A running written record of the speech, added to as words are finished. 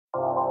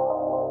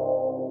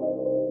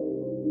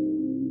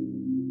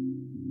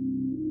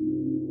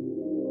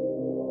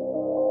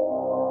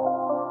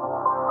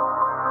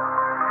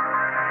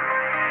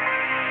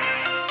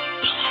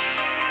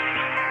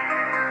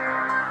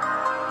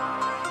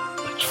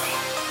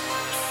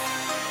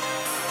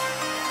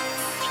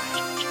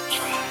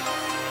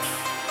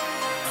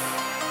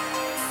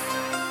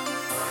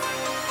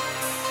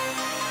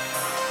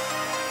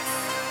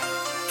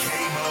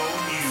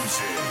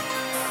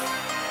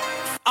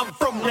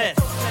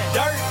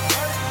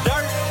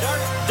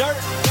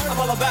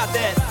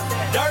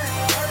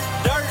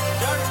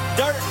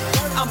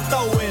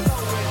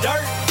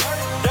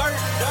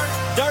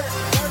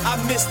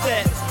miss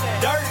that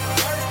dirt.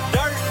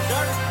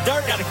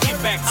 Gotta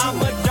get back to I'm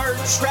a dirt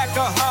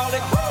trackaholic.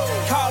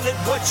 Call it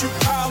what you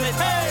call it.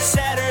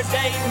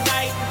 Saturday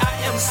night, I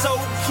am so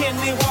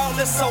Kenny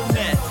Wallace on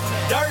that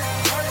dirt.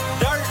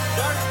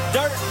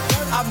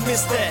 I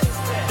miss that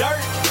dirt.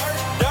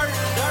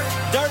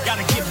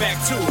 Gotta get back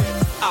to it.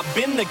 I've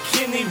been the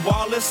Kenny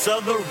Wallace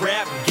of the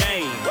rap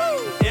game.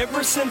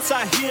 Ever since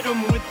I hit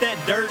him with that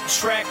dirt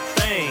track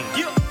thing.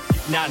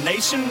 Now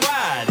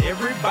nationwide,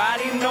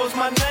 everybody knows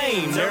my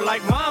name. They're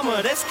like,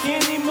 mama, that's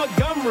Kenny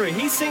Montgomery.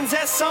 He sings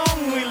that song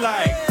we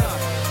like.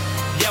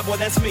 Yeah, boy,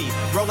 that's me.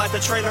 Roll out the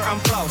trailer, I'm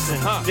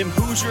flossing. Them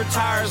Hoosier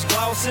tires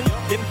glossing.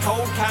 Them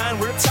cold kind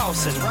we're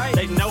tossing.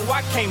 They know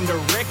I came to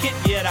wreck it,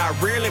 yet I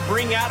rarely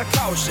bring out a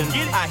caution.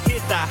 I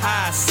hit the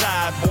high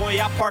side,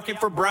 boy, I park it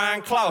for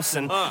Brian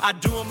Clausen. I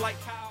do them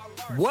like Kyle.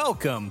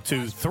 Welcome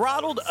to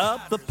Throttled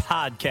Up, the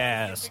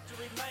podcast.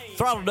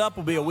 Throttled Up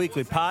will be a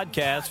weekly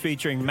podcast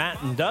featuring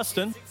Matt and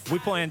Dustin. We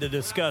plan to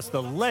discuss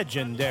the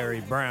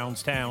legendary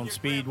Brownstown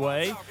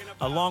Speedway,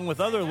 along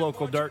with other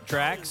local dirt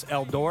tracks,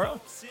 Eldora,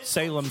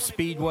 Salem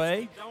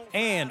Speedway,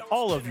 and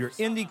all of your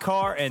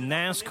IndyCar and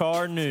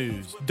NASCAR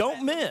news.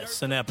 Don't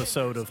miss an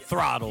episode of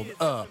Throttled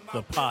Up,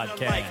 the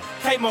podcast.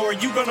 Hey, Mo, are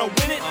you gonna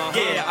win it?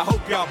 Yeah, I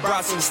hope y'all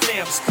brought some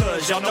stamps,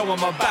 cause y'all know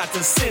I'm about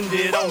to send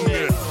it on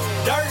me.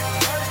 Dirt.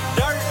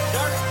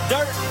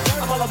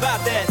 I'm all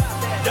about that.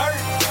 Dirt.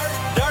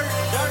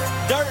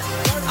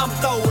 I'm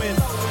throwing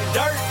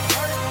dirt.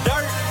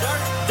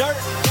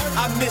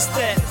 I miss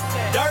that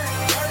dirt.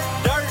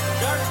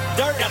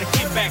 Gotta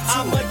get back to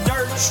I'm a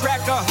dirt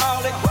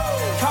trackaholic.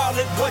 Call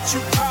it what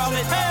you call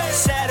it.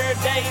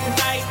 Saturday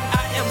night,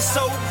 I am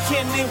so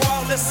Kenny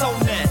Wallace on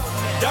that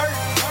dirt.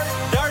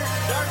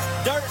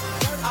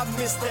 I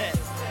miss that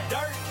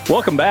dirt.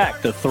 Welcome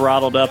back to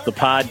Throttled Up, the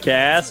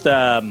podcast.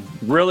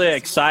 Really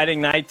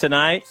exciting night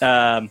tonight.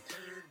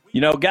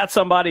 Got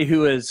somebody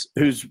who's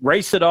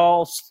raced it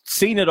all,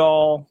 seen it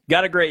all,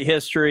 got a great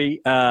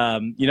history,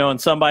 and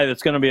somebody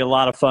that's going to be a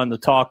lot of fun to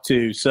talk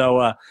to.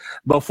 So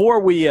before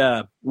we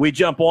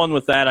jump on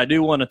with that, I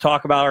do want to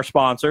talk about our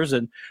sponsors,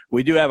 and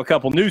we do have a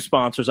couple new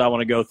sponsors I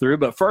want to go through.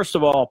 But first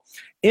of all,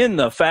 in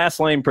the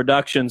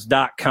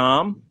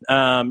FastlaneProductions.com,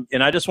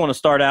 and I just want to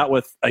start out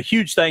with a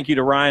huge thank you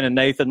to Ryan and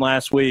Nathan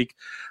last week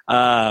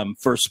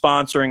for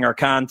sponsoring our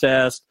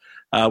contest.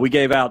 We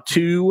gave out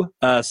 2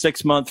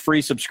 6-month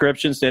free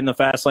subscriptions to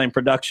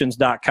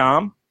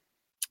InTheFastlaneProductions.com.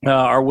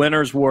 Our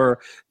winners were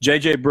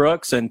J.J.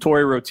 Brooks and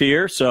Tori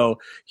Rotier. So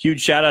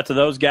huge shout out to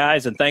those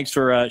guys, and thanks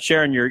for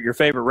sharing your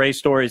favorite race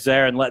stories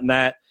there and letting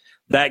that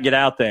get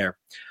out there.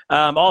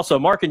 Also,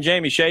 Mark and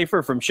Jamie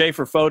Schaefer from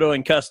Schaefer Photo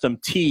and Custom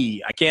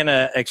Tee. I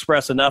can't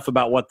express enough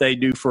about what they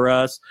do for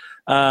us.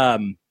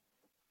 And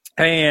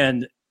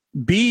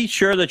be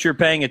sure that you're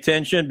paying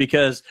attention,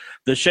 because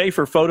the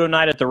Schaefer Photo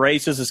Night at the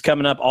races is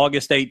coming up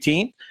August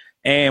 18th,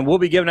 and we'll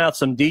be giving out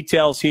some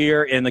details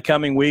here in the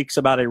coming weeks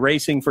about a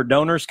Racing for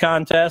Donors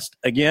contest.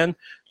 Again,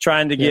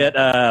 trying to get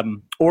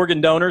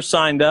organ donors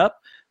signed up.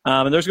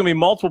 And there's going to be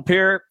multiple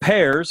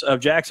pairs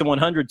of Jackson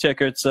 100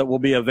 tickets that will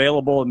be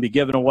available and be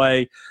given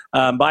away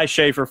by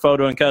Schaefer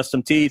Photo and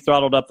Custom Tee,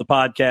 Throttled Up the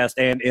podcast,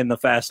 and in the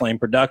Fastlane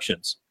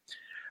Productions.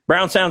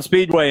 Brownstown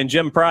Speedway and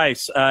Jim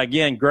Price,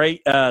 again,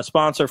 great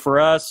sponsor for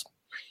us.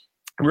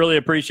 Really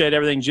appreciate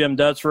everything Jim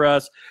does for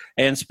us.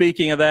 And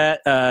speaking of that,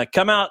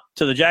 come out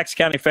to the Jackson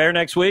County Fair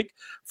next week.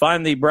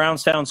 Find the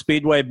Brownstown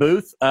Speedway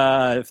booth.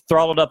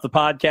 Throttled Up the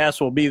podcast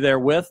will be there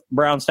with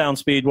Brownstown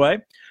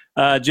Speedway.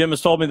 Jim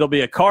has told me there'll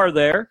be a car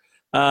there.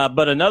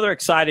 But another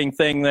exciting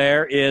thing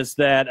there is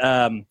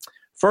that,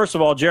 first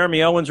of all,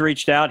 Jeremy Owens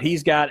reached out.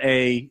 He's got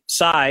a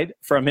side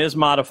from his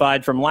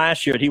modified from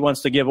last year that he wants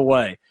to give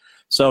away.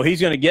 So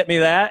he's going to get me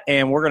that,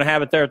 and we're going to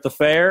have it there at the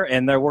fair,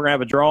 and we're going to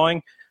have a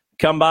drawing.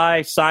 Come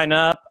by, sign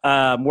up.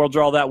 We'll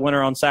draw that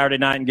winner on Saturday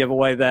night and give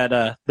away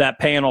that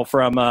panel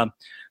from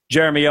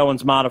Jeremy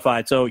Owens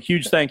Modified. So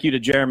huge thank you to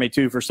Jeremy,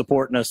 too, for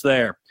supporting us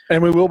there.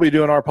 And we will be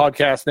doing our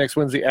podcast next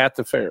Wednesday at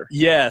the fair.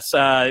 Yes,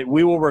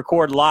 we will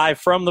record live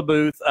from the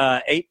booth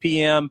 8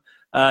 p.m.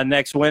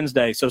 Next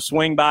Wednesday. So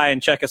swing by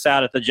and check us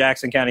out at the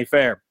Jackson County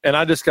Fair. And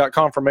I just got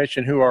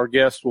confirmation who our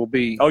guests will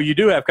be. Oh, you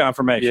do have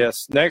confirmation?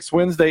 Yes. Next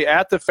Wednesday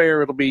at the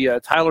fair, it'll be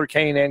Tyler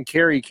Kane and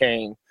Carrie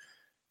Kane.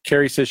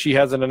 Carrie says she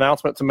has an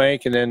announcement to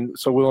make, and then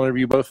so we'll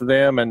interview both of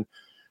them. And,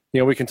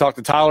 we can talk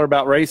to Tyler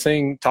about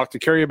racing, talk to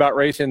Carrie about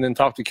racing, and then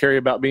talk to Carrie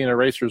about being a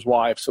racer's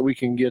wife, so we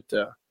can get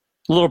a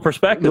little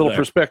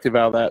perspective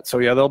out of that. So,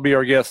 yeah, they'll be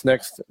our guests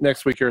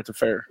next week here at the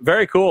fair.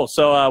 Very cool.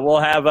 So we'll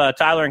have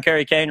Tyler and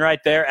Carrie Kane right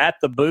there at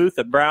the booth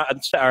at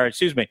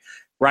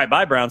right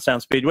by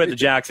Brownstown Speedway at the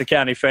Jackson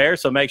County Fair.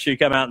 So make sure you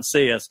come out and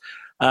see us.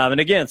 And,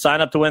 again,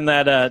 sign up to win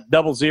that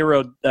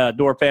 00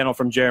 door panel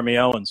from Jeremy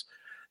Owens.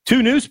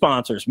 2 new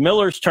sponsors,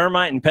 Miller's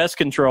Termite and Pest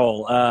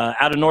Control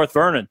out of North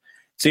Vernon.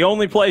 It's the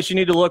only place you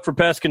need to look for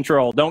pest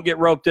control. Don't get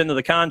roped into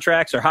the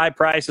contracts or high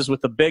prices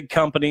with the big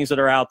companies that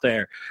are out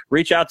there.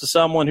 Reach out to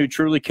someone who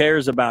truly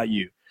cares about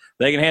you.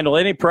 They can handle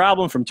any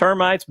problem from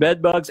termites,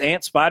 bed bugs,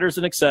 ants, spiders,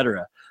 and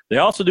etc. They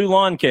also do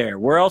lawn care.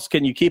 Where else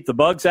can you keep the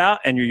bugs out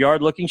and your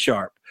yard looking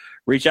sharp?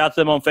 Reach out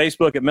to them on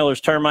Facebook at Miller's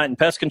Termite and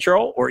Pest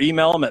Control, or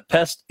email them at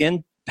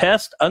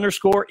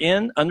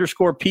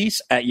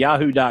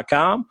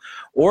pest_in_peace@yahoo.com,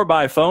 or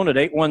by phone at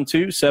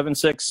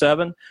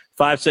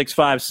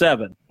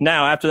 812-767-5657.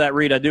 Now, after that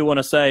read, I do want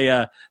to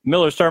say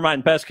Miller's Termite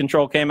and Pest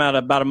Control came out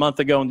about a month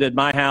ago and did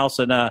my house,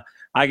 and I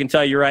can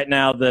tell you right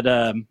now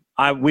that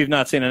we've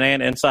not seen an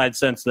ant inside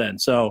since then.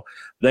 So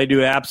they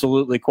do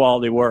absolutely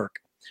quality work.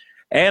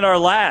 And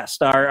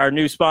our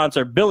new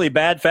sponsor, Billy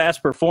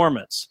Badfast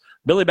Performance.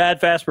 Billy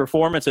Badfast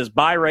Performance is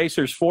by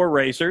racers for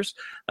racers.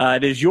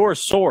 It is your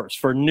source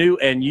for new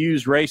and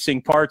used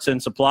racing parts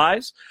and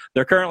supplies.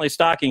 They're currently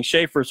stocking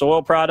Schaefer's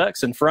oil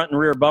products and front and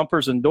rear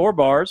bumpers and door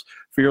bars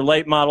for your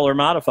late model or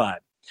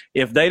modified.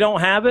 If they don't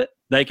have it,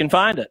 they can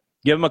find it.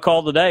 Give them a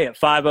call today at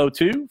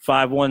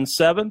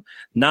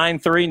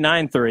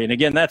 502-517-9393. And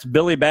again, that's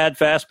Billy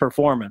Badfast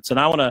Performance. And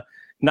I want to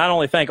not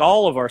only thank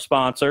all of our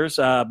sponsors,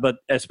 but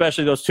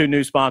especially those two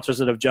new sponsors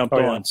that have jumped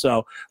on.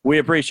 So we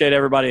appreciate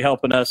everybody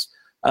helping us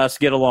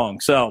get along.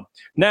 So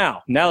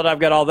now that I've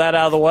got all that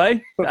out of the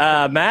way,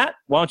 Matt,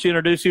 why don't you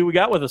introduce who we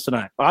got with us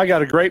tonight? I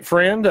got a great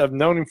friend. I've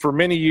known him for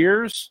many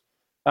years.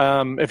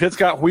 If it's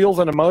got wheels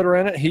and a motor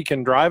in it, he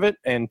can drive it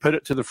and put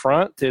it to the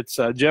front. It's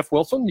Jeff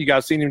Wilson. You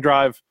guys seen him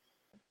drive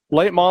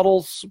late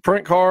models,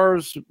 print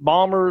cars,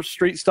 bombers,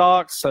 street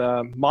stocks,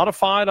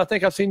 modified. I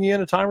think I've seen you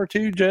in a time or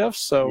two, Jeff.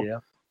 So yeah.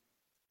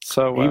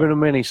 So even a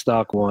mini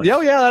stock one.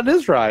 Yeah, that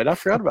is right. I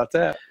forgot about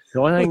that. The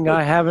only thing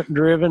I haven't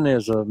driven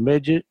is a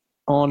midget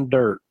on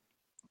dirt.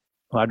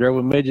 I drove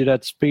a midget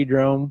at the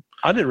Speedrome.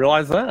 I didn't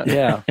realize that.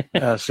 Yeah.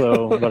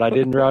 But I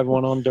didn't drive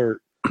one on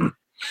dirt.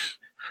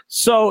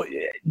 So,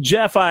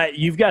 Jeff,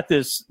 you've got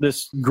this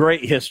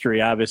great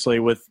history, obviously,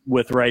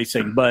 with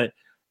racing, but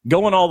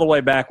going all the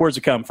way back, where's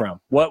it come from?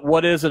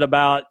 What is it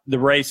about the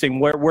racing?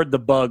 Where'd the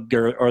bug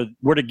or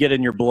where'd it get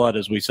in your blood,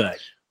 as we say?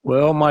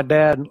 Well, my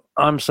dad,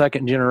 I'm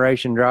second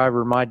generation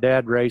driver. My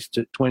dad raced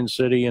at Twin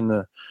City in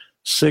the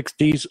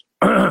 60s.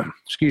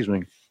 Excuse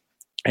me.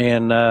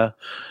 And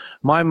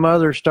my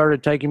mother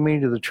started taking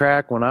me to the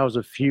track when I was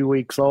a few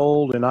weeks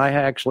old, and I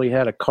actually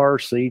had a car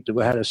seat that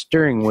had a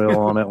steering wheel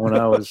on it when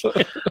I was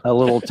a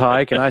little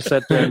tyke, and I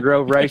sat there and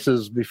drove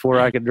races before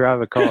I could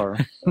drive a car.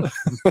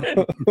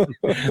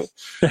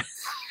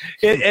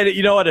 And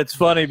you know what? It's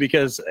funny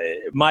because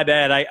my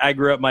dad, I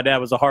grew up, my dad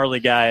was a Harley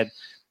guy, and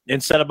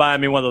instead of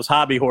buying me one of those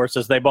hobby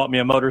horses, they bought me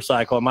a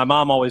motorcycle. And my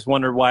mom always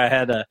wondered why I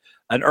had an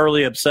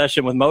early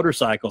obsession with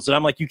motorcycles. And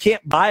I'm like, you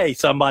can't buy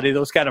somebody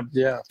those kind of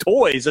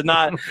toys and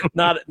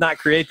not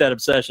create that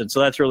obsession. So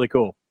that's really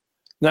cool.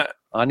 Now,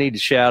 I need to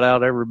shout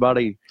out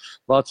everybody,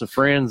 lots of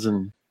friends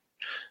and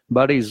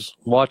buddies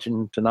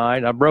watching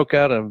tonight. I broke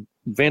out a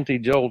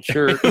vintage old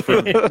shirt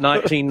from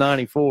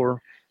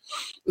 1994.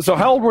 So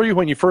how old were you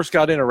when you first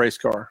got in a race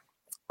car?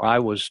 I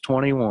was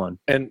 21.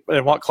 And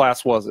what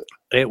class was it?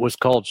 It was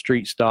called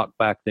street stock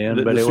back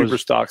then, but it super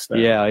was stocks now.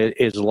 Yeah,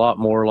 it's a lot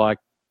more like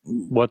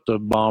what the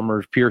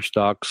bombers pure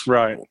stocks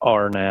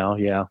are now.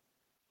 Yeah.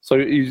 So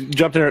you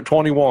jumped in at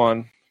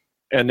 21,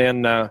 and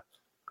then you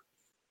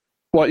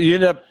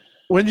ended up.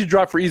 When did you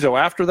drive for Ezo?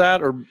 After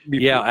that, or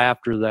before? Yeah,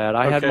 after that,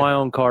 I had my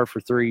own car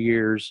for 3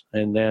 years,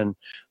 and then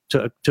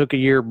took a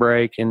year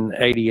break in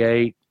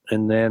 '88,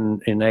 and then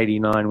in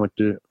 '89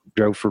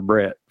 drove for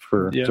Brett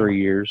for 3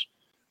 years.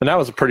 And that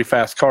was a pretty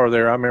fast car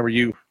there. I remember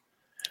you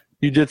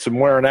did some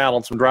wearing out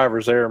on some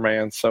drivers there,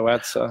 man. So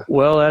that's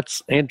well,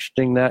 that's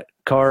interesting. That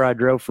car I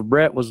drove for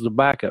Brett was the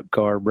backup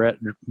car. Brett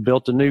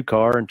built a new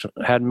car and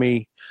had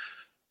me.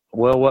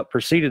 Well, what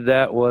preceded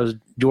that was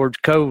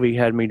George Covey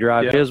had me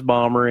drive his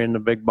bomber in the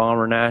Big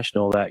Bomber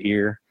National that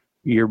year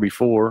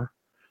before,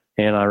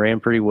 and I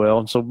ran pretty well.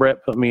 And so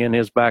Brett put me in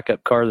his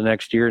backup car the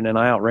next year, and then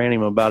I outran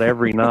him about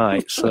every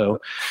night. So,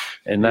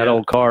 and that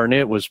old car, and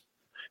it was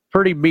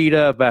pretty beat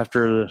up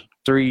after the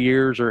 3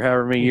 years or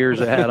however many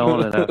years it had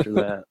on it after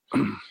that.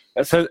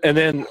 And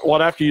then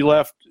what after you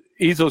left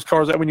Ezo's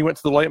car, is that when you went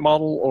to the late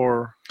model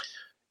or?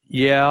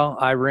 Yeah,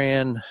 I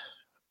ran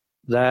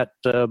that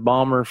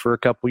bomber for a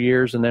couple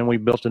years, and then we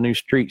built a new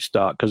street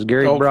stock because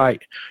Gary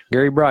Bright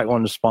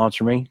wanted to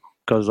sponsor me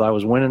because I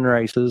was winning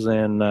races,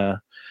 and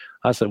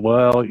I said,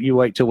 well, you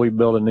wait till we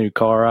build a new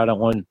car. I don't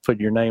want to put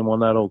your name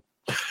on that old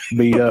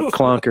beat up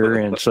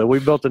clunker. And so we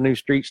built a new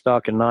street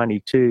stock in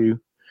 '92.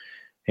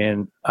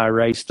 And I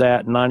raced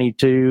that in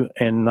 '92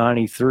 and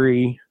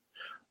 '93.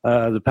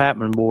 The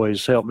Patman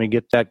boys helped me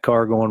get that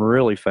car going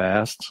really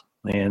fast.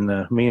 And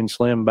me and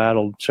Slim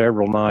battled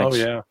several nights,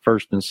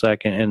 first and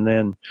second.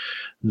 And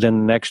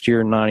then next year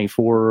in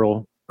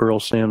 '94, Earl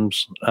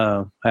Sims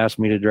asked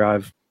me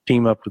to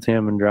team up with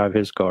him and drive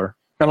his car.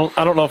 I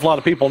don't know if a lot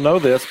of people know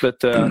this,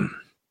 but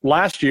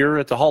last year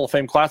at the Hall of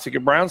Fame Classic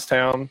at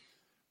Brownstown,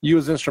 you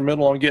was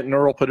instrumental on getting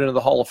Earl put into the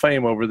Hall of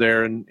Fame over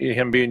there, and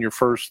him being your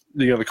first,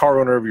 the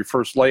car owner of your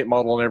first late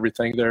model and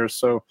everything there.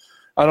 So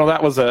I know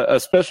that was a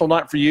special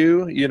night for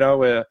you.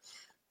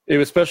 It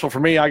was special for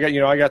me.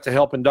 I got to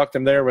help induct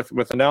him there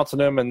with announcing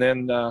him, and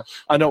then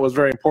I know it was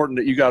very important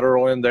that you got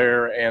Earl in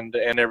there and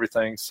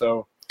everything.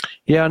 So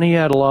yeah, and he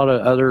had a lot of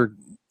other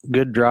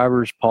good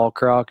drivers, Paul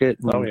Crockett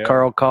and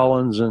Carl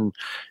Collins, and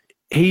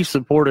he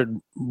supported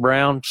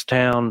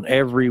Brownstown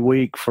every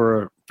week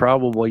for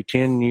probably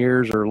 10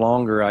 years or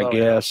longer, I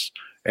guess.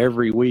 Yeah.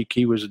 Every week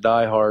he was a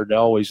diehard,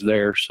 always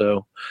there.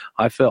 So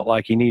I felt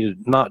like he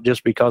needed, not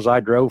just because I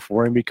drove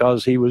for him,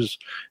 because he was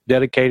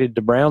dedicated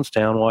to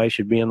Brownstown, why he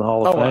should be in the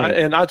Hall of Fame.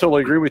 And I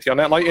totally agree with you on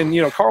that. Like, and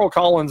Carl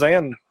Collins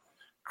and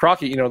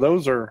Crockett,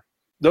 those are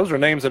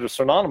names that are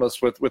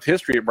synonymous with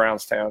history at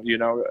Brownstown.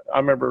 I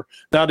remember.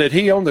 Now, did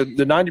he own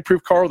the 90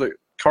 proof car that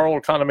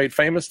Carl kind of made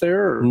famous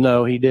there? Or?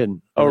 No, he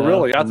didn't. Oh, no,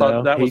 really? I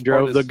thought that was he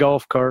drove the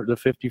golf cart, the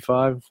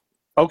 55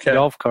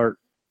 golf cart.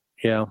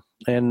 Yeah,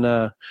 and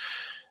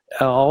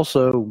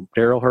also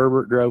Daryl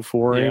Herbert drove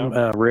for him.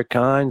 Rick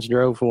Hines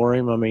drove for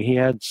him. I mean, he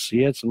had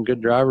some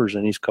good drivers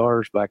in his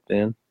cars back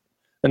then.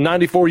 In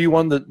 '94, you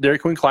won the Dairy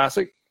Queen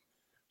Classic.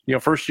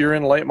 First year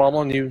in late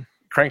model, and you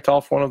cranked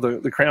off one of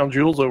the crown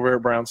jewels over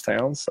at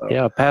Brownstown. So.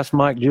 Yeah, passed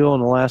Mike Jewell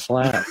in the last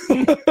lap.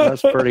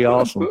 That's pretty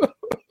awesome.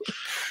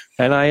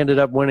 And I ended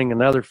up winning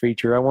another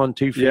feature. I won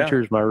 2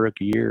 features my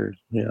rookie year.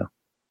 Yeah.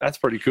 That's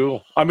pretty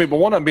cool. I mean, but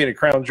one of them being a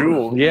crown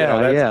jewel.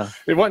 Yeah.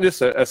 It wasn't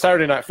just a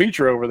Saturday night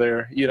feature over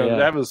there.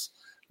 That was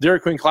Dairy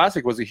Queen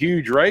Classic was a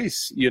huge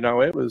race.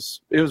 It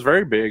was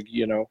very big,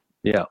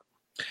 Yeah.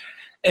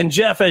 And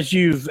Jeff, as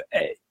you've,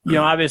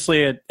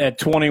 obviously at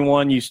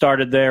 21, you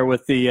started there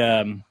with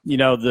the,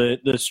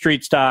 the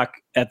street stock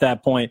at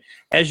that point.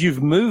 As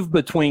you've moved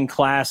between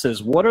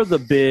classes, what are the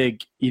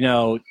big,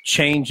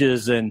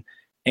 changes and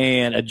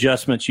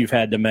adjustments you've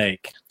had to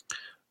make?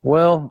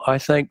 Well, I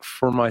think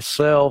for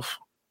myself,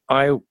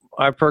 I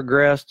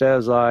progressed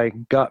as I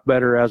got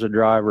better as a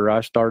driver.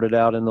 I started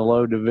out in the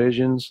low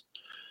divisions,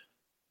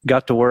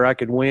 got to where I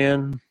could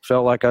win,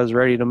 felt like I was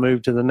ready to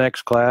move to the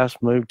next class,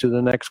 moved to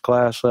the next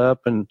class up,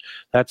 and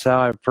that's how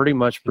I pretty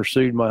much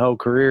pursued my whole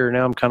career.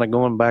 Now I'm kind of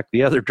going back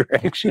the other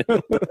direction.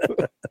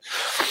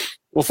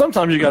 Well,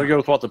 sometimes you got to go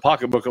with what the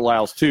pocketbook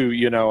allows too.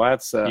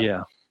 That's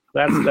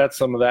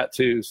some of that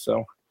too.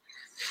 So.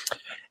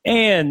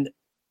 And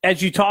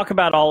as you talk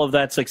about all of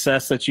that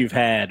success that you've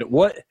had,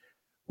 what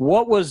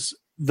was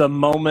the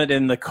moment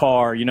in the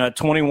car? At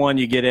 21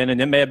 you get in,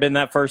 and it may have been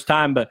that first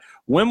time, but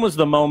when was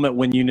the moment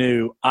when you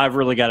knew, I've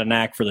really got a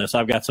knack for this,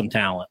 I've got some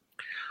talent?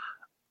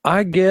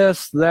 I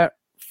guess that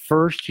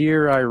first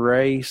year I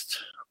raced,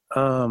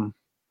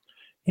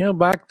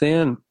 back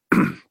then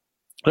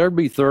there'd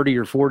be 30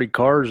 or 40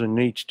 cars in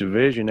each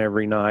division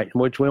every night,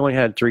 which we only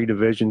had 3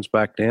 divisions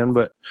back then,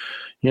 but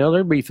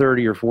there'd be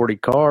 30 or 40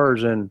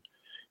 cars, and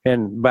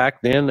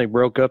back then they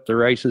broke up the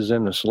races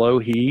into slow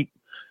heat,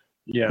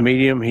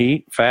 medium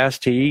heat,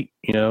 fast heat,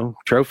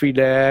 trophy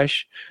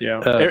dash.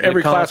 Yeah,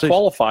 every class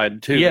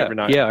qualified too. Yeah, every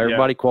night. Yeah,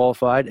 everybody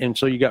qualified, and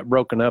so you got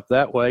broken up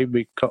that way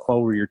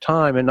over your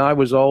time. And I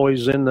was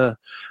always in the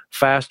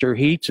faster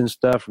heats and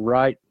stuff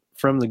right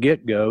from the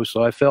get-go,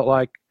 so I felt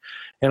like,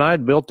 and I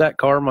had built that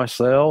car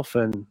myself,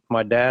 and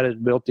my dad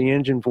had built the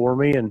engine for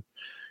me, and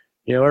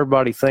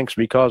everybody thinks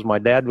because my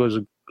dad was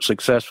a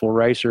successful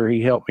racer,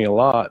 he helped me a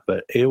lot,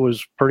 but it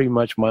was pretty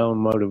much my own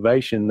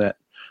motivation that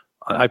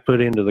I put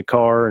into the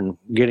car and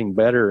getting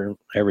better and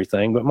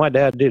everything. But my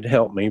dad did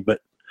help me, but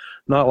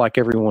not like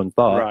everyone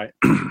thought. Right.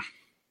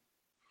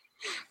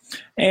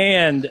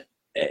 And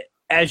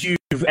as you've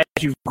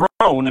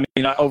grown,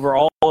 over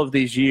all of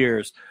these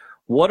years,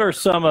 what are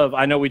some of,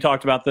 I know we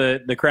talked about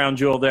the crown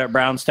jewel there at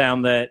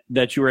Brownstown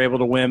that you were able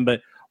to win,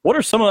 but what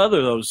are some of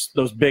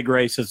those big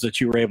races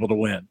that you were able to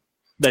win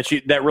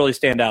that really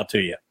stand out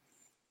to you?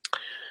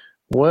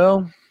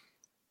 Well,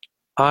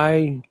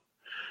 I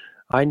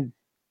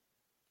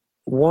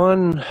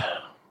won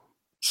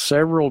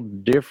several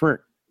different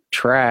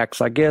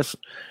tracks. I guess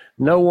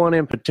no one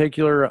in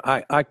particular.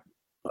 I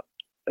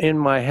in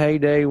my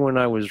heyday when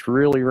I was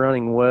really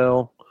running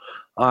well,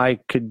 I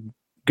could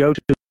go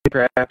to the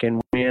track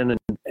and win,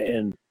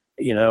 and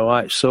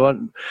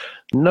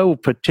no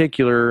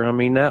particular.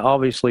 That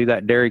obviously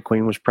that Dairy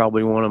Queen was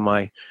probably one of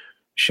my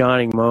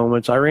shining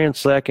moments. I ran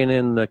second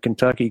in the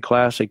Kentucky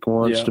Classic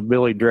once to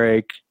Billy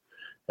Drake,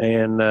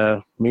 and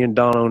me and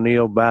Don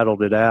O'Neill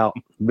battled it out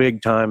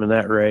big time in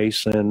that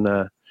race,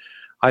 and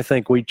I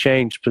think we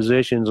changed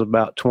positions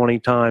about 20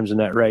 times in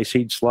that race.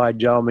 He'd slide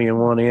jaw me in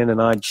one end,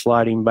 and I'd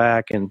slide him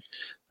back, and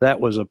that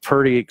was a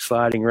pretty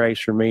exciting race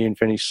for me, and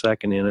finished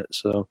second in it.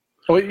 So,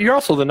 well, you're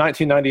also the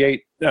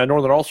 1998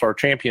 Northern All-Star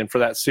champion for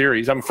that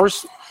series.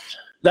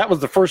 That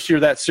was the first year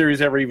that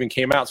series ever even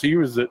came out. So you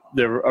was the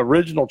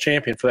original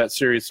champion for that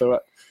series. So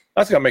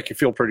that's got to make you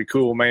feel pretty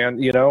cool, man.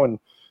 And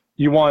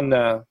you won,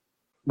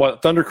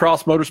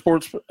 Thundercross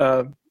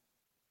Motorsports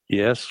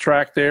yes,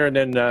 track there, and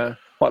then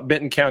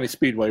Benton County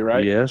Speedway,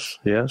 right? Yes.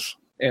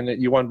 And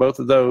you won both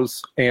of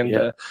those.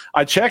 And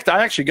I checked.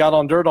 I actually got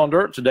on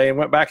Dirt today and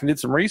went back and did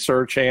some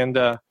research. And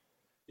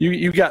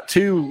you got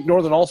 2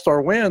 Northern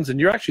All-Star wins, and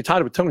you're actually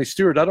tied with Tony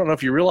Stewart. I don't know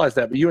if you realize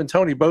that, but you and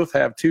Tony both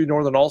have 2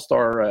 Northern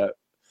All-Star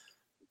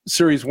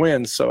series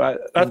wins, so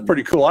that's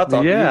pretty cool. I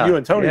thought you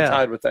and Tony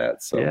tied with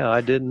that. So I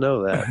didn't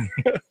know that.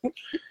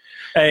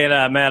 Hey,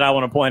 and Matt, I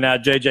want to point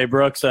out J.J.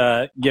 Brooks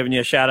giving you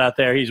a shout out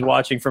there. He's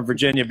watching from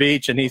Virginia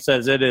Beach, and he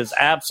says it is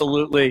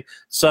absolutely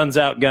suns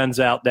out, guns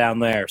out down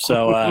there.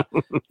 So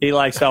he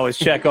likes to always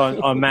check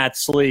on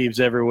Matt's sleeves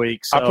every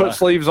week. So, I put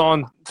sleeves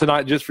on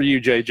tonight just for you,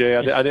 J.J.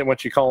 I didn't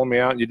want you calling me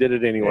out, and you did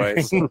it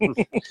anyways.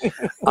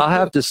 I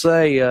have to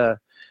say,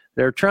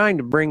 they're trying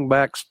to bring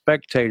back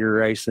spectator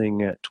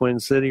racing at Twin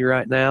City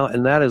right now,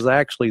 and that is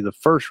actually the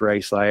first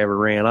race I ever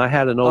ran. I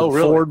had an old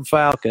Ford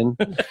Falcon,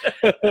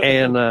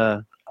 and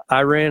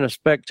I ran a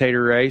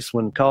spectator race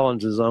when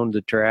Collins's owned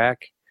the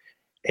track,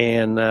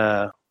 and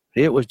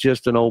it was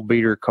just an old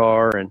beater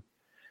car, and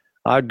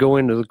I'd go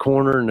into the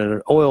corner and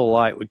an oil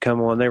light would come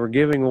on. They were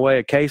giving away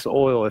a case of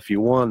oil if you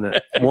won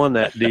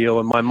that deal,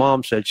 and my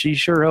mom said she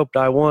sure hoped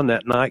I won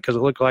that night because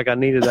it looked like I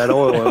needed that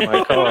oil in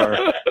my car.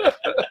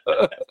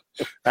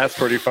 That's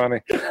pretty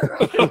funny.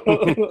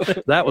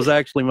 That was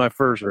actually my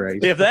first race.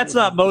 If that's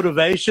not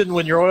motivation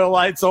when your oil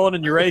light's on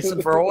and you're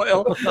racing for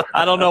oil,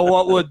 I don't know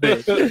what would be.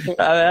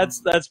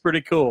 That's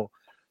pretty cool.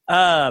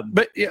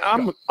 But yeah,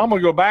 I'm going to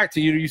go back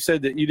to you. You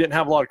said that you didn't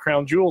have a lot of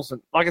crown jewels.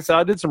 And like I said,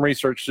 I did some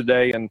research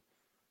today. And,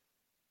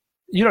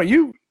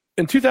 you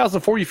in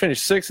 2004, you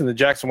finished 6th in the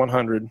Jackson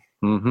 100.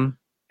 Mm-hmm.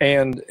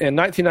 And in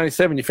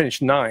 1997, you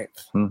finished 9th.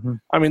 Mm-hmm.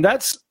 I mean,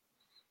 that's –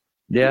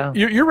 yeah.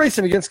 You're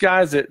racing against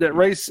guys that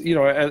race,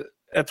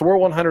 at the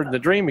World 100 and the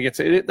Dream against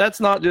it. That's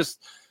not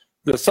just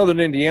the Southern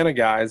Indiana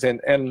guys.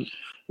 And in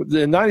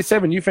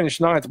 97, you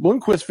finished 9th.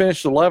 Bloomquist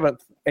finished 11th.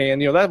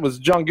 And, that was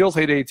John Gill's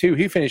heyday too.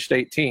 He finished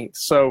 18th.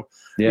 So,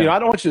 I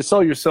don't want you to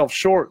sell yourself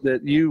short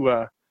that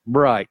you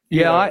right.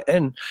 Yeah.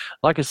 And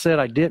like I said,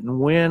 I didn't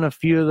win a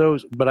few of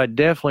those, but I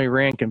definitely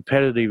ran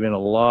competitive in a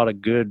lot of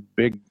good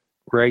big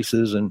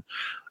races, and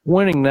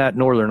winning that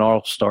Northern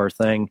All-Star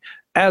thing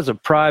as a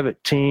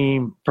private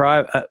team,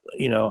 I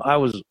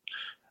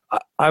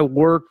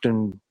worked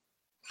and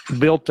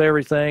built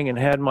everything and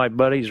had my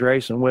buddies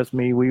racing with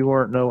me. We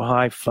weren't no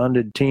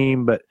high-funded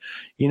team, but,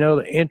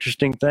 the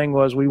interesting thing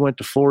was we went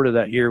to Florida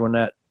that year when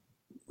that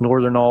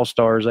Northern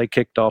All-Stars, they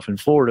kicked off in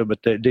Florida,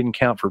 but they didn't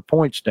count for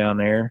points down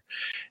there.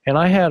 And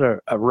I had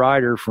a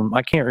rider from,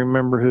 I can't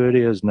remember who it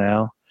is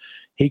now.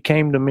 He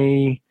came to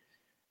me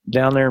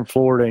down there in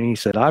Florida, and he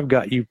said, I've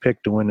got you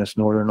picked to win this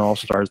Northern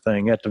All-Star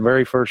thing at the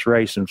very first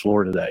race in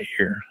Florida that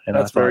year. And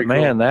that's I thought, very cool.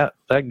 Man,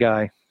 that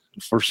guy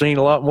foreseen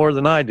a lot more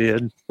than I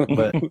did.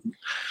 But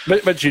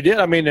but you did.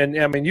 I mean,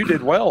 you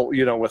did well,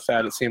 with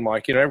that. It seemed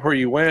like, everywhere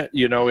you went,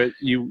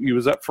 you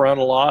was up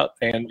front a lot,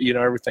 and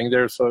everything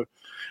there. So,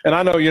 and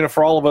I know,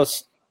 for all of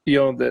us,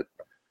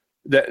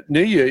 that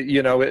knew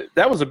you,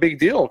 that was a big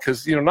deal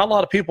because, not a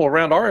lot of people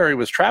around our area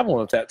was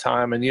traveling at that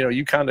time. And,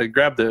 you kind of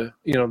grabbed the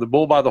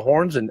bull by the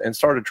horns and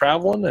started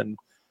traveling. And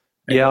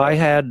I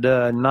had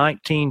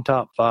 19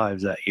 top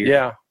 5s that year.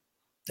 Yeah.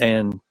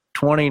 And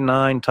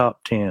 29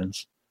 top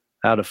 10s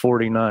out of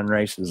 49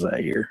 races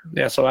that year.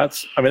 Yeah. So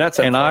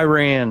and I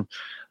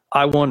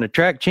won the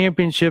track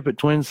championship at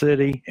Twin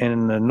City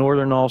and the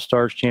Northern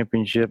All-Stars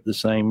championship the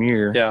same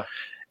year. Yeah.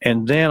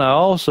 And then I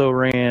also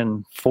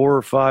ran 4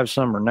 or 5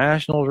 summer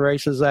nationals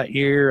races that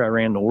year. I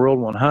ran the World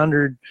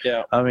 100.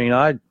 Yeah. I mean,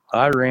 I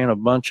ran a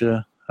bunch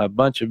of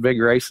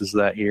big races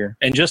that year.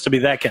 And just to be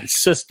that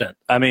consistent,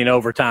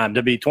 over time,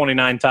 to be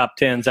 29 top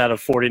 10s out of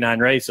 49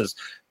 races,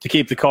 to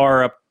keep the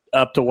car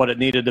up to what it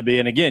needed to be.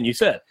 And again, you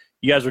said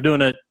you guys were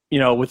doing it,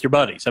 with your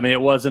buddies.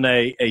 It wasn't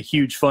a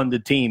huge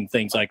funded team,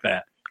 things like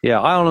that. Yeah,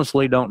 I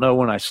honestly don't know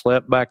when I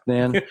slept back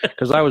then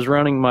because I was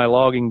running my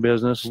logging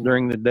business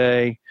during the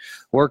day,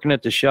 working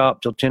at the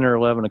shop till 10 or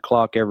 11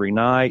 o'clock every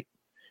night,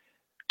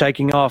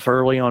 taking off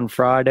early on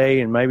Friday,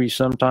 and maybe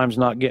sometimes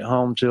not get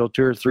home till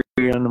 2 or 3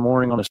 in the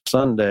morning on a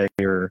Sunday.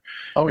 Or,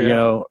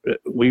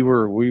 we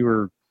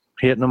were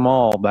hitting them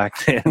all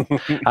back then.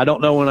 I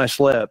don't know when I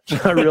slept.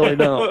 I really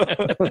don't.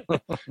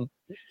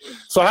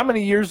 So how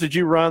many years did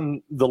you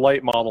run the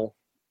late model?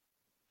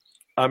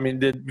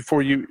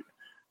 Before you...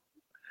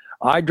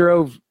 I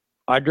drove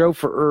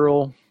for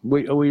Earl.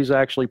 We was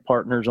actually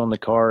partners on the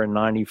car in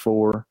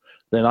 94.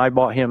 Then I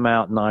bought him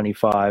out in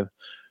 95.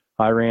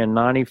 I ran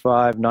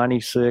 95,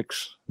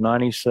 96,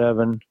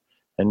 97,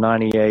 and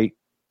 98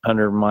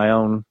 on my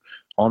own.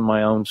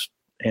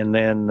 And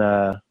then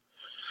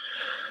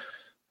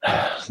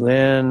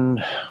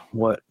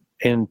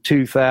in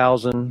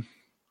 2000,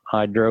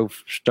 I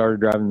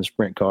started driving the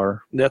sprint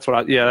car. That's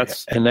what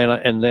and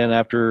then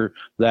after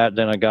that,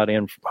 then I got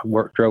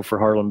drove for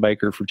Harlan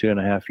Baker for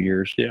 2.5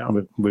 years. Yeah.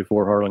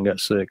 Before Harlan got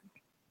sick.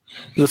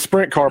 The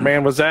sprint car,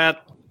 man, is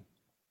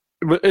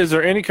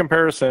there any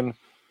comparison?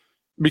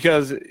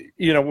 Because,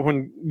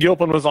 when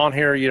Gilpin was on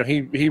here,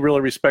 he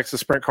really respects the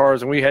sprint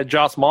cars, and we had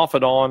Joss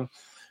Moffat on,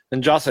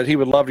 and Joss said he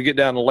would love to get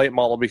down to late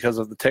model because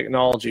of the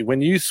technology.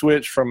 When you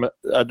switch from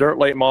a dirt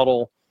late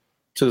model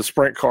to the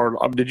sprint car,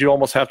 did you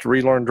almost have to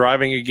relearn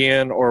driving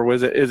again, or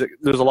is it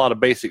there's a lot of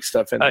basic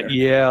stuff in there?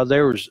 Yeah,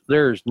 there's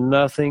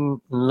nothing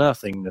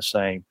the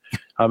same.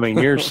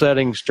 You're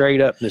sitting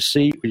straight up in the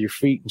seat with your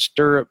feet in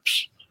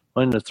stirrups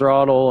on the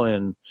throttle,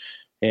 and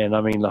And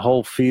I mean, the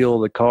whole feel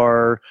of the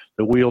car,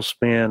 the wheel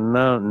spin,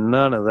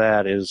 none of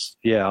that is,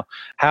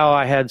 how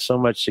I had so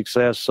much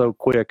success so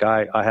quick,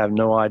 I have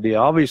no idea.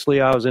 Obviously,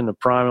 I was in the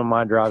prime of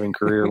my driving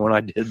career when I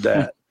did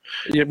that.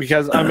 Yeah,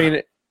 because, I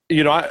mean,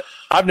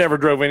 I've never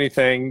drove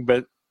anything,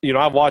 but,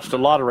 I've watched a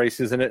lot of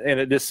races, and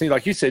it just seems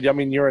like you said, I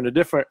mean, you're in a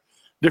different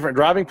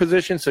driving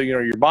position, so,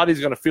 your body's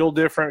going to feel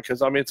different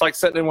because, I mean, it's like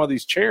sitting in one of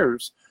these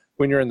chairs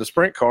when you're in the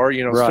sprint car,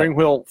 Right. steering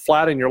wheel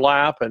flat in your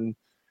lap and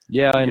 –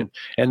 Yeah,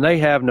 and they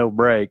have no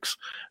brakes.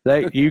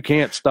 You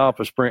can't stop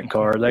a sprint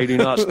car. They do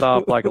not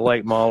stop like a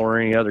late model or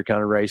any other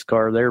kind of race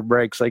car. Their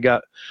brakes, they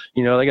got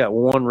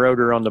one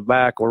rotor on the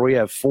back, where we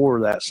have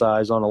 4 that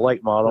size on a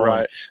late model.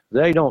 Right.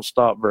 They don't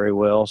stop very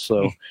well.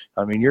 So,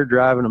 I mean, you're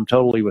driving them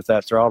totally with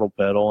that throttle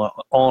pedal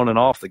on and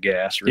off the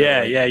gas.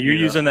 Really. Yeah. You're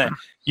using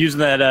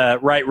that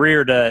right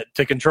rear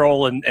to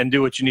control and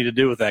do what you need to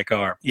do with that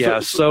car.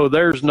 Yeah. So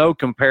there's no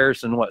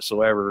comparison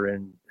whatsoever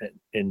in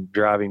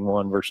driving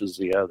one versus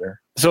the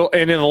other. So,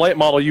 and in a late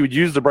model, you would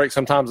use the brake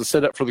sometimes to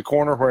sit up for the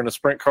corner, where in a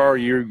sprint car,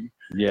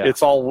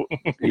 it's all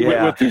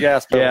with the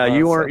gas pedal. Yeah,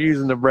 you weren't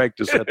using the brake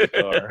to set the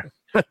car.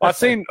 I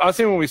seen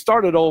when we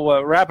started,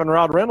 old Rappin'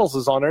 Rod Reynolds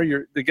is on there.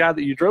 You're the guy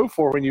that you drove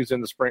for when you was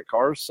in the sprint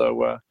cars.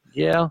 So,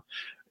 yeah,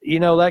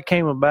 that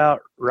came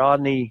about.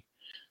 Rodney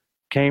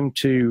came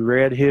to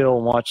Red Hill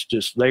and watched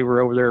us. They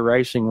were over there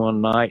racing one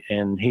night,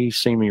 and he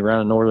seen me run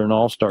a Northern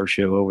All-Star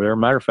show over there.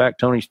 Matter of fact,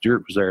 Tony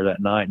Stewart was there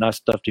that night, and I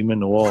stuffed him in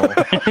the wall.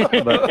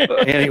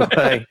 But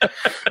anyway,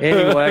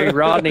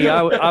 Rodney,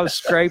 I was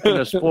scraping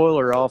a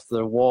spoiler off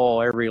the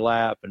wall every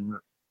lap, and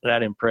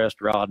that impressed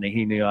Rodney.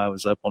 He knew I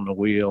was up on the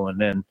wheel. And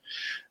then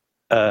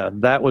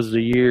that was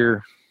the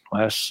year,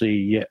 I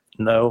think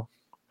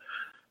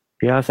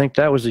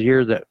that was the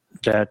year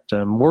that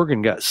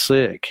Morgan got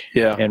sick.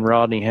 Yeah. And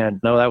Rodney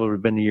that would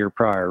have been the year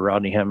prior.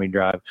 Rodney had me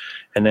drive.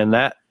 And then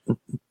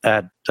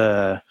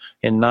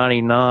in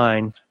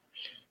 99,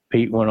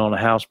 Pete went on a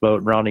houseboat,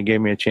 and Rodney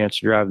gave me a chance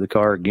to drive the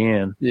car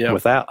again. Yeah.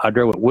 I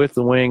drove it with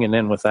the wing and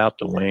then without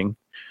the wing,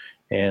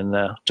 and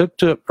took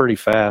to it pretty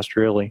fast,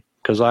 really,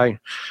 because I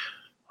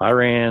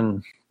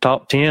ran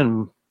top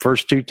 10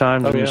 first 2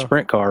 times in the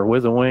sprint car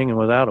with a wing and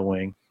without a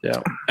wing.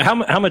 Yeah.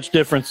 How much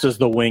difference does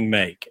the wing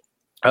make?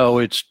 Oh,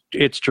 it's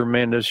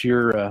tremendous.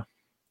 You're,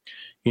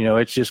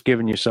 it's just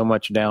giving you so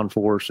much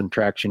downforce and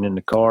traction in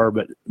the car,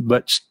 but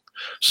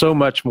so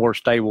much more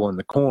stable in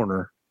the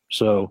corner.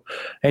 So,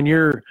 and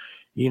I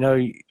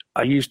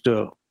used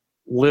to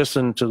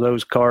listen to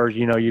those cars.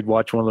 You'd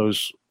watch one of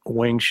those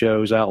wing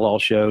shows, outlaw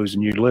shows,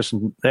 and you'd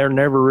listen. They're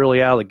never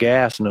really out of the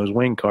gas in those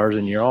wing cars,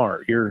 and you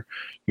aren't. You're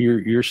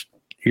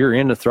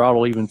in the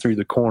throttle even through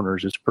the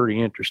corners. It's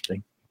pretty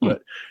interesting.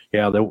 But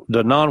yeah,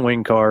 the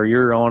non-wing car,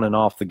 you're on and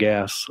off the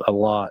gas a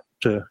lot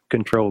to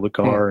control the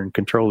car and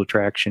control the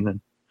traction.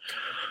 And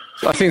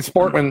I seen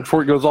Sportman,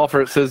 before it goes off,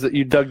 it says that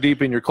you dug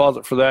deep in your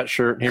closet for that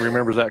shirt, and he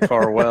remembers that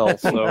car well.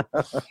 So,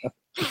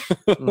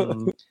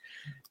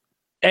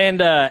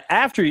 And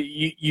after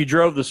you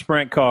drove the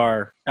sprint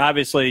car,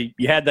 obviously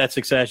you had that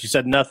success. You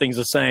said nothing's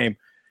the same.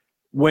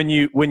 When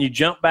you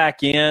jump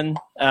back in,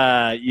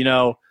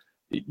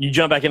 you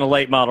jump back in a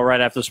late model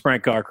right after the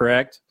sprint car,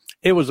 correct?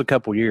 It was a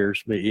couple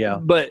years, but yeah.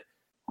 But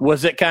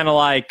was it kind of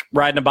like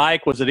riding a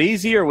bike? Was it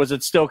easy, or was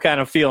it still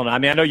kind of feeling? I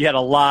mean, I know you had a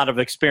lot of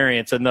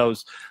experience in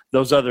those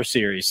other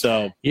series.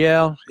 So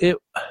yeah,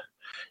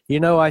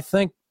 I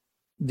think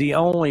the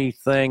only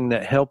thing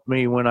that helped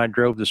me when I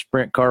drove the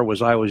sprint car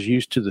was I was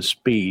used to the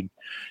speed,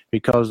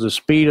 because the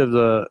speed of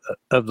the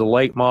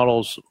late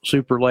models,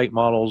 super late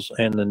models,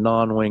 and the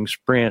non-wing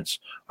sprints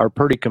are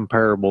pretty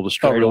comparable to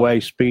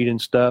straightaway speed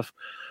and stuff.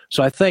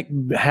 So I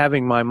think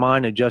having my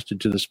mind adjusted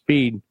to the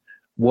speed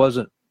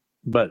wasn't,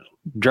 but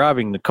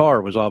driving the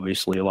car was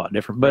obviously a lot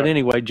different. But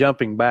anyway,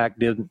 jumping back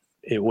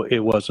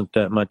it wasn't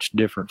that much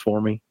different for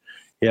me.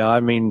 Yeah,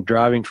 I mean,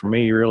 driving for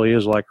me really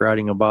is like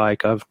riding a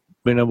bike. I've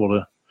been able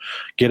to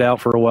get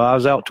out for a while. I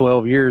was out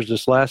 12 years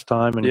this last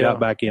time and got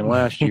back in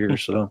last year.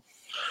 So,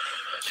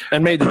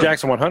 and made the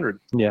Jackson 100.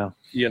 Yeah,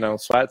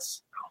 so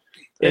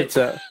it's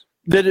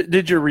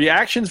did your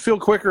reactions feel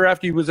quicker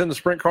after you was in the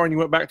sprint car and you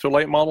went back to a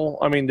late model?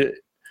 I mean,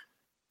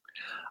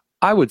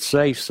 I would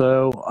say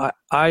so.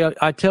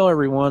 I tell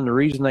everyone the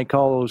reason they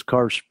call those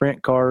cars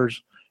sprint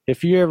cars,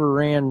 if you ever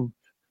ran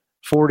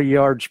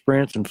 40-yard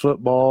sprints in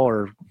football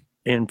or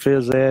in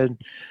phys ed,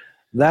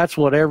 that's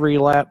what every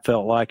lap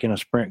felt like in a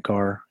sprint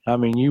car. I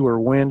mean, you were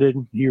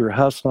winded, you were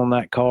hustling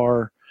that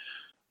car.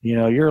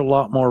 You're a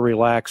lot more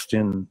relaxed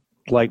in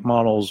late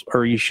models,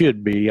 or you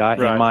should be,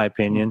 in my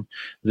opinion.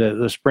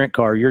 The sprint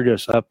car, you're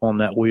just up on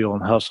that wheel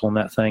and hustling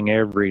that thing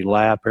every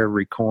lap,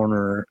 every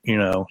corner,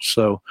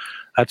 So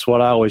that's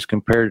what I always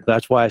compared.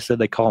 That's why I said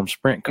they call them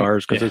sprint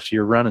cars, because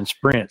you're running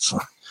sprints.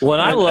 Well,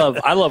 and I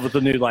love with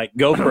the new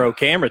GoPro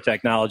camera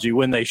technology,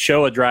 when they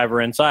show a driver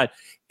inside,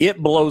 it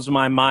blows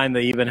my mind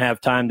they even have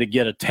time to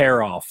get a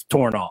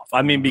torn off.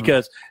 I mean,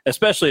 because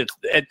especially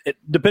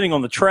depending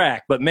on the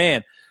track, but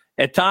man,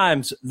 at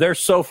times they're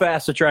so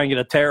fast to try and get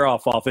a tear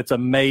off. It's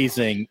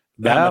amazing.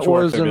 That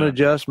was an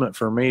adjustment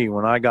for me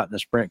when I got in the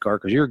sprint car,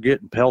 because you're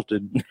getting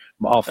pelted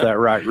off that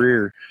right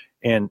rear,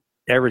 and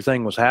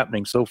everything was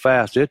happening so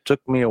fast. It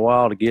took me a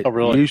while to get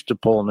used to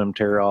pulling them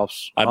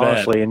tear-offs,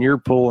 honestly. And you're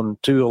pulling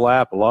 2 a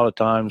lap a lot of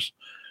times.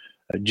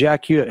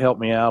 Jack Hewitt helped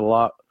me out a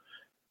lot.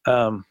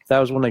 That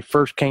was when they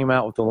first came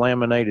out with the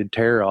laminated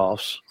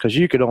tear-offs, because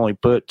you could only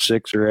put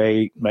 6 or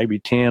 8, maybe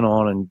 10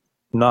 on and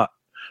not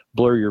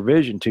blur your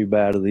vision too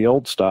bad of the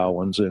old style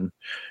ones. And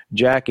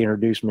Jack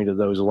introduced me to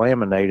those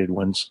laminated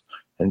ones,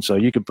 and so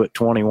you could put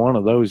 21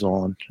 of those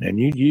on, and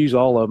you'd use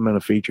all of them in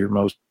a feature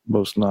most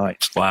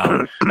nights.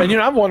 Wow. And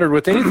I've wondered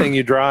with anything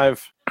you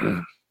drive,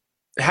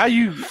 how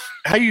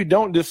you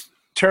don't just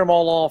tear them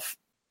all off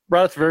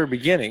right at the very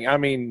beginning. I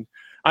mean,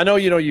 I know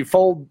you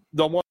fold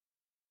the one.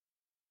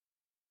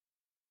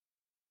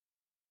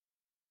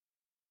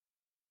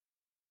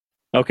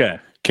 Okay.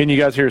 Can you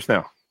guys hear us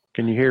now?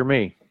 Can you hear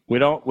me? We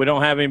don't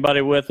have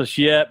anybody with us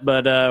yet,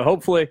 but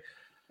hopefully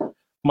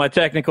my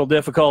technical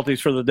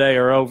difficulties for the day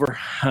are over.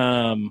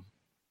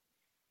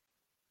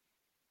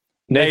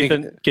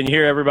 Nathan, can you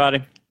hear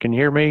everybody? Can you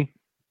hear me?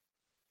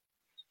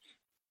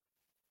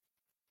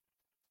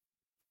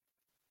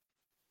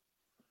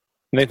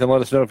 Nathan,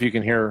 let us know if you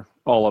can hear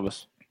all of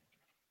us.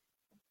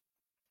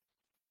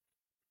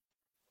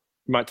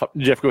 You might talk.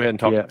 Jeff, go ahead and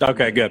talk. Yeah.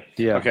 Okay, good.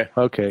 Yeah.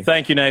 Okay.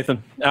 Thank you,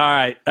 Nathan. All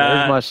right.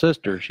 There's my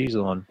sister. She's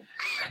on.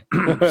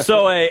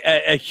 So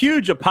a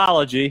huge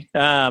apology,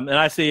 and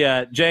I see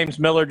James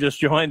Miller just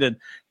joined,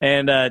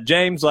 and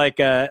James, like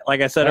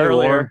I said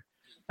earlier,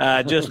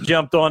 just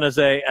jumped on as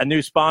a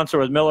new sponsor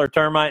with Miller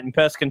Termite and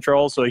Pest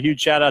Control. So a huge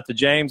shout out to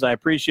James. I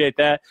appreciate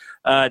that.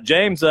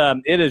 James,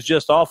 it is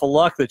just awful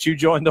luck that you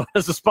joined on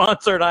as a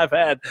sponsor, and I've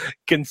had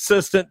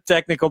consistent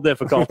technical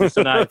difficulties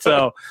tonight.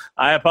 So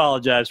I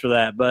apologize for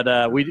that.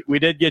 But we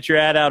did get your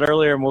ad out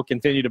earlier, and we'll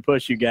continue to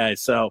push you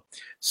guys. So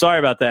sorry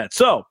about that.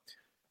 So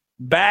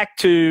back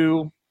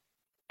to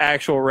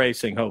actual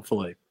racing,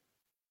 hopefully.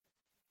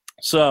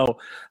 So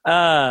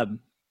I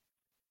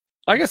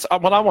guess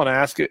what I want to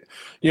ask it,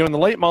 in the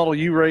late model,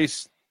 you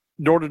race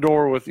door to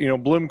door with,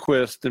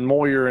 Bloomquist and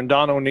Moyer and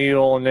Don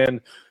O'Neill. And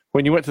then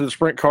when you went to the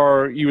sprint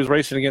car, you was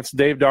racing against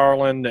Dave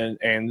Darland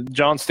and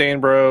John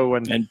Stanbro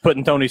and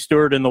putting Tony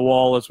Stewart in the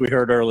wall, as we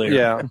heard earlier.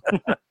 Yeah.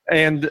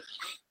 And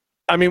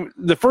I mean,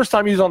 the first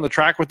time you was on the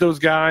track with those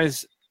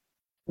guys,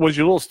 was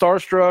you a little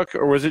starstruck,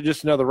 or was it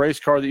just another race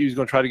car that you was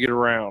going to try to get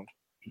around?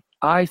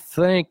 I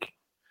think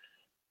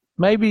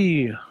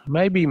maybe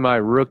my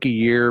rookie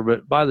year,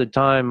 but by the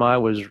time I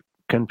was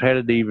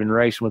competitive and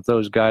racing with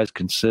those guys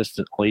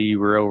consistently, you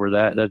were over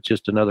that. That's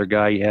just another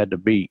guy you had to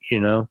beat,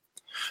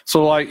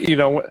 So,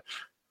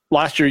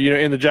 last year,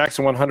 in the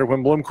Jackson 100,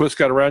 when Bloomquist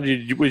got around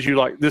you, was you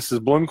like, this is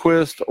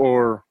Bloomquist,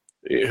 or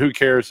who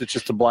cares? It's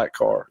just a black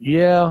car.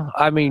 Yeah,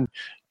 I mean,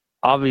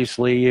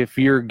 obviously, if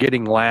you're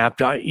getting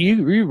lapped,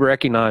 you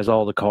recognize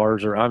all the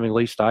cars, or at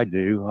least I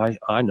do.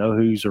 I know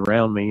who's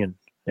around me, and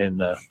in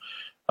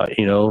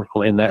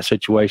that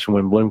situation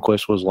when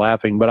Bloomquist was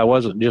lapping, but I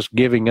wasn't just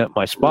giving up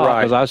my spot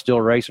because I was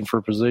still racing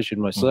for position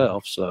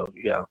myself. So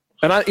yeah.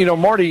 And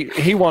Marty,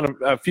 he won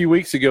a few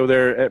weeks ago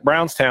there at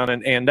Brownstown,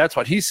 and that's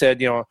what he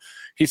said.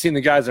 He's seen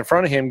the guys in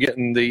front of him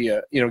getting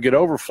the get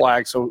over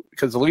flag, so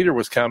because the leader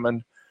was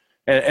coming.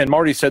 And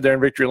Marty said there in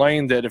Victory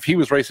Lane that if he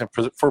was racing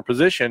for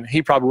position,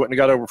 he probably wouldn't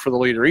have got over for the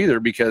leader either,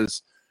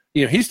 because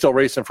he's still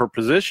racing for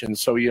position.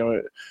 So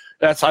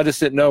I just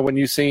didn't know when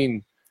you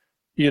seen,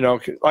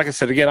 like I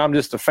said again, I'm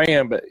just a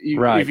fan, but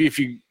if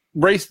you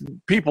race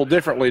people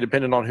differently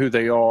depending on who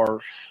they are.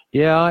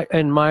 Yeah,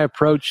 and my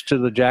approach to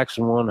the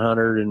Jackson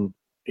 100 and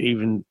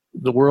even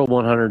the World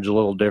 100 is a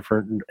little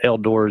different.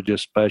 Eldor is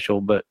just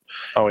special, but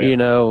when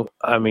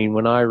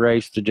I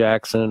raced the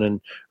Jackson and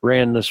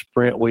ran the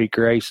sprint week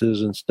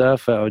races and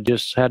stuff, I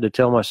just had to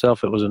tell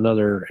myself it was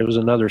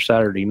another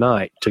Saturday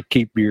night to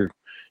keep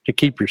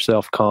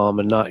yourself calm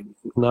and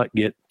not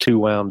get too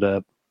wound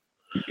up.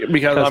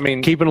 Because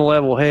keeping a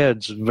level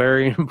head's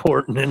very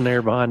important in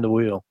there behind the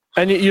wheel.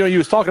 And you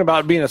was talking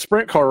about being a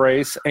sprint car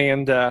race,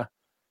 and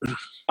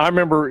I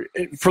remember,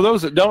 for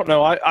those that don't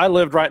know, I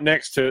lived right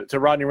next to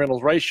Rodney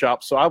Reynolds Race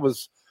Shop, so I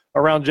was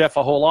around Jeff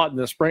a whole lot in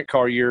the sprint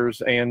car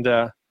years. And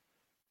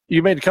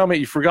you made a comment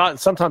you forgot and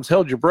sometimes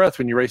held your breath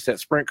when you raced that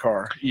sprint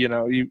car.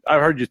 I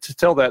heard you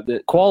tell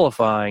that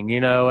qualifying.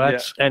 And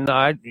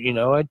I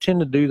tend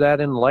to do that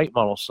in the late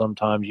models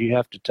sometimes. You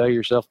have to tell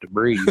yourself to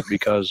breathe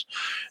because,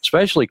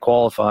 especially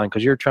qualifying,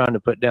 because you're trying to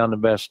put down the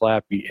best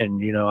lap,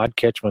 and I'd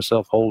catch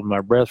myself holding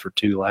my breath for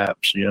 2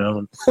 laps.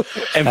 And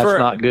that's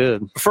not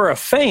good for a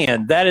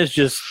fan. That is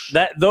just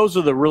that. Those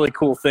are the really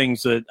cool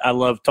things that I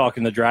love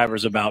talking to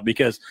drivers about,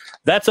 because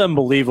that's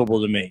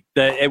unbelievable to me.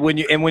 That when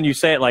you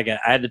say it like I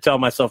had to tell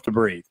myself to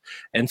breathe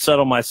and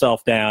settle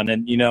myself down,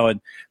 and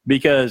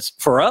because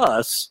for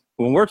us,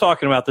 when we're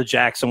talking about the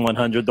Jackson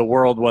 100, the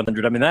World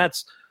 100,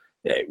 that's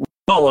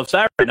all of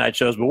Saturday night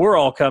shows, but we're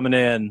all coming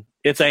in.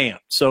 It's amped,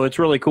 so it's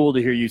really cool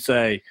to hear you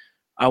say,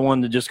 "I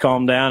wanted to just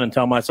calm down and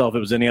tell myself it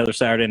was any other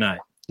Saturday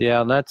night."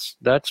 Yeah, and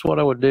that's what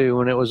I would do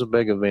when it was a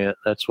big event.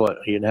 That's what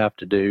you'd have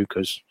to do,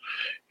 because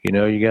you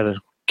got to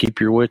keep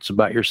your wits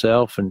about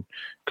yourself. And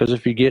because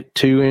if you get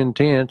too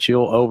intense,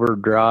 you'll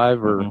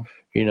overdrive or,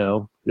 you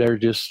know,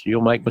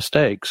 you'll make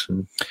mistakes.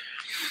 And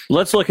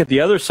let's look at the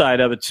other side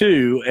of it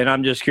too. And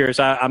I'm just curious.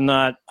 I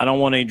don't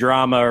want any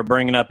drama or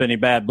bringing up any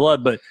bad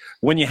blood, but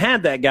when you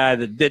had that guy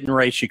that didn't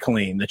race you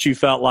clean, that you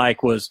felt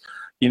like was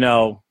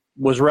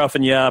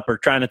roughing you up or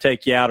trying to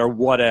take you out or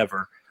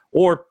whatever,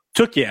 or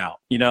took you out,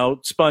 you know,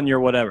 spun you or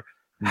whatever,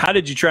 how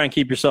did you try and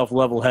keep yourself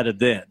level-headed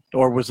then?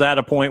 Or was that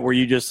a point where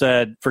you just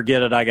said,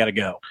 forget it, I got to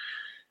go?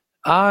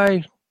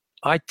 I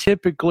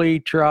typically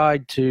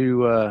tried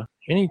to,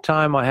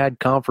 anytime I had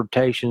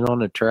confrontations on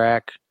the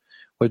track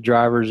with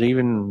drivers,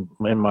 even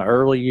in my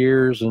early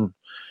years and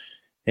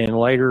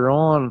later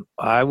on,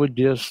 I'd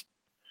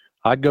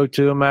go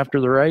to them after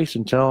the race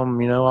and tell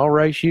them, you know, I'll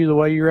race you the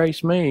way you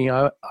race me.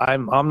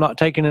 I'm not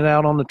taking it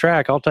out on the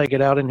track. I'll take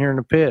it out in here in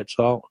the pits.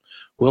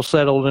 We'll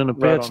settle it in the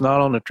pits, not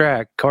on the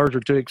track. Cars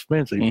are too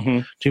expensive,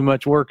 too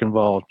much work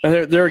involved.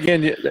 And there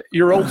again,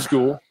 you're old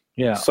school.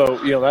 Yeah.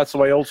 So, you know, that's the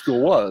way old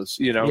school was,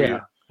 you know.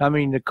 Yeah. I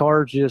mean, the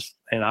cars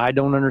and I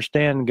don't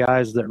understand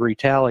guys that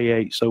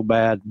retaliate so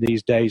bad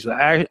these days.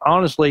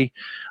 Honestly,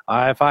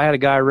 if I had a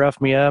guy rough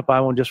me up, I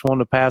would just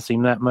want to pass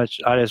him that much.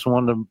 I just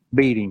wanted to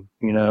beat him,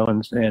 you know,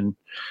 and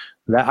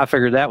that, I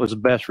figured that was the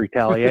best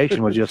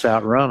retaliation was just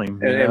outrun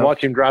him. And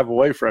watch him drive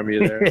away from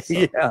you there.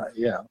 So.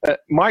 Yeah.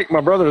 Mike,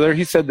 my brother there,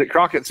 he said that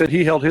Crockett said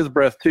he held his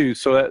breath too.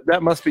 So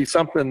that must be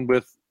something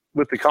with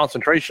the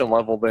concentration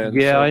level then.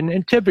 Yeah, so.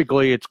 and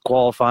typically it's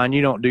qualifying.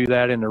 You don't do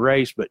that in the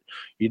race, but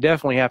you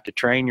definitely have to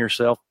train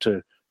yourself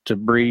to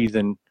breathe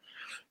and,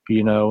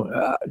 you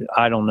know,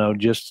 I don't know,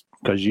 just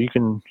because you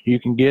can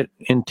get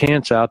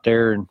intense out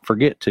there and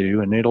forget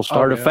to, and it'll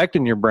start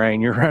affecting your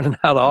brain. You're running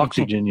out of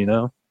oxygen, you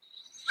know.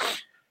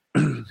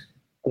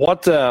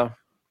 What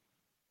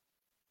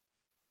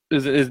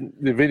is the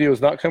video is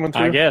not coming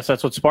through? I guess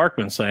that's what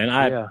Sparkman's saying.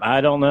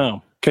 I don't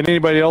know. Can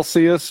anybody else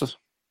see us?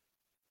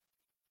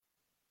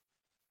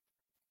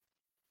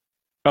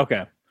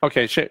 Okay,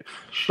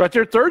 right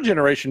there, third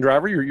generation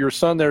driver. Your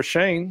son there,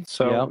 Shane.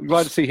 So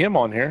glad to see him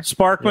on here.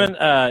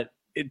 Sparkman,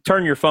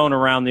 turn your phone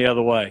around the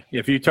other way.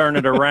 If you turn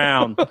it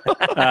around,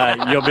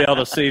 you'll be able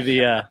to see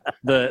the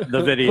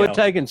video. Quit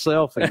taking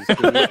selfies.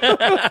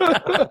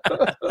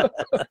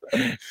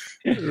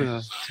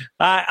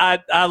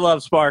 I love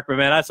Sparkman,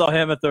 man. I saw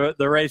him at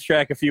the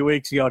racetrack a few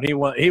weeks ago, and he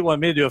wanted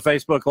me to do a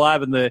Facebook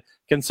Live in the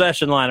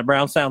concession line at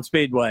Brownstown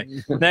Speedway.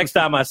 Next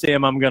time I see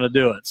him, I'm going to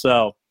do it.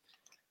 So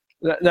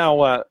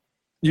now,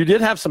 you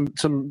did have some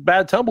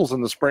bad tumbles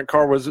in the sprint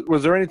car. Was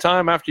there any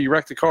time after you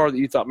wrecked the car that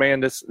you thought, man,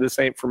 this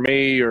ain't for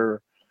me,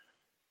 or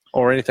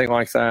anything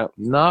like that?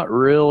 Not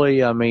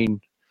really. I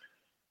mean,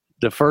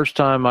 the first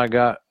time I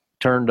got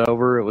turned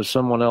over, it was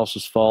someone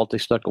else's fault. They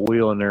stuck a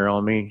wheel in there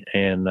on me,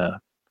 and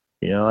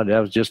you know, that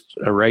was just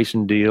a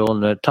racing deal.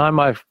 And the time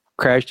I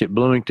crashed at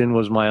Bloomington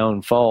was my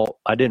own fault.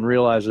 I didn't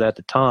realize it at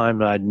the time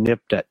that I'd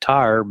nipped that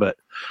tire, but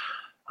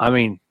I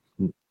mean,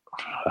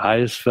 I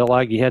just felt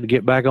like you had to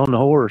get back on the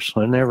horse.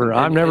 I've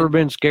never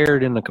been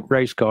scared in the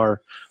race car.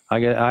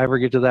 I ever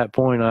get to that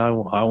point, I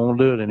won't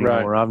do it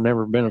anymore. Right. I've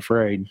never been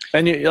afraid.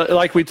 And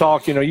like we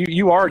talk, you know,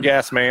 you are a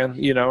gas man,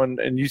 you know,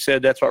 and you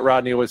said that's what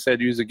Rodney always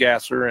said. You was a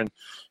gasser, and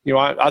you know,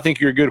 I think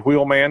you're a good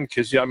wheel man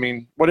because I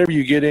mean, whatever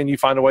you get in, you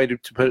find a way to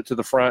put it to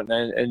the front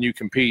and you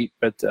compete.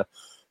 But the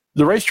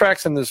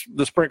racetracks in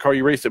the sprint car,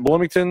 you raced at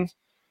Bloomington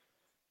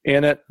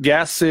and at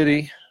Gas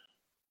City.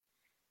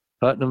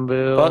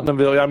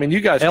 Putnamville. I mean,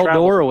 you guys.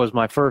 Eldora was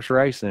my first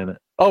race in it.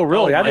 Oh,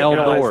 really? I didn't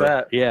realize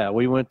that. Yeah,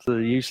 we went to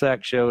the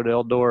USAC show at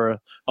Eldora.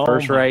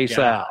 First race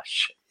out.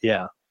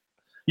 Yeah.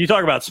 You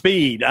talk about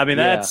speed. I mean,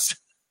 that's.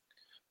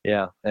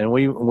 Yeah, and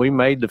we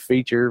made the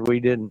feature. We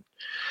didn't,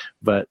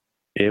 but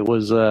it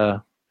was.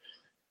 I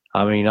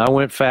mean, I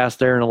went fast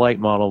there in a late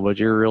model, but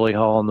you're really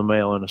hauling the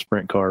mail in a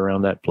sprint car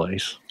around that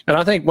place. And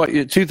I think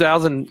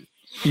 2000.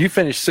 You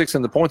finished 6th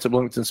in the points at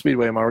Bloomington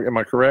Speedway. Am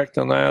I correct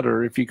on that,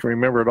 or if you can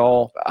remember it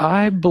all?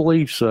 I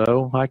believe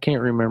so. I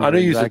can't remember. I knew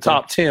you was the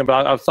top 10,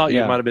 but I thought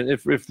you might have been.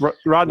 If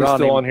Rodney's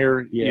still on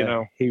here, you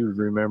know, he would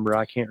remember.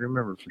 I can't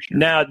remember for sure.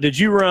 Now, did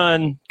you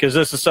run? Because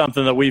this is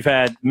something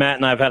that Matt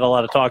and I have had a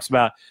lot of talks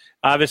about.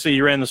 Obviously,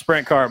 you ran the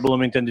sprint car at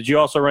Bloomington. Did you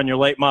also run your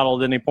late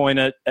model at any point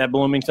at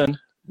Bloomington?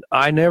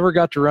 I never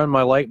got to run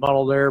my late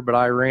model there, but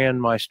I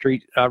ran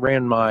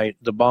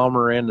the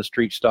Bomber and the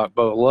street stock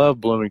boat.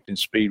 Love Bloomington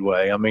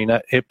Speedway. I mean,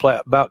 it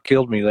about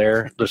killed me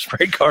there. The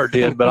sprint car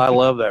did, but I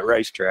love that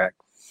racetrack.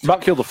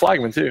 About killed the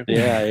flagman too.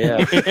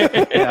 Yeah.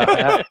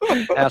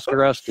 Ask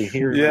Rusty.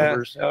 He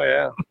remembers. Oh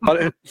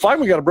yeah.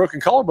 Flagman got a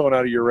broken collarbone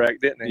out of your wreck,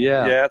 didn't he?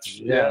 Yeah.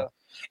 Yeah.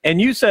 And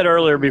you said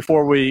earlier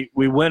before we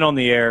went on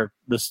the air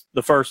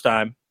the first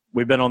time.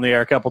 We've been on the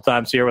air a couple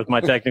times here with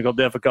my technical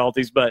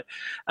difficulties, but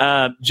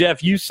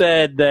Jeff, you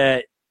said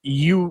that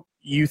you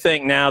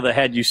think now that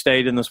had you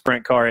stayed in the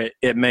sprint car,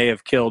 it may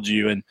have killed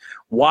you. And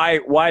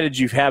why did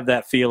you have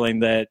that feeling?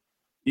 That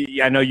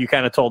I know you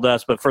kind of told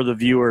us, but for the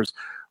viewers,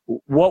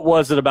 what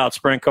was it about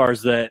sprint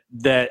cars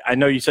that I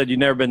know you said you'd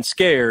never been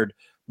scared,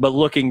 but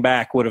looking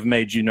back would have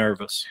made you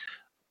nervous?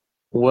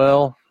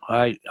 Well,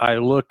 I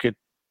look at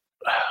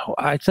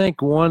I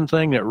think one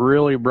thing that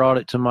really brought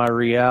it to my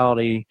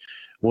reality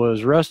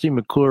was Rusty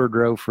McClure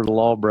drove for the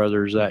Law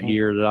Brothers that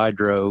year that I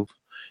drove,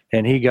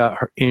 and he got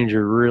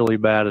injured really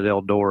bad at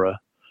Eldora.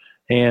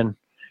 And,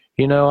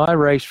 you know, I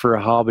raced for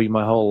a hobby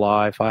my whole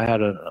life. I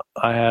had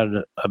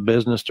a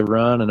business to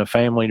run and a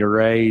family to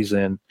raise,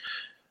 and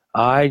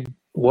I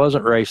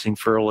wasn't racing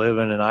for a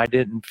living, and I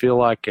didn't feel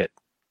like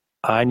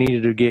I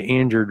needed to get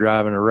injured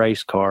driving a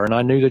race car. And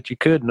I knew that you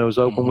could in those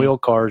open wheel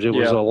cars. It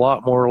was a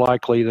lot more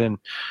likely than,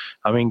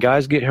 I mean,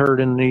 guys get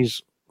hurt in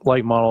these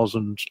late models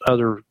and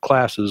other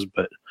classes,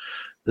 but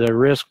the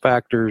risk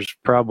factors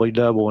probably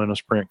double in a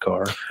sprint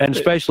car. And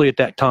especially at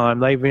that time,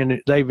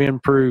 they've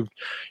improved.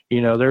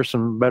 You know, there's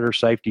some better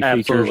safety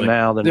features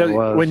now than it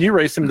was. When you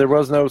raced them, there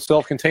was no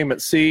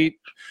self-containment seat.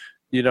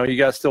 You know, you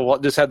guys still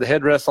just had the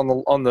headrest on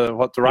the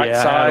right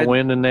side. Yeah,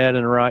 wind and net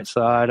and the right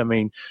side. I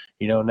mean,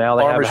 you know, now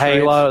they have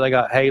Halo. They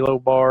got Halo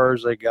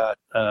bars. They got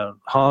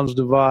Hans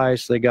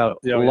device. They got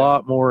a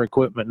lot more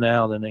equipment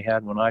now than they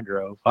had when I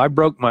drove. I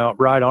broke my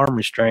right arm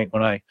restraint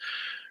when I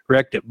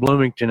wrecked at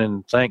Bloomington,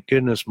 and thank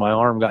goodness my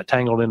arm got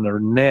tangled in the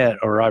net,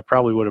 or I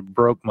probably would have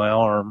broke my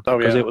arm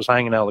because it was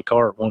hanging out of the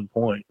car at one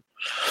point.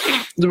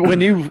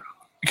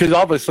 Because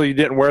obviously you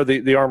didn't wear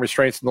the arm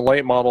restraints in the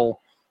late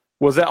model.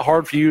 Was that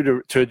hard for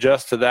you to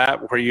adjust to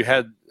that, where you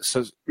had,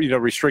 you know,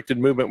 restricted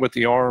movement with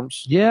the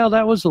arms? Yeah,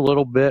 that was a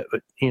little bit,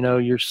 but, you know,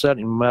 you're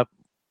setting them up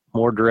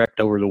more direct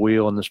over the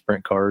wheel in the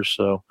sprint cars.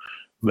 So,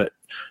 but,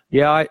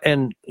 yeah,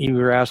 and you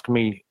were asking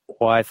me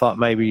why I thought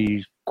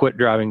maybe quit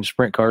driving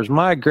sprint cars.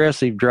 My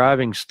aggressive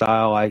driving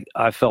style,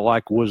 I felt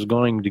like was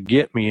going to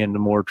get me into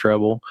more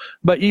trouble.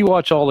 But you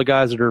watch all the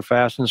guys that are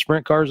fast in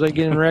sprint cars, they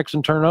get in wrecks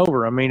and turn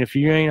over. I mean, if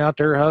you ain't out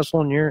there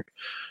hustling, you're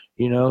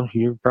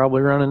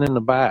probably running in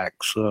the back.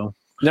 So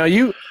now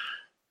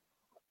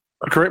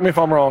correct me if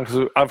I'm wrong,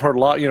 because I've heard a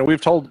lot. You know,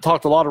 we've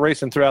talked a lot of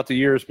racing throughout the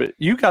years, but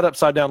you got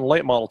upside down the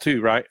late model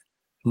too, right?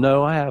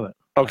 No, I haven't.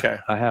 Okay,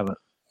 I haven't.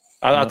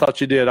 I thought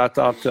you did. I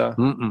thought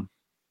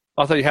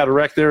you had a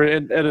wreck there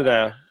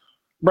at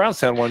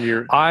Brownstown one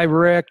year. I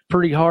wrecked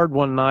pretty hard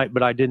one night,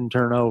 but I didn't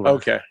turn over.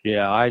 Okay.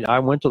 Yeah, I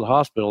went to the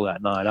hospital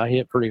that night. I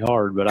hit pretty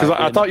hard, but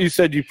I thought you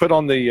said you put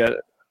on the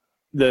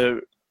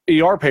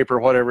ER paper,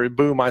 whatever.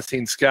 Boom! I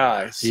seen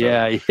skies. So.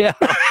 Yeah.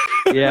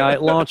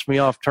 It launched me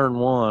off turn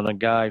one. A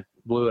guy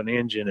blew an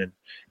engine and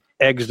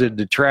exited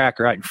the track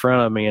right in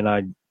front of me, and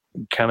I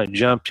kind of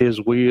jumped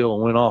his wheel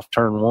and went off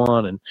turn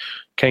one and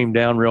came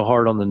down real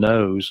hard on the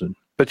nose. And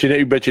but you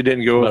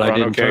didn't go over. But I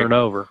didn't turn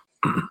over.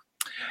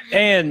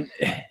 And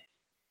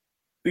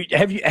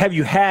have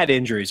you had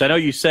injuries? I know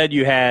you said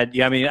you had.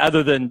 I mean,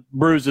 other than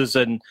bruises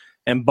and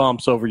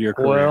bumps over your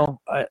career.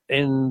 Well,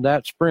 in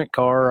that sprint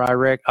car,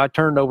 I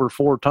turned over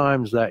 4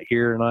 times that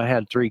year, and I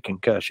had 3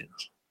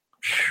 concussions.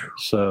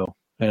 So,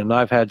 and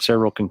I've had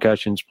several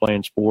concussions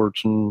playing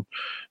sports and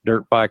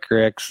dirt bike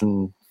wrecks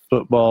and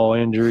football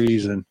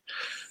injuries. And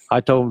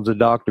I told the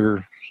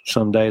doctor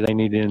someday they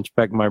need to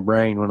inspect my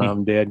brain when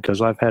I'm dead,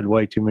 because I've had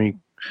way too many.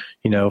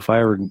 You know, if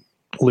I ever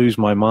lose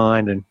my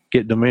mind and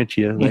get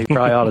dementia, they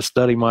probably ought to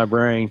study my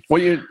brain.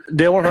 Well,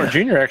 Dale Earnhardt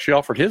Jr. actually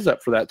offered his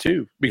up for that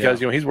too, because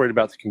you know he's worried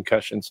about the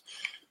concussions.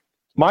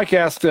 Mike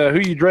asked who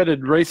you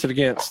dreaded racing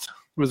against.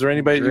 Was there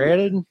anybody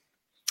dreaded?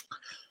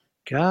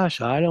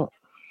 Gosh, I don't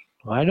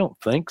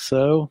think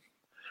so.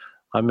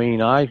 I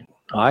mean, I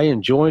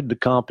enjoyed the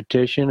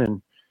competition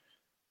and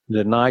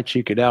the nights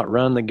you could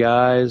outrun the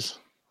guys.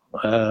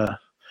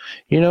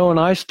 You know, and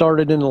I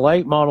started in the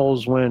late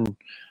models when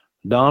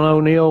Don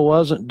O'Neill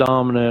wasn't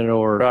dominant,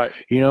 or,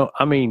 you know,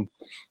 I mean,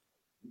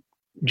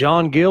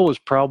 John Gill was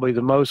probably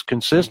the most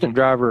consistent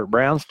driver at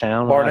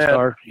Brownstown.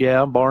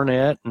 Barnett.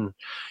 Barnett. And,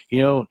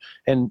 you know,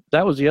 and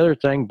that was the other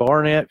thing.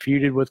 Barnett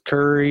feuded with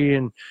Curry,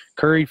 and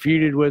Curry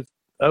feuded with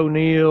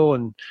O'Neill,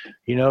 and,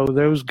 you know,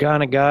 those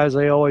kind of guys,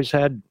 they always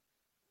had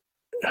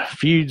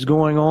feuds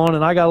going on,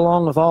 and I got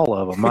along with all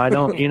of them. I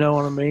don't, you know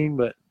what I mean?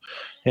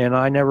 And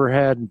I never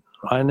had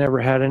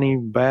any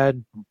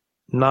bad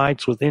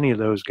nights with any of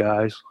those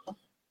guys.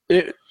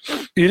 You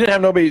didn't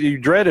have nobody you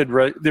dreaded,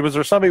 right? Was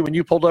there somebody when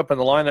you pulled up in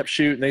the lineup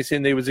chute and they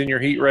seen they was in your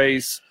heat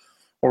race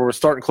or was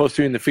starting close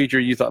to you in the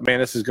feature, you thought, man,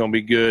 this is going to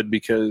be good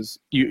because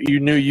you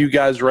knew you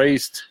guys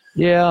raced?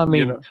 Yeah, I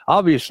mean,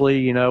 obviously,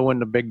 you know, when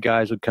the big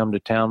guys would come to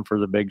town for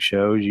the big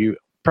shows, you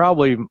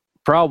probably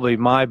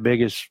my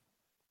biggest,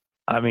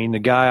 I mean, the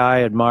guy I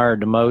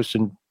admired the most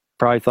and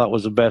probably thought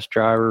was the best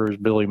driver was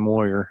Billy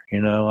Moyer. You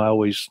know,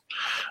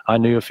 I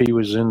knew if he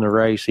was in the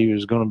race, he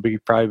was going to be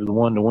probably the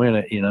one to win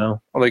it, you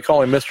know. Well, they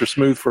call him Mr.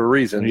 Smooth for a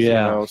reason.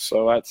 Yeah. You know,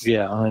 so that's.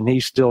 Yeah, and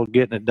he's still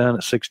getting it done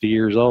at 60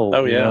 years old.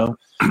 Oh, yeah. You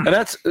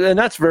know? And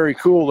that's very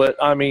cool that,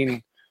 I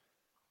mean,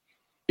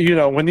 you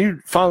know, when you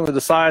finally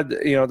decide,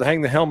 you know, to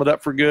hang the helmet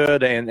up for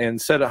good and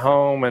set it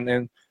home,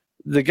 and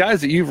the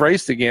guys that you've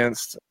raced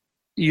against,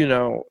 you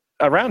know,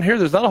 around here,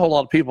 there's not a whole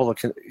lot of people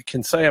that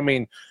can say, I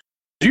mean,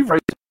 you've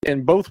raced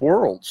in both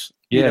worlds.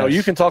 Yes. You know,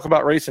 you can talk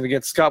about racing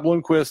against Scott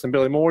Bloomquist and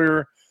Billy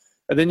Moyer,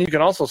 And then you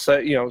can also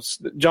say,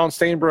 John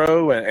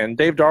Stainborough and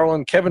Dave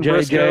Darlin, Kevin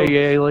Briscoe.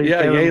 Yaley,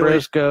 Kevin Yaley.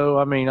 Briscoe.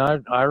 I mean,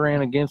 I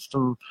ran against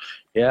them.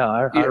 Yeah,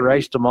 I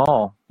raced them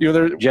all.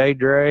 Jay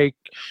Drake.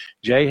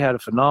 Jay had a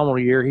phenomenal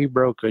year. He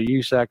broke a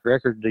USAC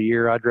record the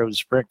year I drove the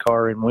sprint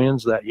car and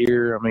wins that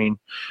year. I mean,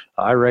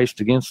 I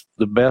raced against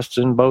the best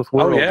in both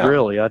worlds,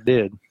 really. I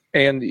did.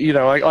 And,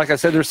 like I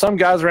said, there's some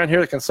guys around here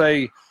that can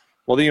say,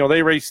 well,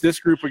 they race this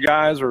group of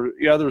guys, or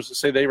the others that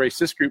say they race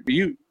this group. But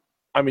you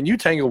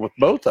tangle with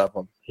both of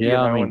them.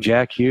 Yeah,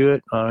 Jack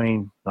Hewitt.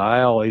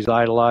 I always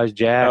idolized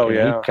Jack. Oh,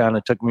 yeah. He kind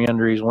of took me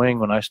under his wing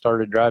when I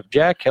started driving.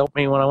 Jack helped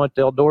me when I went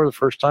to Eldora the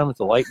first time with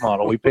the late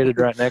model. We pitted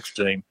right next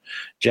to him.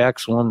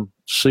 Jack's one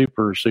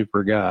super,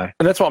 super guy.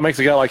 And that's what makes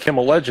a guy like him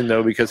a legend,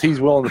 though, because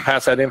he's willing to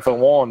pass that info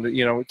on,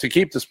 to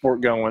keep the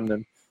sport going.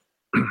 And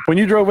when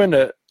you drove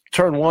into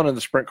turn one in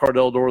the sprint car to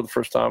Eldora the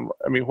first time,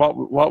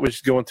 what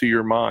was going through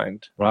your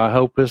mind? Well, I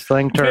hope this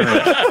thing turns.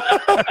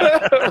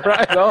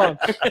 Right on.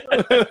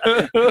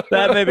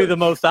 That may be the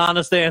most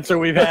honest answer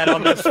we've had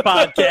on this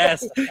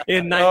podcast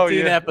in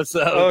 19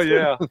 episodes. Oh,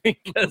 yeah.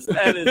 Because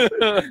that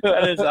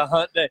is a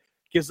hunt day.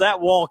 Because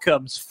that wall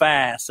comes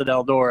fast at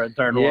Eldora in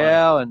turn one.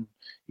 Yeah, and,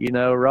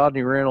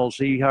 Rodney Reynolds,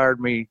 he hired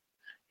me.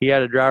 He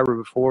had a driver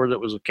before that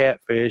was a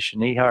catfish,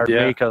 and he hired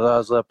me because I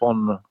was up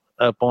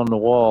on the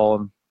wall,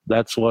 and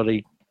that's what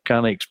he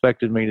kind of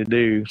expected me to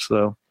do.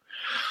 So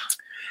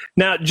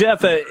now,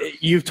 Jeff,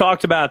 you've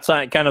talked about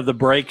kind of the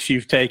breaks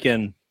you've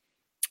taken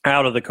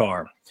out of the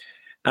car.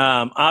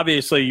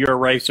 Obviously, you're a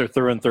racer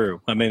through and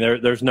through. I mean,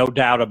 there's no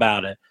doubt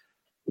about it.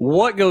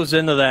 What goes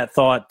into that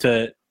thought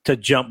to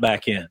jump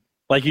back in?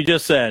 Like you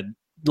just said,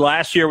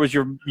 last year was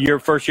your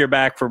first year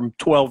back from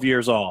 12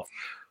 years off.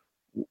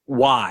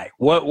 Why?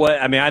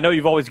 What? I mean, I know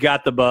you've always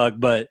got the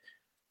bug, but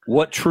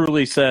what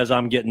truly says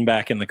I'm getting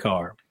back in the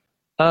car?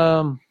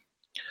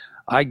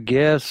 I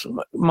guess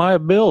my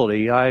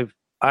ability.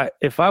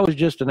 If I was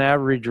just an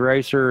average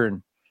racer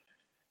and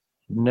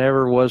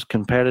never was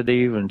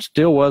competitive and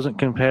still wasn't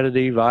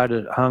competitive, I'd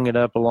have hung it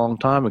up a long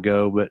time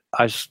ago. But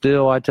I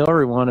tell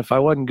everyone, if I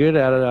wasn't good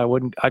at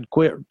it, I'd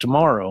quit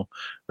tomorrow.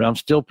 But I'm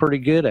still pretty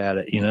good at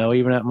it,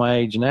 even at my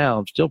age now,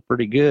 I'm still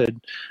pretty good.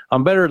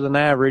 I'm better than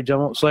average. I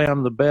won't say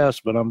I'm the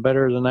best, but I'm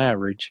better than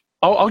average.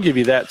 I'll give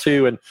you that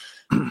too.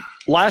 And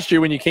last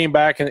year when you came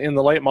back in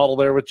the late model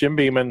there with Jim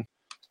Beeman,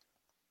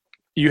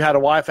 you had a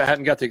wife that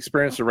hadn't got the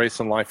experience of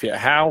racing life yet.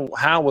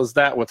 How was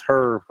that with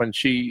her when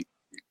she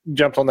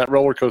jumped on that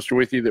roller coaster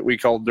with you that we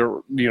called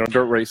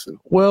dirt racing?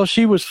 Well,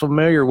 she was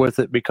familiar with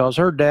it because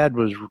her dad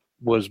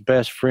was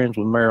best friends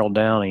with Merrill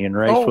Downey and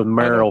raced with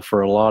Merrill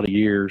for a lot of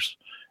years.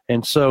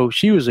 And so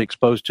she was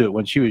exposed to it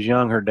when she was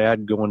young. Her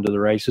dad going to the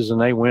races, and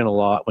they went a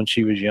lot when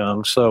she was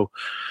young. So,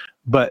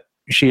 but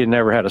she had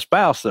never had a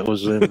spouse that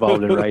was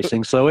involved in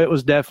racing. So it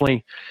was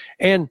definitely,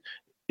 and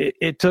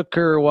it took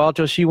her a while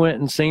till she went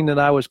and seen that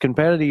I was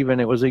competitive,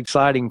 and it was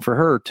exciting for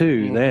her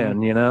too.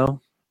 Mm-hmm.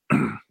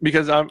 Then,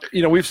 because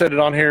we've said it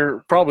on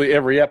here probably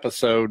every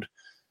episode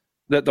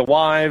that the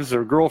wives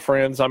or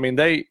girlfriends,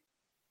 they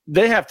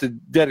have to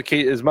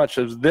dedicate as much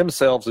of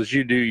themselves as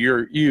you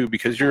do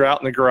because you're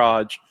out in the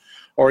garage,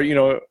 or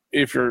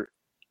if you're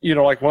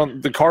like one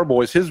of the car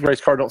boys, his race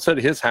car don't sit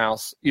at his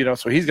house,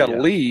 so he's got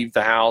to leave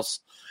the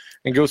house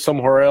and go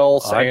somewhere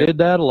else. I did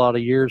that a lot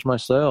of years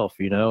myself.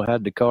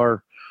 Had the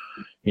car.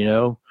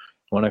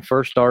 When I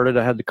first started,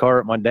 I had the car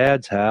at my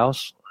dad's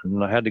house,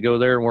 and I had to go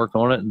there and work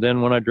on it. And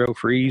then when I drove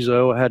for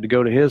Ezo, I had to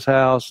go to his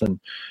house. And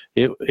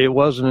it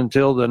wasn't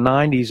until the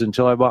 90s,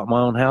 until I bought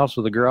my own house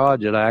with a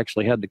garage, that I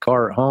actually had the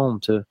car at home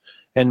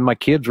and my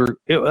kids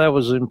that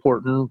was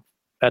important.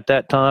 At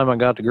that time, I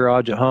got the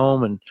garage at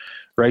home and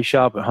race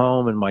shop at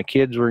home, and my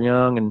kids were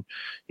young, and,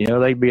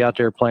 they'd be out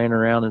there playing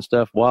around and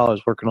stuff while I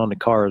was working on the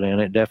car. Then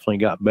it definitely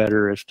got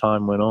better as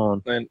time went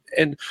on.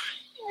 And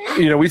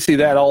we see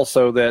that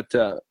also, that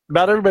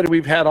about everybody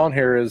we've had on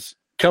here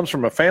comes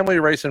from a family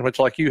of racing, which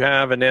like you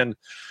have, and then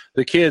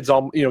the kids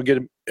all get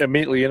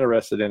immediately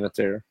interested in it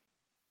there.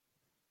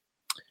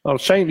 Oh,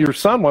 Shane, your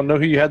son want to know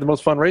who you had the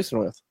most fun racing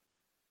with.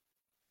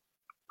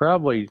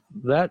 Probably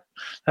that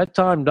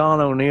time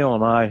Don O'Neill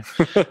and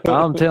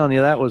I'm telling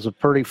you, that was a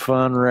pretty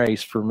fun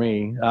race for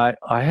me.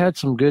 I had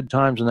some good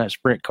times in that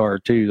sprint car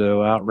too,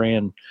 though.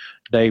 Outran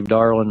Dave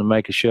Darlin to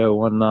make a show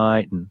one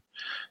night, and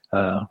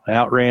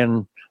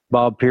outran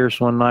Bob Pierce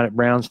one night at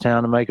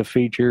Brownstown to make a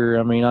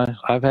feature.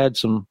 I've had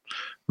some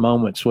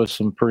moments with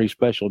some pretty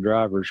special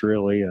drivers,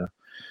 really.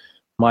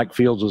 Mike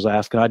Fields was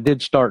asking. I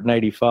did start in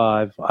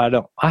 '85.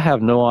 I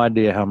have no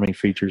idea how many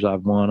features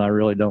I've won. I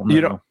really don't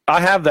know.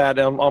 I have that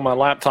on my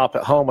laptop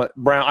at home at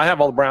Brown. I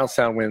have all the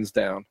Brownstown wins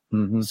down.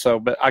 Mm-hmm. So,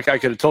 but I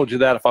could have told you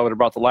that if I would have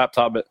brought the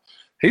laptop. But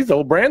he's the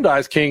old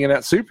Brandeis king in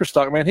that super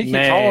stock, man. He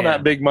keeps hauling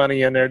that big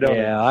money in there, don't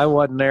he? Yeah, I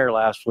wasn't there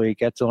last week.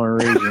 That's the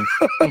only reason.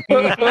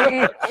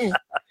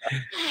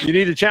 You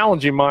need to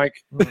challenge him, Mike.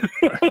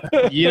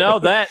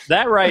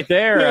 that right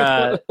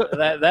there,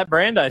 that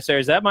Brandeis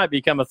series, that might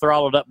become a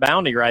throttled up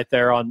bounty right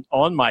there on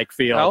Mike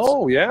Fields.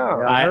 Oh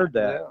yeah, I heard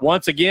that.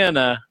 Once again,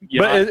 but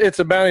it's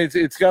a bounty.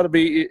 It's got to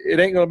be. It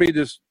ain't going to be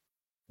just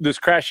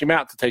just crash him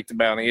out to take the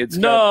bounty. It's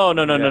no.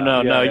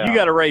 Yeah. You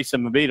got to race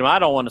him and beat him. I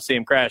don't want to see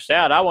him crashed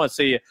out. I want to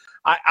see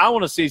I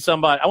want to see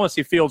somebody. I want to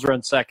see Fields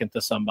run second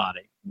to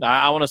somebody.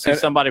 I want to see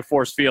somebody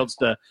force Fields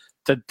to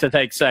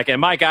take second.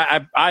 Mike,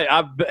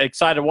 I'm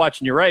excited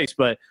watching your race,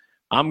 but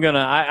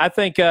I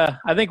think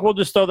we'll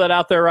just throw that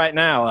out there right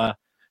now.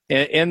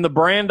 In the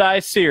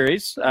Brandeis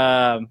Series,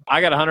 I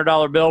got a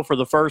 $100 bill for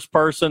the first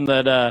person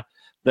that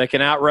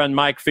can outrun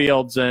Mike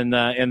Fields in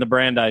the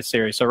Brandeis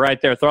Series. So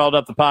right there, Throttled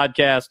Up the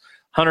Podcast,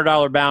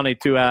 $100 bounty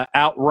to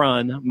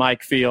outrun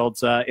Mike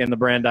Fields in the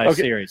Brandeis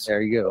Series.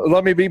 There you go.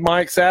 Let me be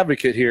Mike's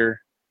advocate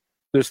here.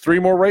 There's 3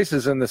 more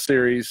races in the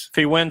series. If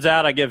he wins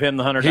out, I give him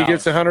the $100. He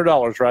gets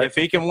 $100, right? If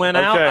he can win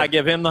out, I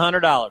give him the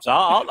 $100.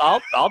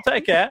 I'll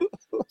take that.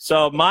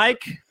 So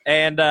Mike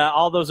and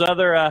all those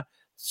other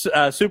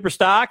super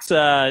stocks,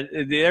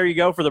 there you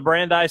go for the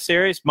Brandeis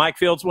Series. Mike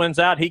Fields wins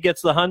out. He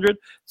gets the 100.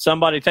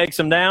 Somebody takes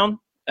him down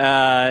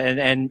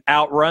and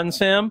outruns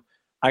him.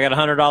 I got a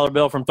 $100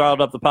 bill from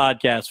Throttled Up the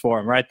Podcast for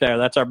him right there.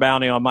 That's our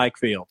bounty on Mike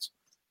Fields.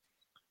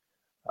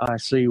 I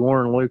see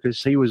Warren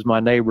Lucas. He was my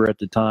neighbor at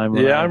the time.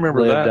 Yeah, I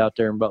remember lived that. out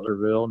there in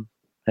Butlerville.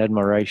 Had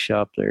my race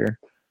shop there.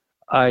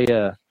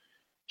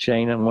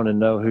 Shane, I want to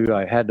know who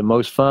I had the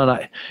most fun.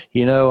 I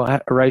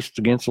raced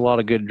against a lot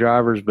of good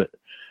drivers, but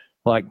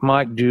like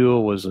Mike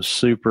Jewell was a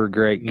super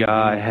great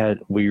guy.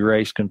 We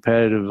raced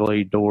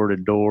competitively door to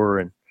door,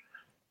 and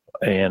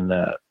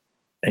there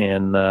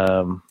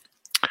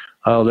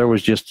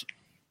was just,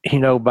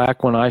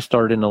 back when I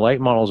started in the late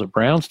models at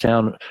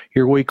Brownstown,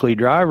 your weekly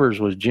drivers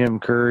was Jim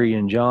Curry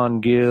and John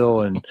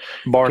Gill and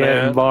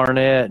Kevin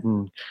Barnett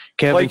and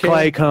Kevin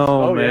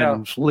Claycomb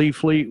and Lee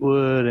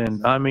Fleetwood.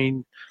 And I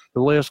mean,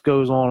 the list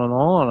goes on and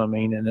on. I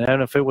mean, and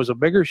then if it was a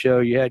bigger show,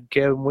 you had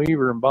Kevin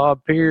Weaver and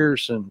Bob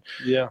Pierce and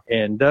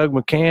Doug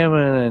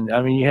McCammon. And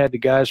I mean, you had the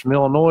guys from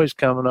Illinois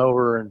coming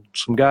over and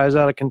some guys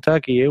out of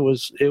Kentucky. It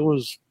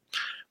was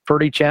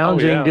pretty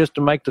challenging just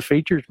to make the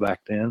features back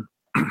then.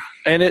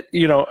 And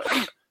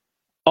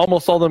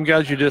almost all them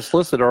guys you just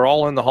listed are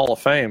all in the Hall of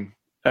Fame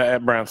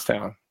at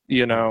Brownstown,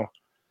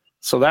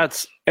 So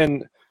that's –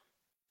 and,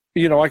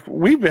 like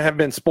we have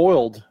been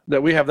spoiled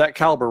that we have that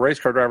caliber race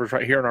car drivers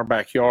right here in our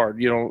backyard.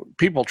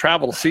 People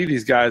travel to see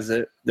these guys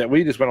that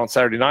we just went on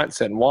Saturday night and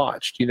sat and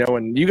watched,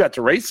 and you got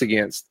to race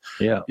against.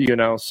 Yeah.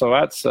 So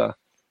that's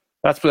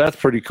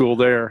pretty cool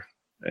there.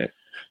 Do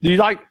you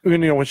like –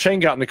 when Shane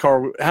got in the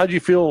car, how did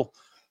you feel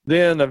 –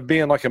 then of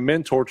being like a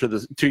mentor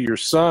to your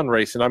son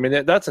racing? I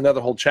mean, that's another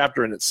whole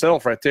chapter in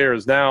itself right there.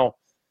 Is now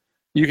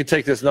you can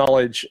take this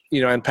knowledge,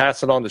 and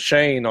pass it on to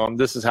Shane on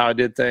this is how I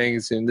did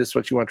things and this is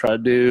what you want to try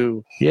to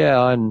do.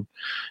 Yeah, and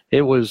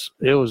it was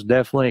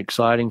definitely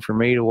exciting for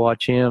me to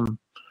watch him.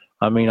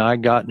 I mean, I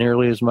got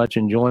nearly as much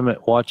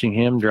enjoyment watching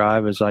him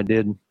drive as I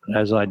did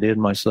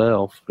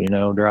myself,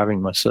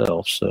 driving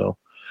myself. So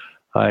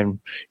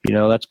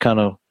that's kind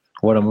of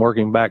what I'm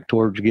working back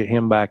towards, to get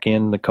him back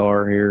in the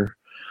car here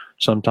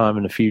sometime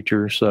in the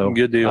future. So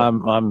good deal.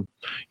 I'm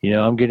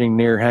getting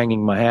near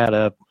hanging my hat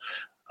up.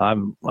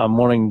 I'm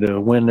wanting to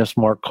win this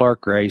Mark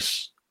Clark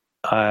race.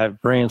 I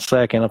ran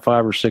second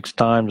 5 or 6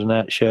 times in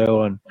that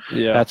show, and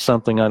that's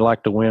something I'd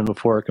like to win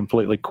before I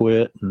completely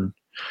quit. And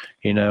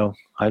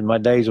my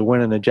days of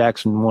winning the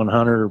Jackson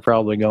 100 are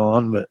probably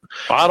gone. But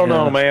I don't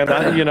know, man.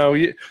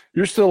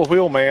 You're still a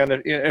wheel man.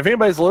 If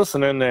anybody's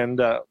listening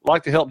and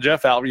like to help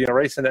Jeff out,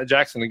 racing at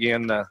Jackson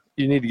again,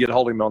 you need to get a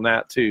hold of him on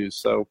that too.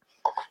 So.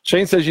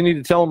 Shane says you need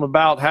to tell him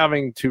about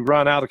having to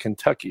run out of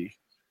Kentucky.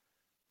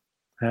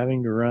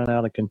 Having to run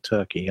out of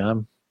Kentucky.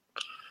 That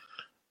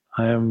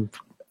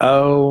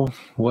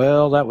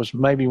was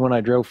maybe when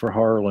I drove for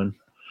Harlan.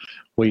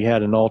 We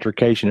had an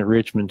altercation at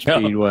Richmond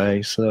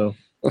Speedway. So,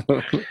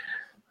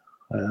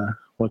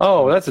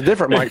 that's a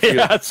different Mike Fields.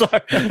 Yeah,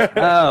 sorry.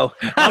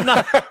 I'm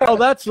not. Oh,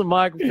 that's the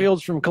Mike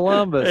Fields from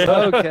Columbus.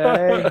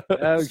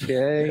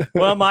 Okay.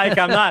 Well, Mike,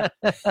 I'm not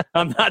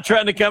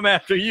trying to come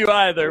after you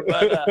either,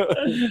 but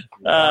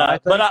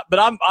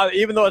I'm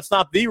even though it's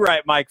not the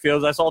right Mike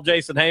Fields, I saw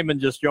Jason Heyman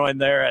just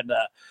joined there, and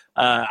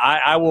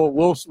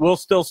we'll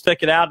still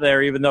stick it out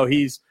there, even though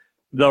he's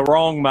the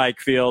wrong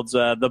Mike Fields.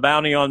 The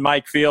bounty on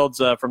Mike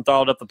Fields from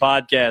Throttled Up the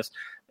Podcast.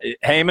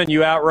 Heyman,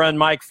 you outrun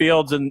Mike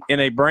Fields in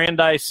a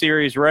Brandeis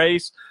Series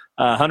race.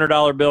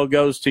 $100 bill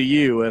goes to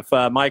you. If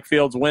Mike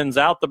Fields wins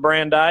out the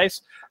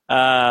Brandeis,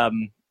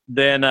 then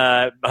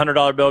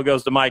 $100 bill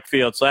goes to Mike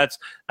Fields. So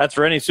that's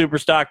for any super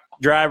stock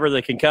driver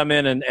that can come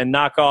in and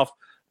knock off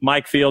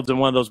Mike Fields in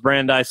one of those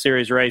Brandeis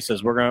Series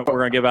races. We're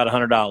gonna give out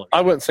 $100. I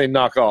wouldn't say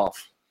knock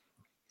off.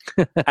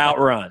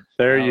 Outrun.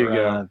 There you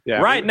go. Yeah.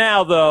 Right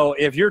now, though,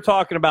 if you're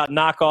talking about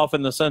knock off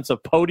in the sense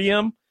of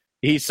podium,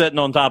 he's sitting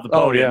on top of the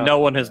podium. No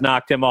one has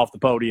knocked him off the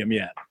podium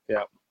yet.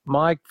 Yeah.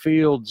 Mike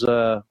Fields,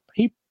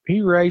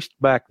 he raced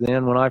back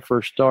then when I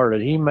first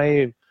started. He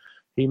may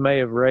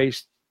have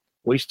raced.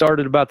 We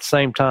started about the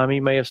same time. He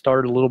may have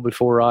started a little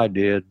before I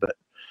did, but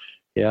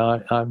yeah,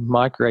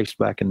 Mike raced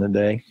back in the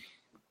day.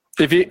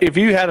 If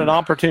you had an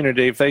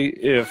opportunity,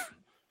 if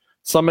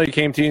somebody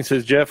came to you and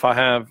says, Jeff, I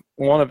have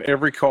one of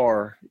every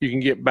car. You can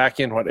get back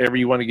in whatever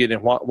you want to get in.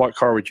 What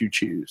car would you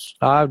choose?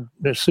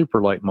 The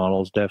super late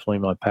model is definitely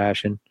my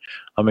passion.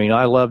 I mean,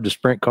 I love the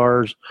sprint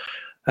cars.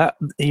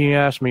 You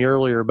asked me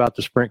earlier about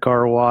the sprint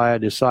car, why I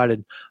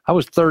decided. I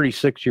was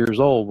 36 years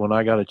old when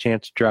I got a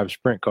chance to drive a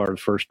sprint car the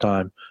first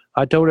time.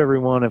 I told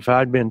everyone if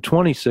I'd been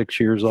 26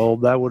 years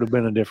old, that would have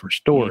been a different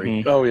story.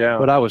 Mm-hmm. Oh, yeah.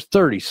 But I was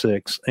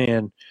 36,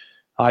 and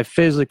I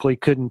physically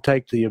couldn't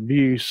take the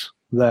abuse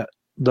that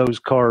those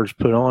cars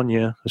put on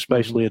you,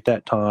 especially at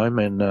that time.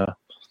 And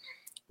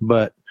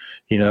but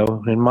you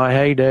know, in my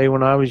heyday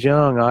when I was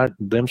young,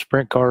 them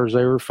sprint cars,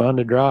 they were fun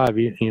to drive.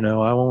 You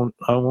know, I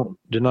won't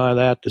deny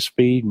that. The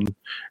speed and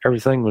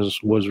everything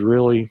was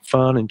really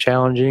fun and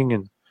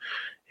challenging.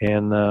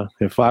 And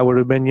if I would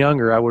have been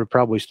younger, I would have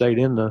probably stayed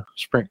in the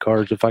sprint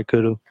cars if I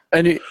could have.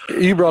 And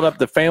you brought up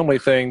the family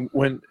thing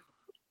when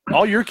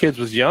all your kids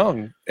was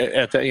young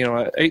at that, you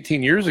know,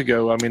 18 years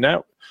ago. I mean,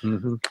 that,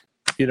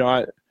 you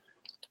know,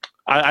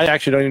 I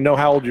actually don't even know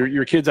how old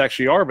your kids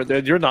actually are,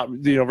 but you're not,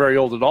 you know, very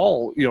old at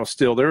all, you know,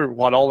 still. They're,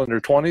 all in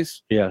their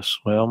 20s? Yes.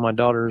 Well, my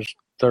daughter's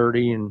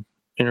 30 and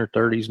in her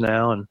 30s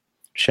now, and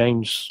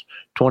Shane's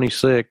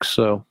 26.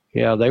 So,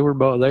 yeah, they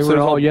were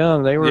all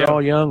young. They were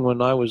all young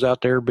when I was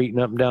out there beating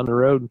up and down the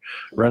road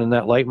running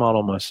that late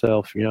model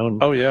myself, you know.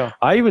 And oh, yeah.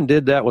 I even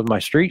did that with my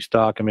street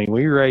stock. I mean,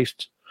 we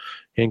raced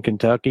in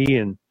Kentucky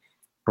and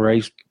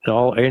raced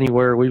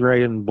anywhere. We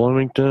raced in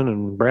Bloomington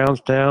and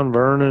Brownstown,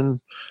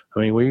 Vernon. I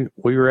mean,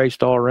 we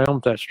raced all around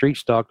with that street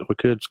stock that we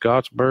could.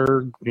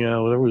 Scottsburg, you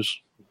know,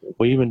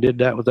 we even did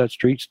that with that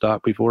street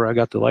stock before I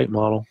got the late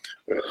model.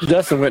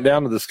 Dustin went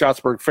down to the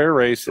Scottsburg Fair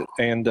race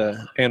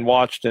and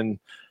watched, and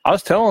I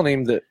was telling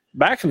him that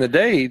back in the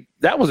day,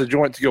 that was a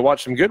joint to go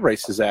watch some good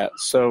races at.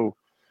 So,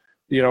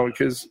 you know,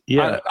 because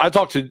I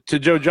talked to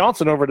Joe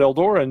Johnson over at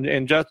Eldora,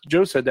 and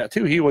Joe said that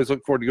too. He always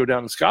looked forward to go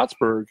down to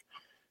Scottsburg.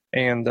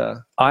 And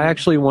I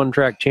actually won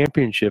track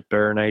championship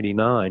there in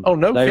 '89. Oh,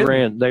 no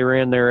kidding. They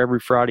ran there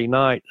every Friday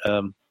night.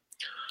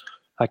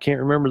 I can't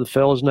remember the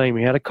fellow's name.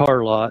 He had a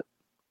car lot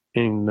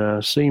in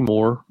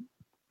Seymour,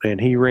 and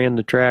he ran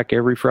the track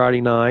every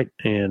Friday night,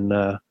 and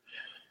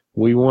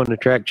we won the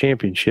track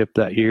championship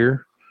that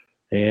year.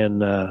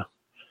 And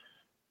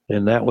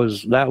that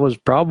was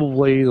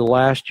probably the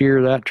last year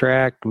of that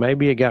track.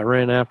 Maybe it got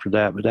ran after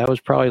that, but that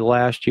was probably the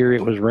last year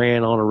it was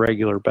ran on a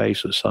regular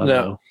basis. I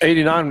know.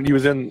 89, he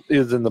was in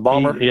the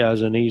bomber? Yeah, it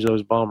was in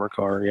Ezo's bomber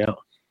car, yeah.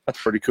 That's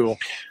pretty cool.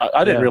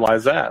 I didn't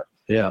realize that.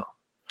 Yeah.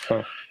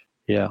 Huh.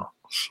 Yeah.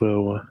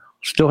 So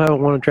still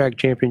haven't won a track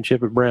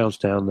championship at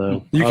Brownstown,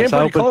 though. You came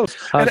pretty close.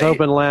 I was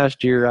hoping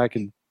last year I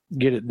could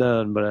get it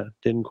done, but it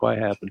didn't quite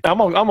happen. I'm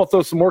gonna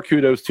throw some more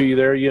kudos to you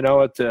there. You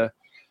know, at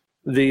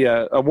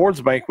the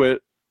awards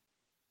banquet,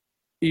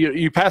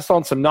 you passed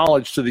on some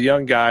knowledge to the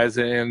young guys,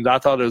 and I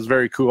thought it was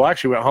very cool. I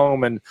actually went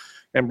home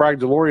and bragged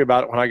to Lori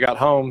about it when I got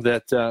home,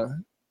 that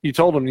you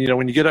told them, you know,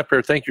 when you get up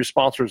there, thank your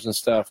sponsors and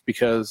stuff,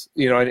 because,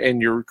 you know,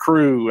 and your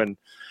crew. And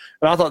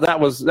I thought that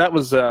was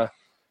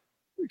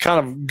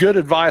kind of good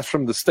advice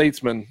from the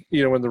statesman,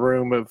 you know, in the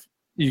room of,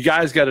 you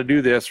guys got to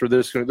do this or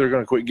they're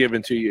going to quit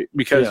giving to you,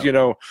 because, you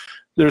know,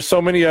 there's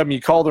so many of them, you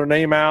call their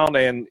name out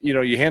and, you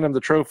know, you hand them the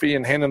trophy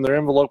and hand them their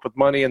envelope with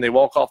money and they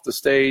walk off the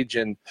stage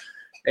and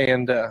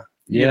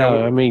you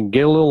know, I mean,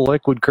 get a little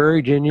liquid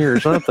courage in you or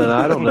something.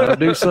 I don't know.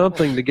 Do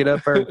something to get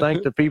up there and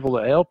thank the people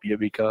that help you,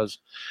 because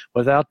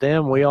without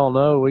them, we all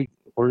know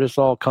we're just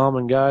all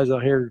common guys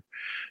out here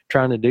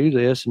trying to do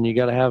this, and you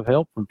got to have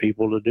help from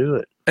people to do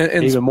it.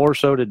 And even more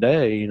so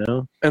today, you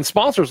know. And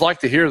sponsors like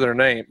to hear their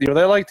name. You know,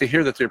 they like to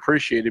hear that they're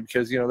appreciated,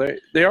 because, you know,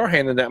 they are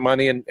handing that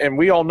money, and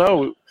we all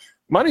know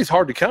money's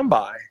hard to come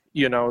by,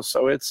 you know.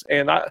 So it's,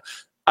 and I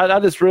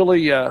just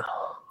really, I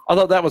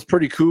thought that was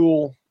pretty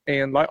cool.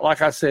 And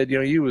like I said, you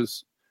know, you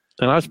was.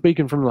 And I was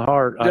speaking from the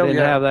heart. I didn't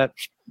have that.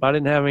 I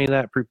didn't have any of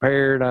that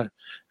prepared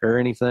or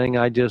anything.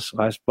 I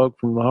spoke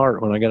from the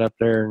heart when I got up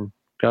there and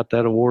got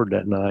that award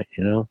that night,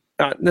 you know.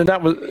 And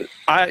that was,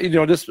 you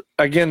know, just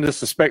a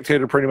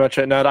spectator pretty much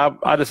that night.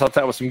 I just thought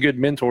that was some good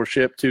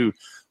mentorship to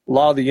a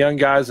lot of the young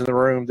guys in the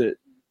room that,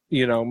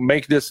 you know,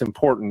 make this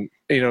important.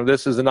 You know,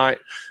 this is a night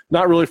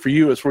not really for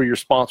you, it's for your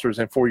sponsors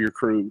and for your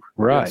crew.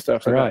 Right. And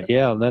stuff like right. That.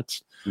 Yeah. And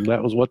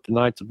that was what the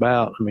night's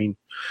about. I mean,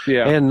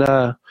 yeah.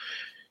 And,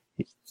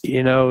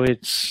 you know,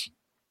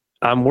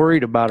 I'm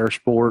worried about our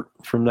sport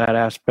from that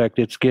aspect.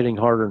 It's getting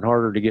harder and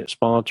harder to get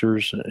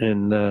sponsors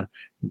and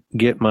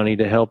get money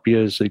to help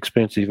you, as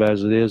expensive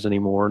as it is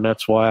anymore. And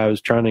that's why I was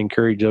trying to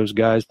encourage those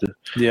guys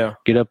to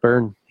get up there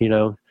and, you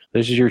know,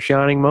 this is your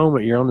shining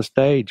moment. You're on the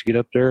stage. Get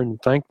up there and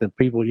thank the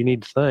people you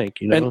need to thank,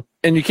 you know.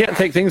 And you can't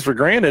take things for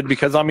granted,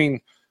 because, I mean,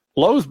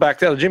 Lowe's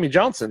backed out of Jimmy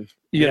Johnson,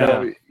 you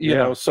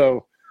know,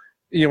 so,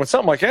 you know, when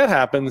something like that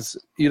happens,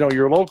 you know,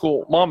 your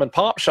local mom and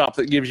pop shop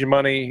that gives you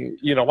money,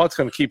 you know, what's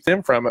going to keep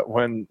them from it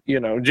when, you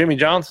know, Jimmy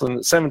Johnson,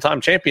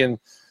 7-time champion,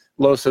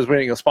 Lowe's says we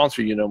ain't going to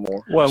sponsor you no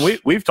more. Well,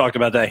 we've talked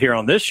about that here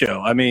on this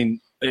show. I mean,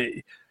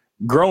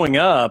 growing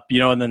up, you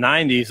know, in the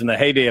 90s, in the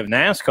heyday of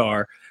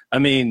NASCAR, I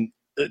mean,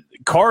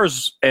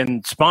 cars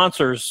and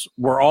sponsors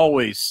were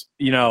always,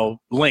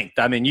 linked.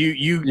 I mean,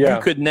 you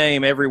could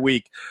name every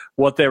week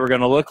what they were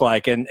going to look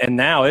like, and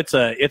now it's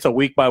a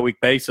week by week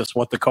basis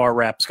what the car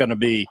wrap's going to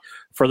be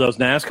for those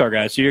NASCAR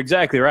guys. So you're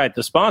exactly right.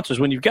 The sponsors,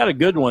 when you've got a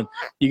good one,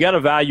 you got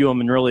to value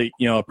them and really,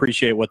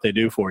 appreciate what they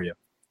do for you.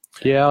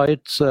 Yeah,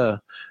 it's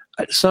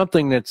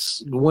something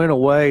that's went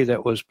away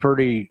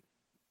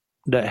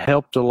that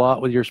helped a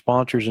lot with your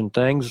sponsors and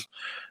things.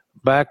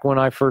 Back when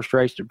I first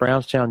raced at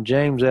Brownstown,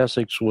 James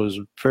Essex was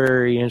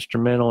very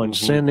instrumental in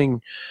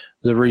sending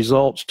the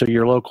results to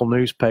your local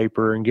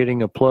newspaper and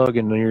getting a plug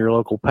in your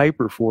local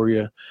paper for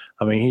you.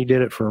 I mean, he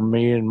did it for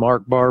me and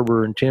Mark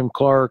Barber and Tim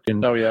Clark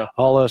and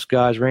all us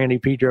guys, Randy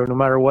Pedro. No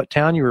matter what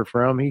town you were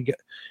from,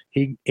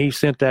 he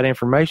sent that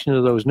information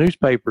to those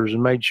newspapers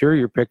and made sure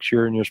your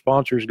picture and your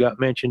sponsors got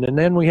mentioned. And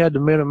then we had the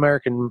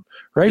Mid-American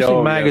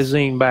Racing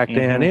magazine back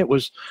then.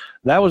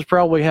 That was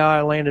probably how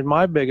I landed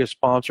my biggest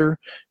sponsor.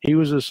 He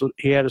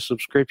had a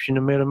subscription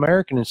to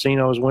Mid-American and seen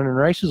I was winning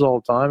races all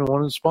the time and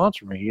wanted to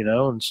sponsor me,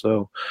 And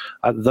so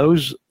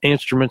those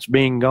instruments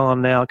being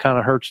gone now kind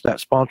of hurts that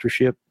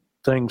sponsorship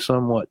thing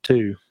somewhat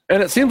too.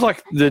 And it seems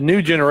like the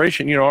new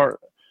generation,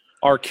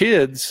 our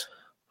kids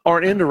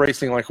aren't into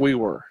racing like we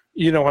were.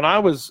 When I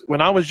was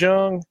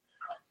young,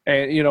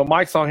 and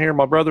Mike's on here,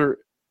 my brother,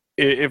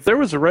 if there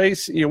was a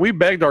race, we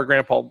begged our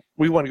grandpa,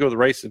 we want to go to the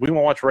races, we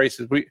want to watch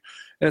races. And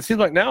it seems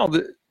like now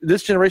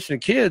this generation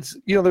of kids,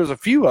 there's a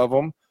few of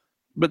them,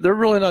 but they're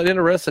really not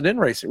interested in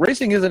racing.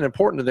 Racing isn't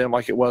important to them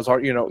like it was.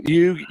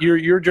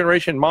 Your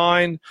generation,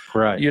 mine,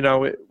 right?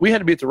 We had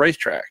to be at the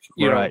racetrack,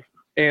 right?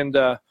 And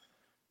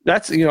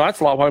that's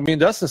a lot. Why me and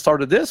Dustin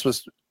started this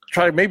was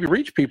try to maybe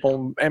reach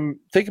people and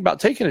think about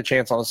taking a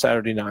chance on a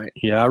Saturday night.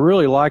 Yeah, I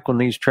really like when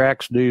these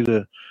tracks do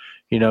the,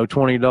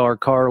 $20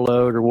 car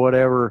load or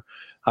whatever.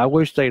 I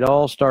wish they'd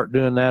all start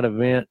doing that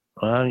event.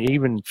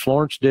 Even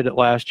Florence did it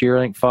last year,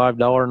 I think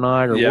 $5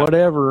 night or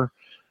whatever,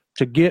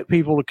 to get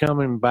people to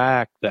coming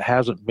back that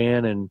hasn't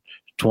been in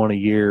 20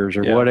 years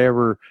or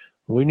whatever.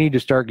 We need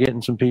to start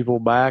getting some people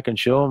back and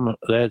show them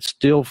that it's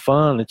still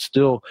fun. It's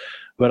still,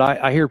 but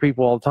I hear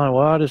people all the time,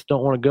 well, I just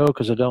don't want to go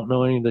because I don't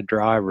know any of the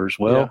drivers.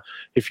 Well,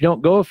 if you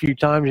don't go a few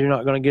times, you're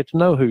not going to get to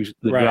know who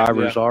the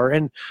drivers are.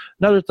 And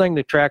another thing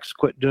the tracks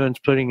quit doing is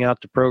putting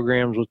out the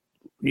programs with,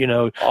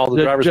 all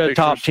the drivers' the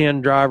top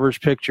 10 drivers'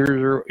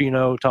 pictures or,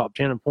 top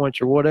 10 in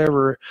points or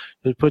whatever.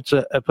 It puts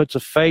a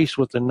face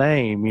with the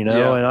name, and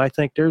I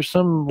think there's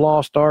some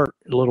lost art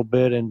a little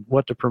bit in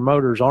what the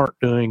promoters aren't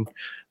doing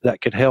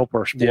that could help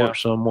our sport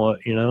somewhat,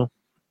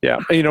 Yeah,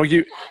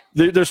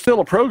 there's still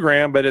a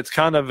program, but it's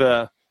kind of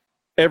a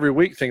every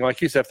week thing.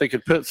 Like you said, if they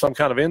could put some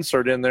kind of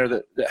insert in there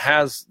that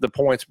has the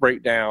points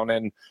breakdown,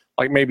 and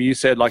like maybe you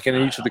said, like in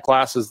each of the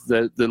classes,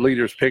 the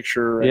leader's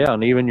picture.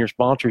 And even your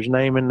sponsor's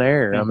name in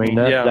there. I mean,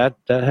 that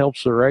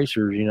helps the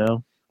racers,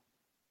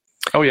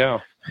 Oh yeah,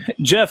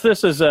 Jeff,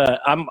 this is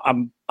I'm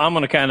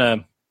going to kind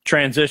of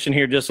transition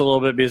here just a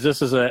little bit because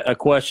this is a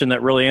question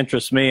that really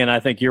interests me, and I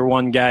think you're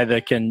one guy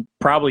that can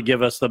probably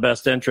give us the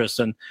best interest.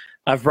 And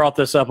I've brought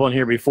this up on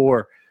here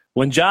before.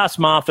 When Josh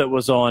Moffitt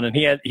was on, and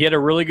he had a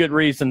really good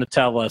reason to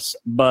tell us,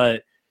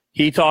 but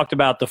he talked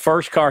about the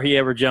first car he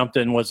ever jumped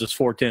in was his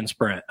 410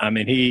 Sprint. I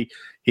mean, he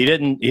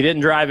didn't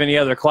drive any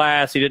other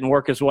class. He didn't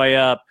work his way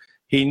up.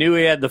 He knew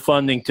he had the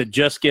funding to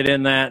just get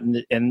in that,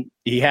 and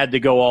he had to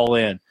go all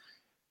in.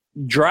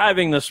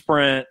 Driving the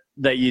Sprint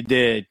that you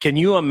did, can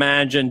you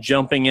imagine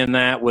jumping in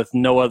that with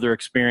no other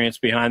experience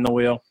behind the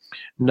wheel?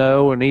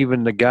 No, and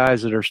even the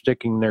guys that are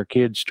sticking their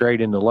kids straight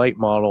into late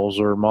models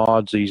or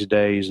mods these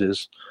days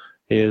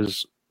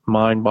is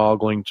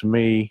mind-boggling to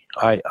me.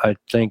 I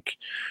think,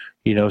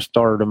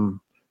 start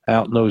them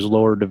out in those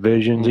lower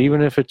divisions,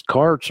 even if it's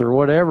karts or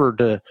whatever,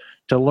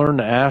 to learn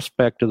the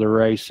aspect of the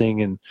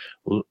racing and,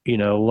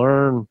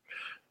 learn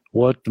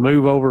what the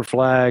move over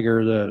flag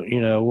or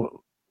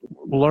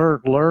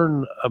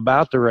learn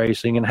about the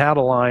racing and how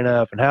to line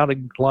up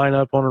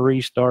on a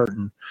restart.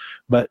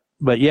 But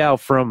yeah,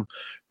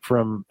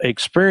 from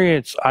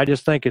experience, I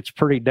just think it's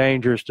pretty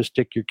dangerous to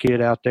stick your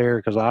kid out there,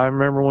 because I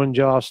remember when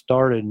Josh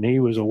started and he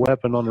was a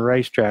weapon on the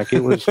racetrack. It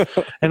was,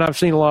 and I've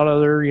seen a lot of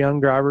other young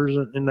drivers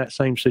in that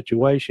same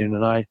situation,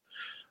 and I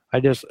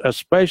just,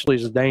 especially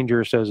as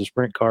dangerous as the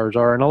sprint cars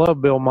are. And I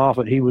love Bill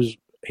Moffitt. He was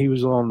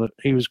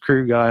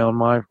crew guy on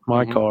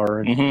my car,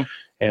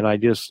 and I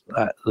just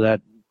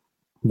that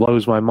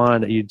blows my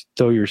mind that you'd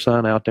throw your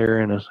son out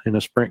there in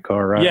a sprint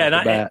car, right?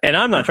 Yeah, and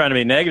I'm not trying to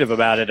be negative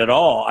about it at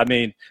all. I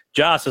mean,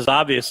 Josh has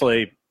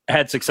obviously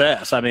had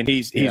success. I mean,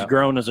 he's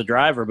grown as a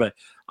driver, but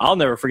I'll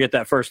never forget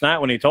that first night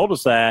when he told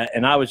us that,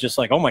 and I was just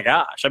like, oh my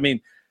gosh. I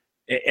mean,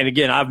 and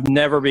again, I've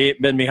never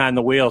been behind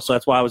the wheel, so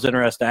that's why I was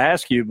interested to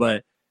ask you,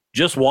 but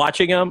just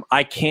watching him,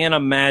 I can't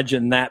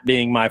imagine that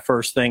being my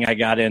first thing I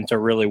got into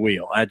really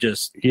wheel. I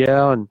just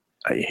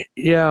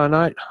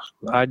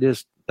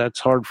that's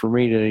hard for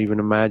me to even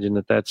imagine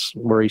that that's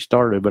where he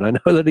started, but I know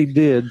that he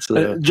did.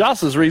 So.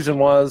 Josh's reason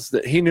was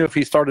that he knew if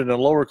he started in a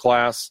lower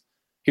class,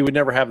 he would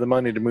never have the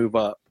money to move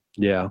up.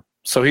 Yeah.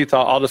 So he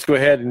thought, I'll just go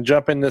ahead and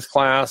jump in this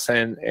class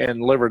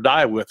and live or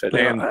die with it.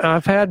 And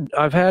I've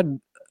had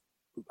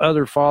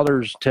other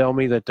fathers tell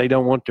me that they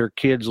don't want their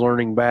kids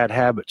learning bad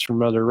habits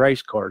from other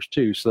race cars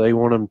too. So they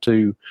want them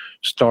to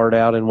start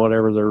out in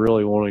whatever they're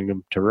really wanting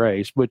them to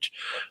race, which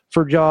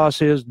for Joss,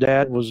 his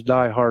dad was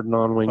diehard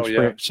non-wing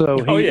sprint.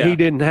 So he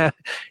didn't have,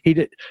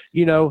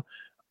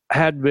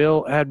 had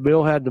Bill had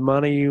the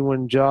money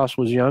when Joss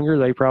was younger,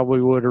 they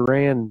probably would have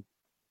ran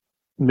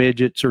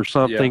midgets or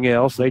something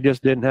else. They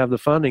just didn't have the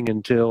funding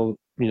until,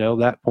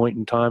 that point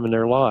in time in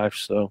their life.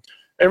 So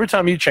every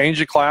time you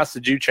changed a class,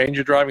 did you change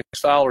your driving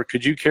style, or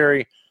could you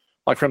carry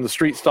like from the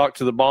street stock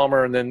to the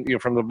bomber, and then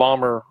from the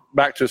bomber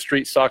back to a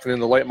street stock and then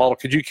the late model?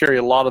 Could you carry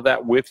a lot of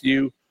that with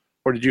you,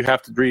 or did you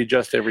have to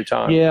readjust every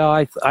time? Yeah,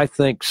 I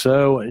think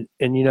so. And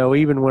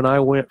even when I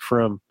went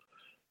from,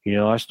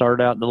 I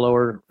started out in the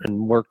lower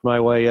and worked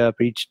my way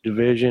up each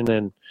division,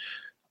 and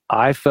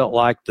I felt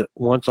like that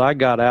once I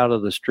got out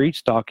of the street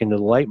stock into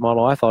the late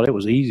model, I thought it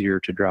was easier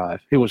to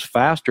drive. It was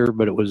faster,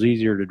 but it was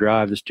easier to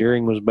drive. The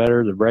steering was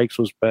better. The brakes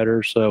was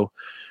better. So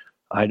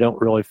I don't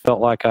really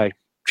felt like I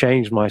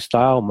changed my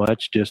style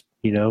much. Just,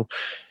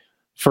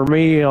 for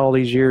me, all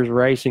these years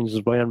racing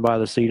has been by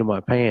the seat of my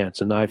pants,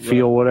 and I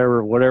feel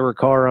whatever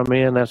car I'm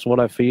in, that's what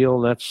I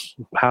feel, and that's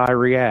how I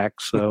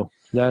react. So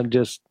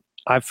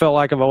I felt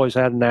like I've always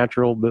had a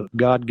natural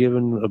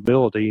God-given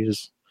ability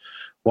is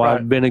why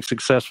I've been as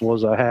successful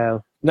as I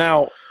have.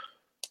 Now,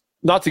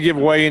 not to give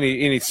away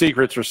any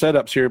secrets or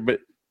setups here, but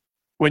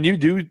when you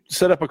do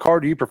set up a car,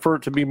 do you prefer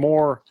it to be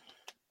more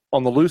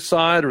on the loose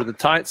side or the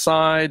tight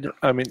side?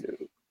 I mean,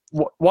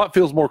 what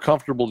feels more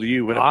comfortable to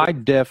you? I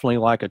definitely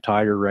like a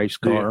tighter race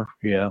car.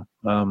 Yeah.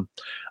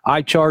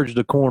 I charge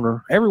the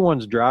corner.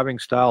 Everyone's driving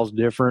style is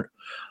different.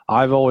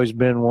 I've always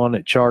been one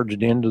that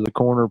charged into the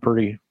corner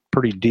pretty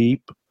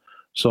deep,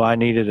 so I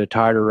needed a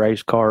tighter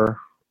race car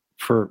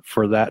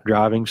for that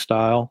driving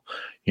style.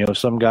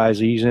 Some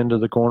guys ease into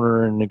the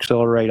corner and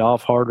accelerate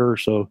off harder,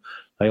 so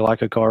they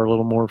like a car a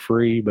little more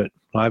free. But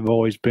I've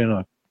always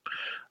drove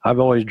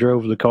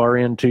the car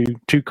in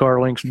two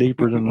car lengths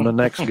deeper than the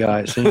next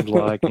guy, it seems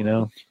like,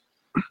 And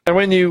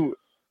when you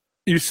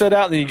set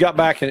out and you got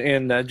back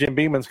in Jim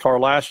Beeman's car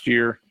last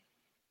year,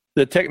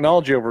 the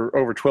technology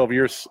over 12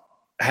 years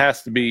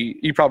has to be,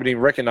 you probably didn't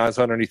even recognize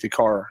underneath the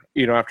car,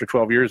 after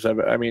 12 years of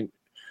it. I mean,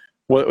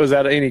 was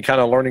that any kind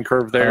of learning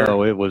curve there?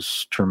 Oh, it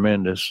was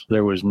tremendous.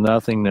 There was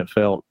nothing that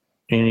felt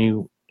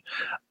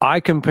I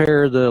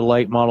compare the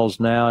late models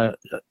now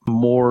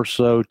more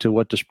so to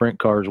what the sprint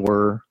cars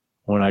were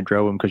when I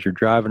drove them, because you're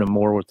driving them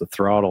more with the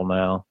throttle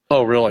now.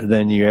 Oh, really?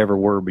 Than you ever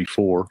were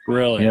before.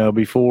 Really?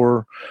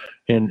 Before,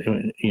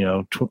 20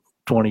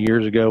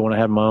 years ago when I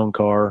had my own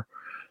car,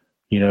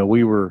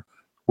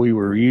 we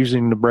were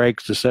using the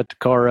brakes to set the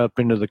car up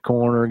into the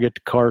corner, get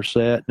the car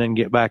set, and then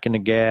get back into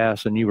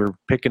gas, and you were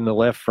picking the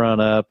left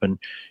front up, and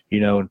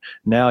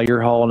now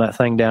you're hauling that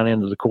thing down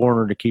into the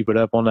corner to keep it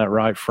up on that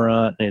right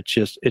front, and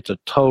it's a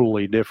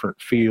totally different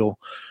feel.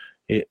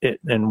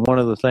 And one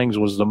of the things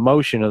was the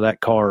motion of that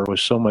car was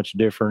so much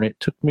different. It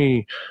took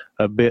me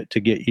a bit to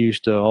get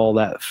used to all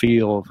that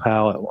feel of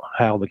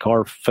how the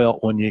car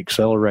felt when you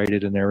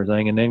accelerated and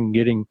everything, and then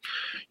getting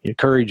your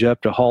courage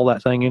up to haul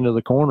that thing into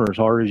the corner as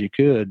hard as you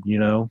could,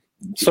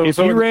 So if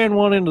you ran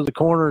one into the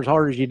corner as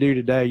hard as you do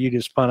today, you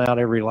just spun out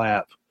every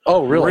lap.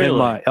 Oh, really?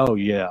 Oh,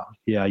 yeah.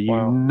 Yeah,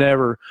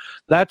 never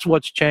 – that's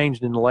what's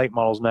changed in the late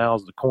models now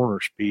is the corner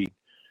speed.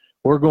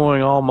 We're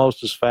going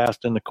almost as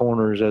fast in the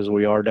corners as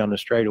we are down the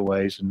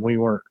straightaways, and we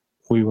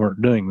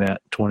weren't doing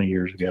that 20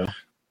 years ago.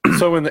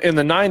 So in the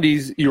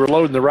 90s, you were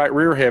loading the right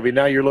rear heavy.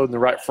 Now you're loading the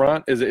right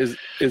front. Is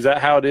that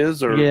how it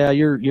is? Or yeah,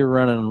 you're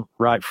running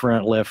right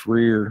front, left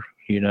rear.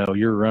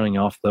 You're running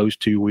off those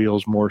two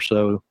wheels more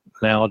so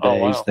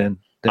nowadays than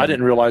I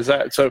didn't realize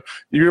that. So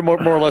you're more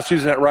or less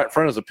using that right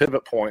front as a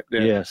pivot point.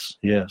 Then. Yes.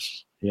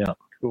 Yeah.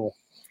 Cool.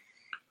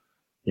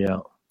 Yeah.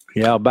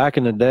 Back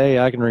in the day,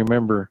 I can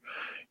remember,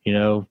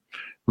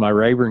 my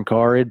Rayburn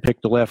car, it'd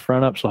pick the left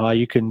front up so high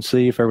you couldn't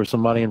see if there was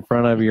somebody in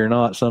front of you or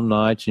not. Some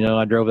nights,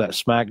 I drove that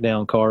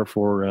Smackdown car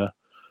for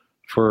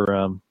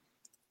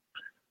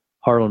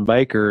Harlan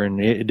Baker,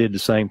 and it did the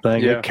same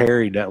thing. Yeah. It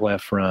carried that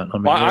left front. I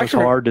mean, it was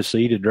hard to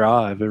see to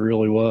drive. It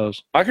really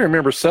was. I can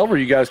remember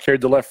several you guys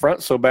carried the left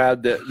front so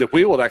bad that the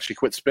wheel would actually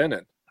quit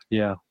spinning.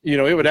 Yeah. It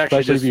would actually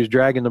especially if you was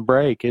dragging the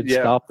brake, it'd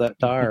stop that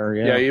tire.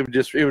 Yeah. Yeah,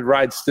 it would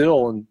ride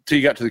still until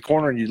you got to the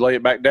corner and you'd lay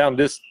it back down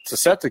just to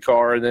set the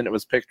car, and then it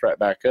was picked right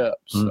back up.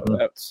 So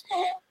that's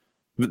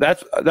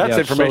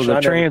information. So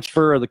the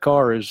transfer of the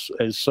car is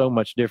so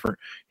much different.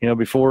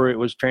 Before it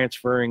was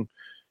transferring,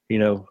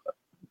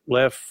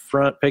 left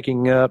front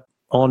picking up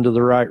onto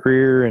the right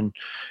rear,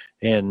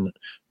 and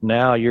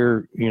now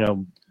you're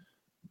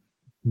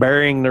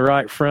burying the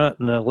right front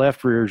and the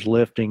left rear's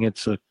lifting.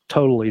 It's a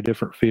totally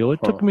different feel.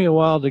 It took me a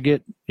while to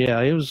get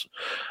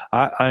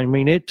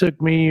it took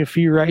me a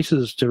few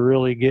races to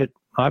really get.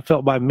 I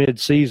felt by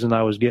mid-season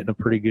I was getting a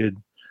pretty good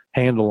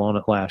handle on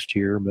it last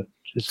year, but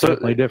it's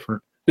certainly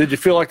different. Did you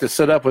feel like the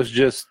setup was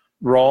just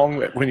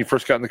wrong when you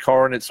first got in the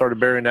car and it started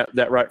burying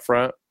that right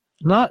front?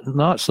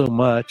 Not so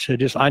much.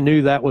 I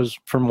knew that was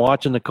from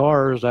watching the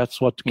cars.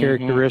 That's what the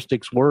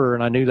characteristics were,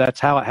 and I knew that's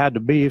how it had to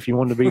be if you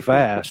wanted to be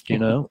fast.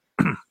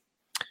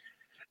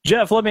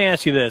 Jeff, let me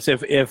ask you this: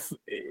 if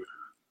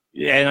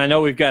and I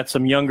know we've got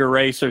some younger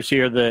racers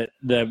here that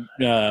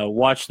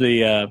watch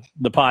the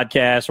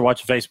podcast or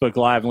watch the Facebook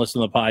Live and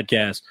listen to the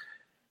podcast.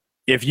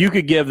 If you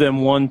could give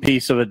them one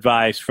piece of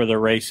advice for their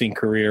racing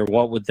career,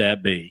 what would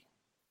that be?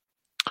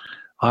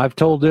 I've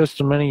told this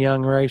to many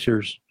young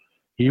racers.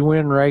 You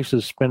win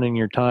races spending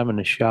your time in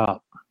the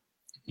shop.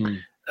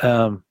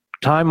 Time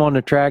on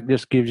the track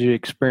just gives you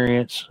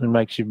experience and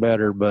makes you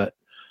better. But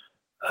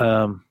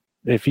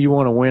if you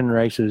want to win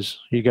races,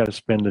 you got to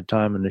spend the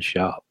time in the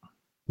shop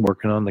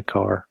working on the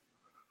car.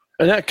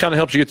 And that kind of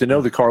helps you get to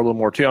know the car a little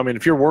more too. I mean,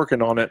 if you're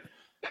working on it,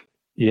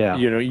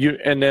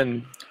 and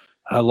then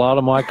a lot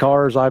of my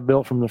cars I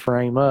built from the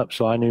frame up,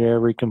 so I knew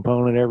every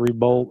component, every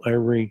bolt,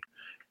 every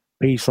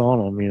piece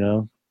on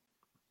them,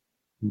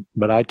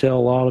 But I tell a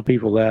lot of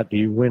people that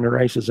you win the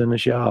races in the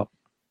shop.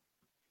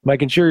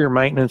 Making sure your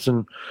maintenance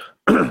and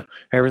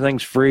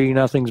everything's free,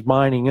 nothing's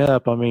binding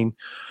up. I mean,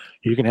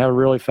 you can have a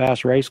really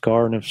fast race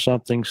car, and if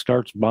something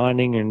starts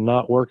binding and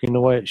not working the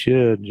way it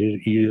should,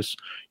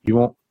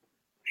 you'll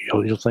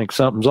think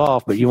something's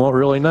off, but you won't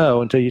really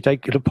know until you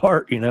take it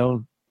apart,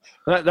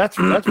 That's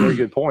a very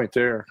good point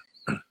there.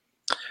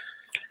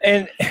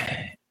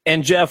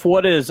 And Jeff,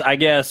 what is, I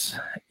guess,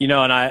 and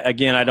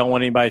I don't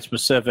want anybody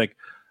specific,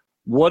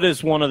 what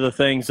is one of the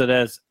things that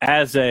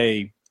as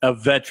a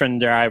veteran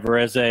driver,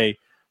 as a,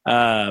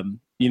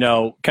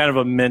 kind of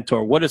a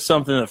mentor, what is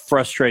something that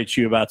frustrates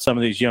you about some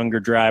of these younger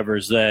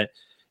drivers that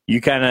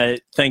you kind of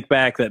think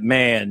back that,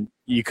 man,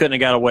 you couldn't have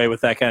got away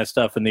with that kind of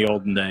stuff in the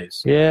olden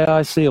days? Yeah,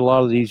 I see a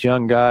lot of these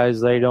young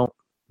guys, they don't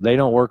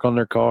work on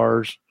their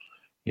cars.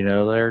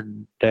 Their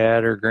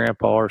dad or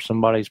grandpa or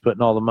somebody's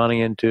putting all the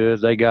money into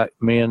it. They got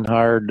men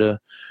hired to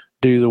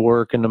do the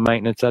work and the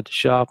maintenance at the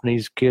shop, and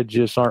these kids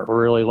just aren't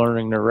really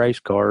learning their race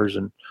cars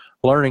and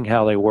learning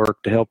how they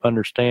work to help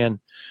understand.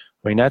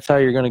 I mean, that's how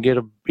you're going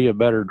to be a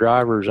better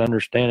driver, is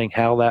understanding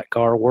how that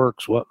car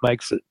works, what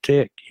makes it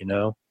tick,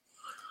 And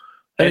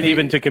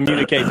even to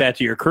communicate that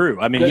to your crew.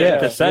 I mean, you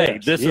have to say,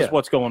 this is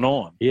what's going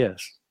on.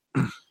 Yes.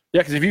 Yeah,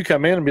 because if you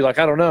come in and be like,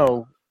 I don't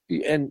know,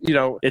 and,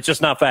 it's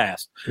just not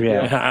fast.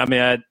 Yeah. I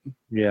mean,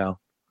 yeah.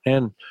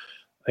 And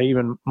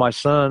even my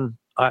son,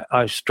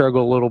 I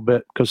struggle a little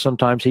bit because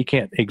sometimes he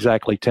can't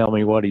exactly tell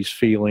me what he's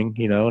feeling,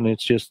 and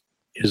it's just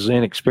his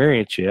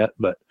inexperience yet.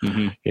 But,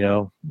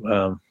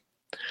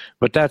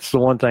 but that's the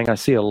one thing I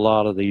see a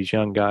lot of these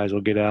young guys will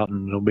get out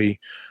and they'll be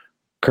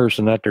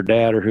cursing at their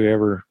dad or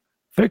whoever,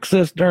 fix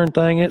this darn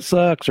thing, it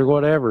sucks or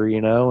whatever,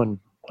 and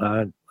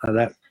I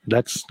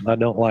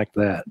don't like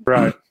that.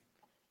 Right.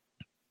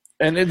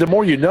 And the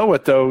more you know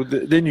it, though,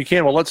 then you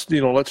can, let's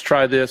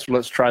try this,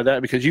 let's try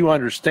that, because you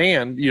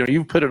understand,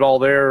 you've put it all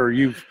there, or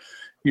you've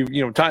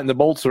tightened the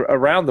bolts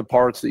around the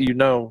parts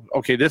that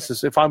okay, this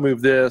is, if I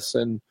move this,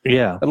 and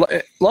yeah, a lot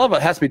of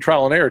it has to be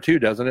trial and error too,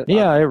 doesn't it?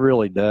 Yeah, it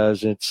really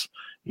does. It's,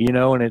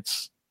 and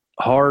it's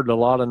hard a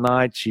lot of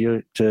nights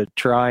to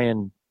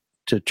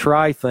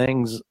try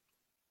things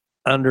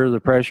under the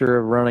pressure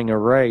of running a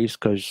race,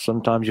 because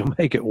sometimes you'll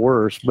make it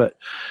worse. But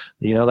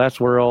that's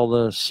where all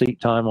the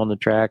seat time on the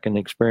track and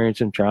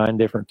experience and trying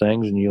different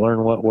things, and you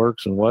learn what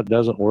works and what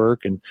doesn't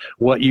work and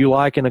what you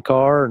like in a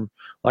car. And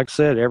like I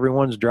said,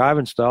 everyone's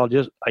driving style,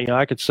 just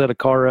I could set a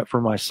car up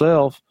for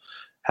myself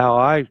how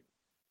I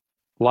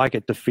like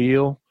it to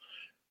feel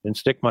and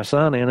stick my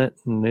son in it,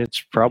 and it's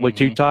probably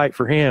too tight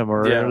for him,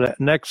 or that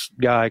next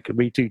guy could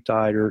be too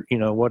tight, or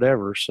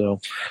whatever.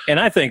 So, and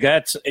I think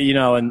that's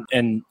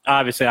and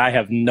obviously I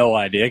have no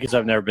idea because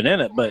I've never been in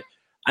it, but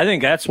I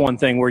think that's one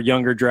thing where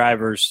younger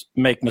drivers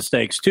make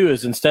mistakes too,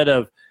 is instead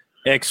of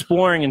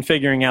exploring and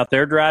figuring out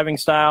their driving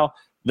style,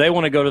 they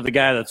want to go to the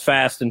guy that's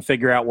fast and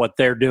figure out what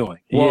they're doing.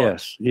 Well,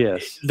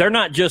 yes. They're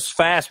not just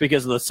fast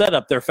because of the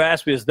setup. They're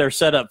fast because their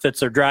setup fits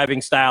their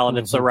driving style and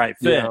it's the right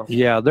fit.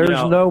 Yeah, there's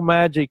no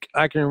magic.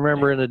 I can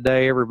remember in the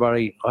day,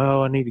 everybody,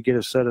 I need to get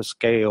a set of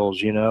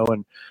scales,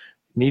 and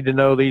need to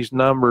know these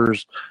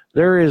numbers.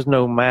 There is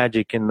no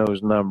magic in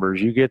those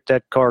numbers. You get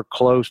that car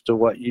close to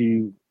what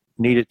you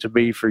need it to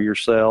be for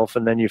yourself,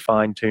 and then you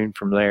fine tune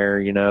from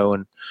there,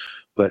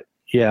 but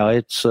yeah,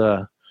 it's,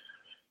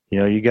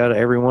 you got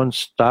everyone's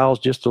style's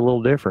just a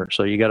little different.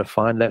 So you got to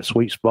find that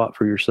sweet spot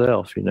for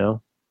yourself,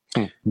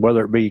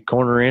 whether it be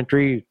corner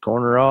entry,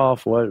 corner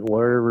off,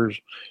 whatever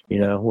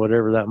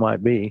that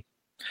might be.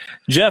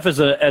 Jeff, as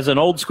an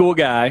old school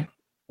guy,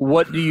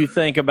 what do you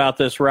think about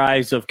this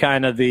rise of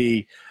kind of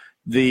the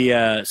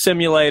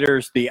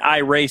simulators, the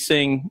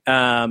iRacing,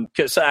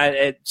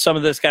 some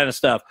of this kind of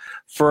stuff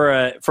for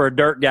a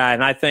dirt guy?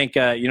 And I think,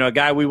 a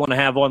guy we want to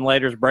have on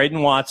later is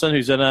Braden Watson,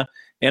 who's in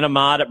a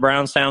mod at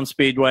Brownstown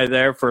Speedway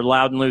there for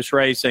Loud and Loose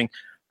Racing.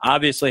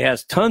 Obviously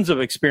has tons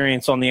of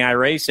experience on the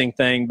iRacing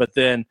thing, but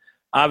then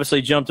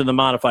obviously jumped into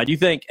modified. Do you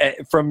think,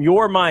 from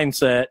your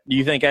mindset, do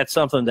you think that's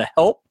something to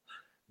help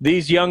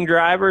these young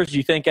drivers,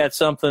 you think that's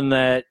something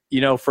that,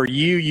 for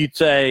you'd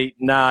say,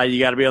 nah, you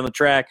got to be on the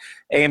track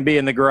and be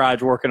in the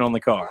garage working on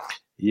the car?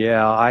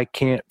 Yeah, I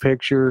can't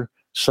picture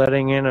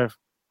sitting in a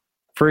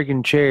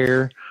freaking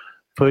chair,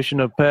 pushing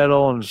a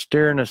pedal and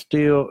steering a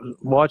steel,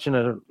 watching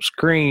a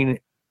screen.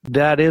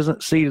 That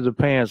isn't seat of the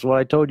pants. What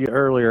I told you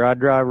earlier, I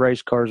drive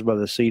race cars by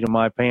the seat of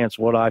my pants,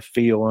 what I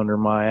feel under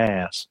my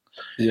ass.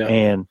 Yeah.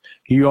 And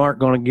you aren't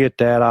going to get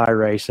that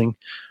iRacing.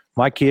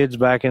 My kids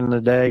back in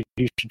the day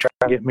used to try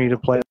to get me to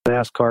play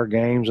NASCAR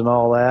games and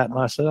all that. And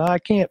I said, I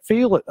can't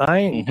feel it.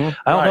 I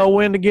don't know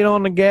when to get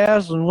on the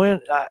gas and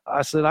when.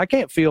 I said, I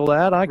can't feel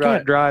that. I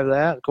can't drive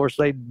that. Of course,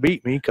 they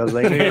beat me because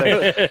they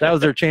knew that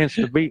was their chance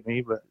to beat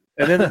me. But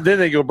and then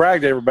they go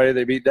brag to everybody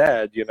they beat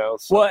Dad, So.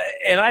 Well,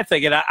 and I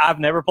think I've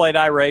never played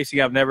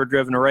iRacing. I've never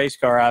driven a race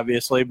car,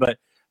 obviously. But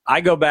I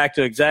go back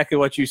to exactly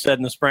what you said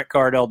in the sprint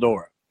car at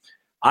Eldora.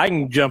 I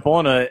can jump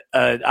on a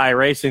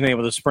iRacing thing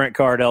with a sprint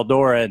car at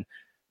Eldora, and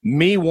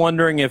me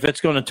wondering if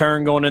it's going to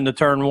turn going into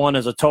turn one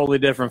is a totally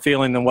different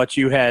feeling than what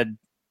you had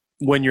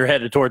when you're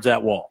headed towards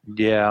that wall.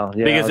 Yeah.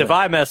 Because if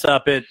I mess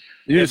up, you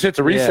just hit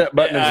the reset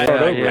button and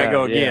start over. I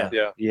go again.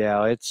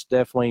 Yeah, it's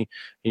definitely,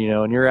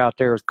 and you're out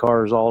there with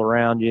cars all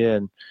around you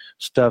and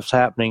stuff's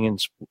happening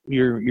and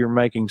you're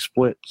making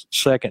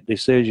split-second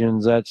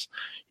decisions.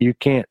 You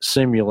can't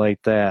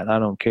simulate that. I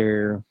don't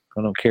care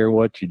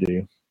what you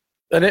do.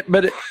 But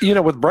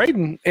with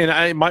Braden, and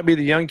it might be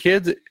the young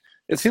kids,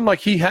 it seemed like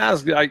he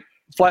has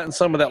flattened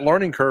some of that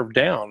learning curve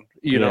down,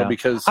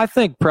 because I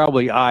think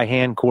probably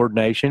eye-hand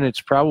coordination. It's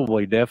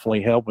probably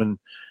definitely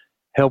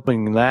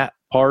helping that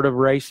part of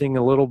racing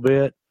a little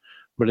bit,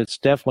 but it's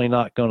definitely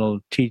not going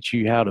to teach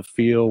you how to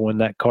feel when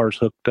that car's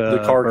hooked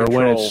up or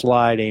when it's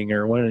sliding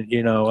or when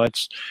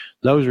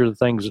those are the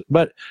things.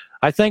 But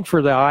I think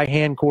for the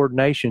eye-hand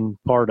coordination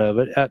part of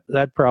it,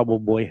 that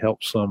probably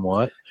helps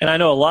somewhat. And I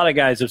know a lot of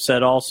guys have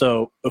said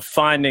also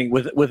finding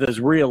with as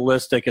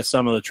realistic as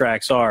some of the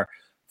tracks are,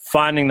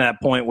 finding that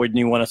point when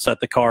you want to set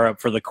the car up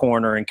for the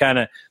corner and kind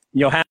of,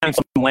 having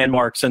some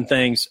landmarks and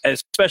things,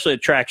 especially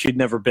at tracks you'd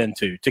never been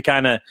to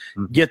kind of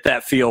get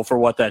that feel for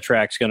what that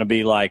track's going to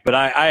be like. But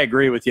I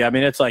agree with you. I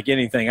mean, it's like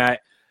anything.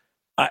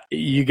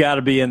 You got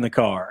to be in the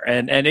car,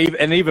 and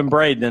even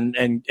Braden,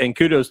 and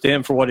kudos to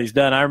him for what he's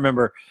done. I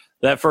remember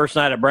that first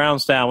night at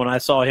Brownstown when I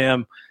saw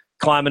him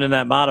climbing in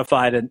that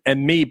modified,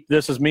 and me.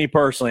 This is me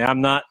personally.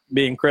 I'm not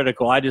being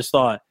critical. I just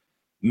thought,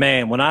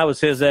 man, when I was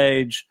his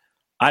age,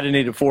 I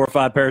didn't need 4 or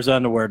 5 pairs of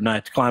underwear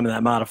tonight to climb in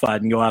that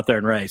modified and go out there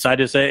and race. I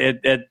just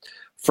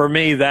for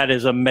me, that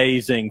is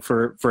amazing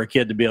for a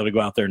kid to be able to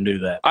go out there and do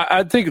that.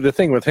 I think the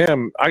thing with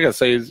him, I gotta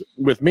say, is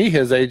with me,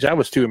 his age, I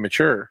was too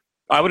immature.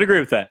 I would agree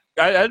with that.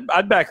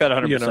 I'd back that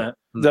 100%.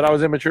 That I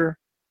was immature.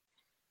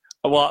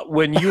 Well,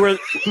 when you were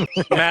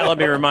Matt, let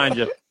me remind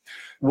you.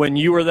 When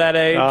you were that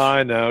age,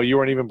 I know you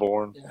weren't even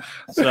born.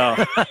 So,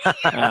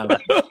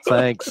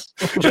 thanks.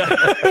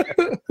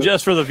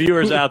 Just for the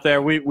viewers out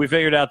there, we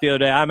figured out the other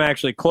day. I'm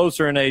actually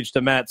closer in age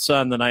to Matt's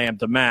son than I am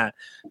to Matt.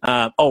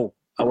 I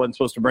wasn't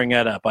supposed to bring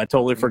that up. I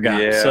totally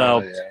forgot.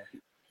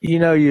 You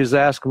was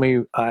asking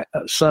me.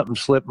 Something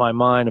slipped my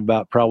mind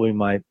about probably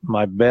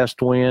my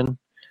best win.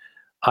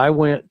 I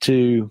went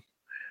to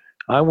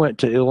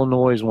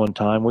Illinois one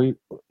time.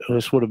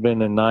 This would have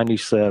been in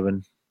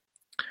 '97.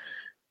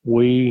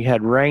 We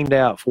had rained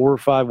out 4 or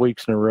 5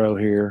 weeks in a row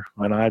here,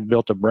 and I had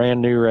built a brand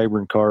new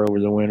Rayburn car over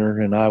the winter,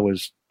 and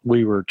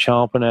we were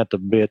chomping at the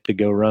bit to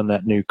go run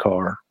that new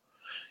car.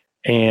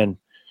 And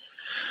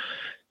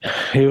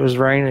it was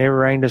raining. It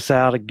rained us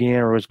out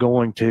again, or was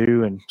going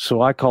to, and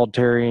so I called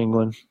Terry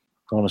England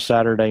on a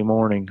Saturday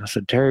morning. I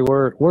said, Terry,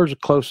 where's the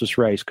closest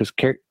race? Because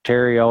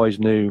Terry always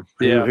knew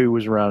who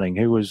was running,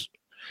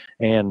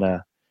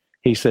 and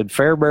he said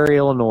Fairbury,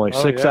 Illinois,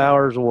 6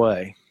 hours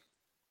away.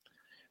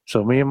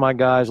 So me and my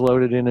guys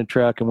loaded in the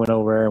truck and went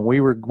over there, and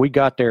we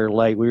got there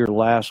late. We were the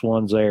last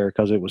ones there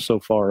because it was so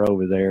far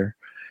over there.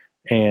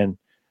 And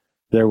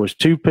there was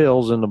 2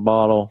 pills in the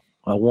bottle,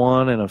 a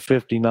 1 and a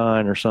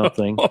 59 or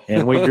something.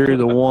 And we drew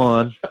the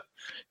 1.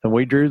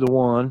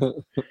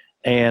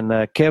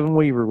 And Kevin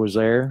Weaver was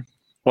there.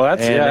 Well,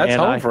 that's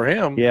home for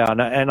him. Yeah,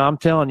 and I'm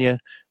telling you,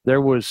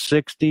 there was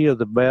 60 of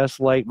the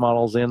best late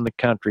models in the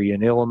country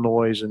in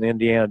Illinois and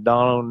Indiana.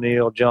 Don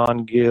O'Neill,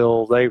 John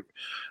Gill,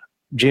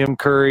 Jim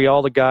Curry,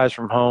 all the guys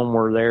from home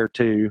were there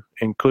too,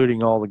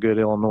 including all the good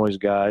Illinois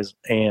guys.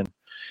 And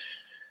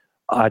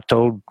I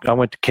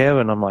went to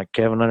Kevin. I'm like,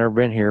 Kevin, I've never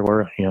been here.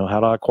 How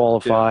do I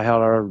qualify? How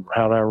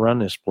do I run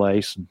this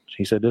place? And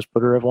he said, just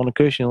put her up on the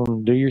cushion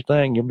and do your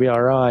thing. You'll be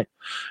all right.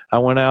 I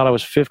went out. I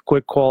was 5th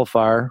quick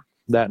qualifier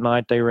that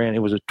night. They ran.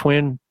 It was a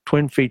twin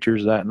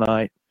features that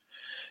night.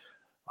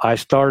 I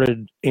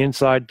started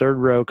inside 3rd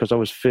row because I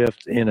was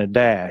 5th in a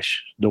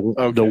dash. The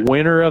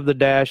winner of the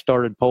dash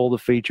started pole the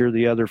feature.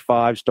 The other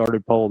 5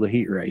 started pole the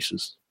heat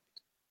races.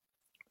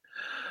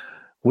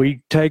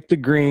 We take the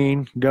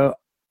green, go,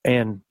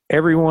 and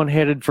everyone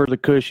headed for the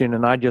cushion,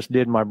 and I just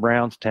did my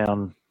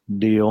Brownstown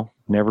deal.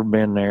 Never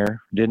been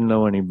there. Didn't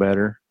know any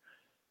better.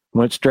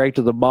 went straight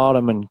to the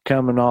bottom, and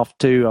coming off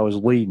 2, I was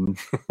leading.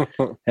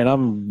 And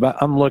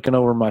I'm looking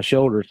over my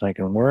shoulder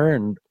thinking,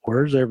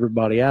 where's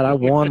everybody at? I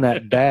won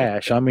that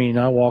dash. I mean,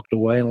 I walked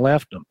away and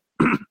left them.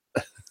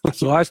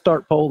 So I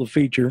start pole the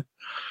feature.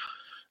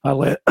 I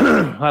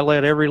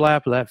led every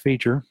lap of that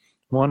feature,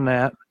 won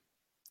that.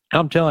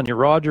 I'm telling you,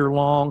 Roger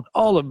Long,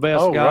 all the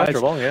best guys. Roger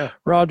Long, yeah.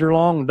 Roger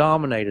Long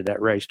dominated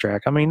that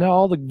racetrack. I mean,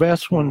 all the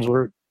best ones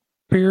were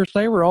Pierce.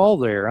 They were all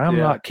there. I'm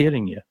not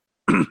kidding you.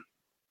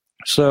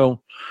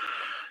 So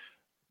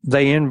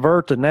they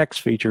invert the next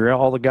feature.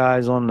 All the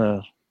guys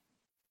that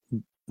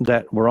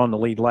were on the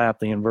lead lap,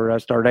 they invert. I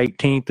started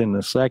 18th in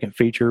the second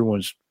feature,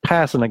 was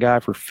passing a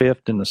guy for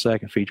 5th in the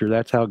second feature.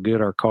 That's how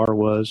good our car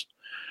was.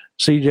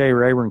 CJ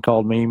Rayburn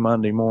called me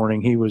Monday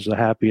morning. He was the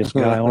happiest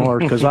guy on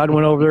earth because I'd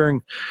went over there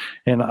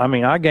and I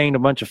mean, I gained a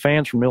bunch of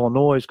fans from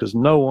Illinois because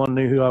no one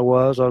knew who I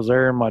was. I was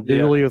there in my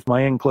dually with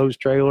my enclosed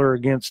trailer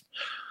against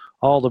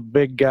all the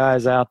big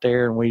guys out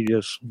there, and we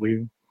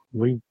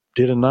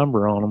did a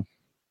number on them.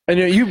 And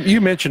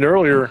you mentioned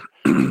earlier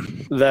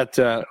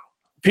that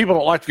people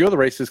don't like to go to the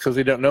races because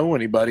they don't know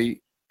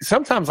anybody.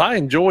 Sometimes I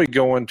enjoy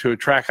going to a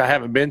track I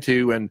haven't been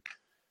to, and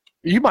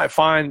you might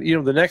find,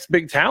 the next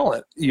big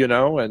talent,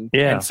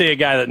 and see a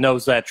guy that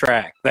knows that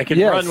track that can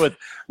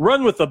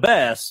run with the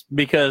best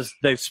because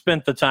they've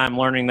spent the time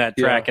learning that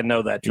track and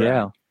know that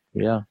track.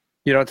 Yeah.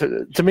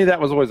 To me, that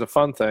was always a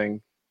fun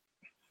thing.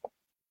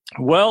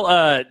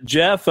 Well,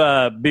 Jeff,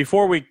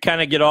 before we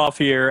kind of get off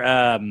here,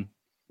 and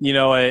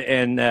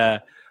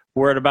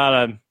we're at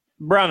about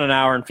around an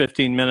hour and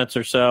 15 minutes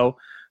or so.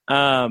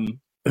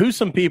 Who's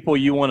some people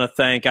you want to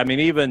thank? I mean,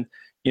 even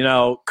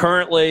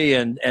currently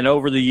and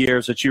over the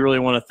years that you really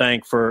want to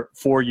thank for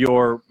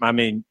your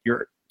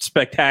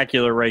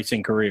spectacular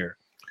racing career.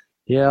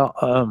 Yeah,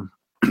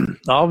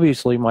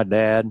 obviously my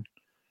dad.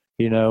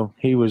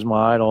 He was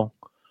my idol.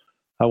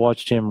 I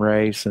watched him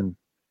race, and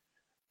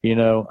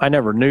I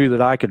never knew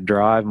that I could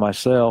drive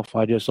myself.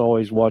 I just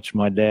always watched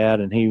my dad,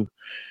 and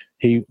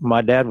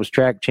my dad was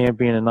track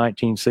champion in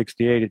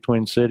 1968 at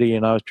Twin City,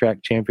 and I was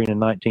track champion in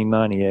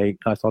 1998.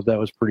 I thought that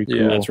was pretty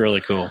cool. Yeah, that's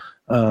really cool.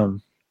 I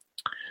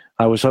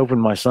was hoping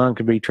my son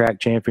could be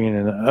track champion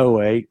in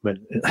 08, but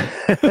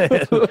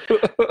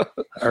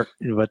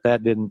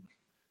that didn't.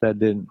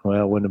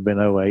 Well, it wouldn't have been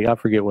 08. I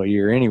forget what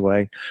year.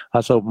 Anyway, I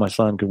was hoping my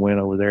son could win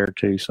over there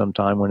too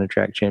sometime, win a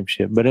track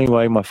championship. But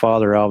anyway, my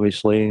father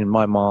obviously and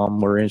my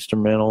mom were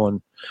instrumental.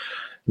 And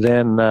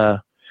then,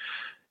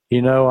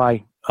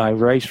 I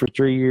raced for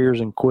 3 years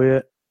and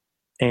quit.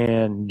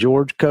 And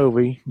George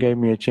Covey gave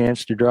me a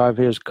chance to drive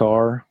his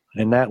car,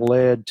 and that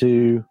led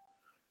to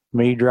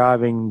me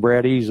driving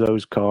Brett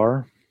Ezo's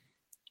car.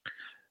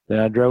 Then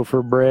I drove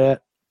for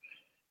Brett,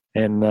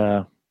 and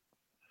then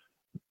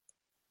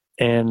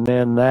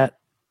that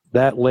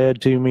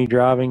led to me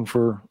driving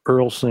for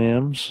Earl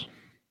Sims,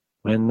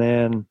 and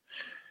then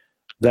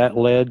that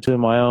led to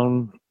my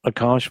own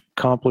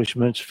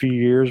accomplishments a few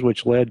years,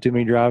 which led to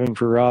me driving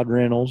for Rod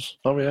Reynolds.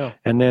 Oh yeah.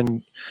 And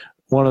then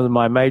one of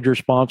my major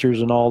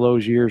sponsors in all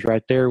those years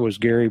right there was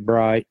Gary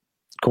Bright,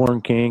 Corn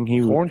King.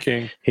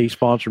 He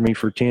sponsored me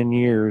for 10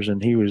 years,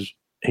 and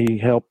he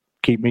helped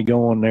keep me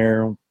going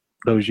there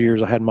those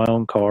years I had my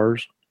own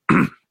cars.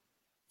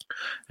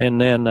 And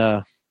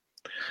then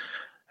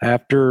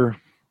after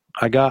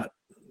I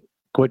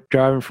quit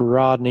driving for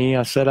Rodney,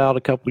 I set out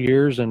a couple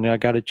years, and I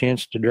got a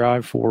chance to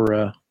drive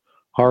for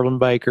Harlan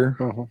Baker.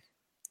 Uh-huh.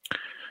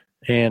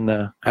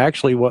 And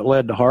actually what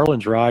led to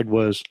Harlan's ride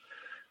was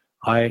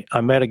I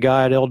met a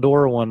guy at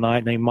Eldora one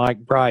night named Mike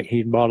Bright.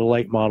 He'd bought a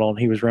late model, and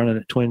he was running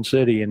at Twin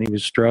City, and he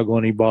was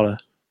struggling. He bought a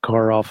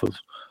car off of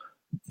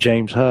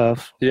James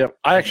Huff. Yeah,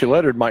 I actually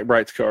lettered Mike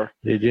Bright's car.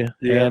 Did you?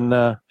 Yeah.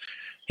 And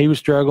he was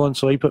struggling,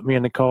 so he put me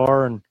in the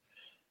car, and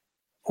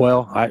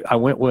I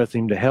went with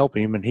him to help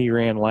him, and he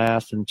ran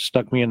last and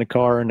stuck me in the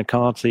car in the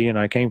Concy, and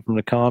I came from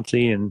the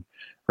Concy and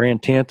ran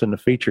 10th in the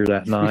feature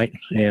that night.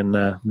 And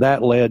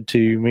that led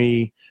to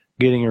me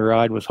getting a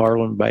ride with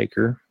Harlan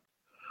Baker.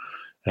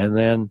 And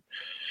then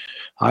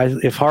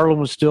if Harlan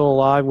was still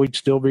alive, we'd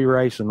still be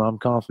racing. I'm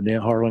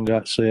confident. Harlan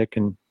got sick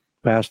and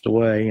passed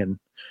away, and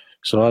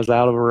so I was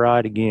out of a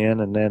ride again.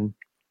 And then,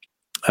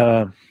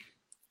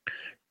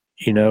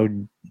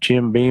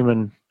 Jim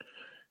Beeman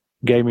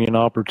gave me an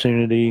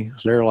opportunity. I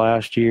was there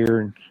last year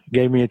and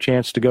gave me a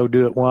chance to go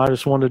do it. Well, I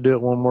just wanted to do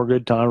it one more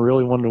good time. I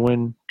really wanted to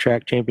win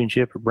track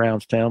championship at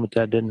Brownstown, but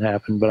that didn't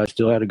happen. But I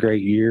still had a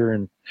great year.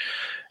 And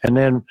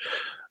then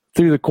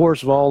through the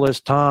course of all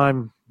this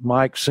time,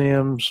 Mike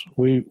Sims,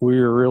 we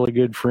were really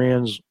good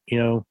friends,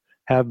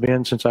 have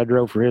been since I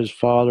drove for his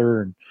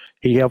father, and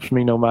he helps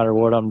me no matter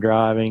what I'm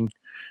driving.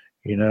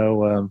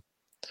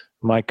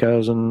 My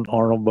cousin,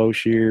 Arnold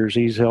Boshears,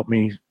 he's helped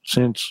me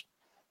since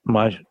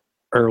my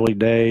early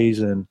days.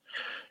 And,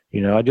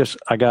 I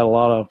got a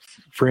lot of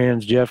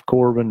friends, Jeff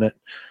Corbin, that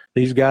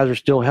these guys are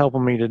still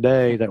helping me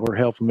today that were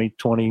helping me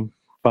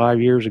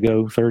 25 years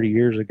ago, 30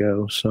 years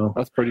ago. So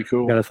that's pretty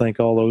cool. Got to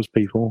thank all those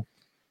people.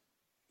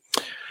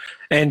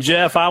 And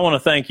Jeff, I want to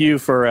thank you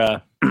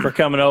for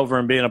coming over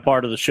and being a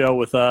part of the show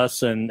with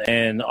us,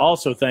 and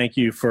also thank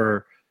you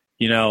for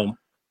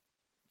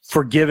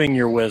for giving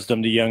your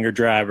wisdom to younger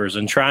drivers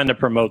and trying to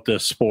promote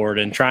this sport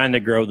and trying to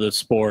grow this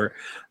sport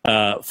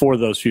for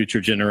those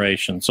future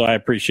generations. So I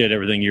appreciate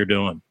everything you're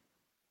doing.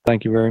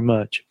 Thank you very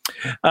much.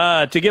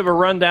 To give a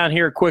rundown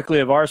here quickly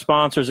of our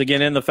sponsors,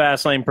 again,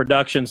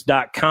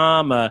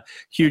 InTheFastLaneProductions.com. A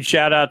huge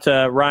shout-out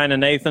to Ryan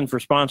and Nathan for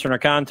sponsoring our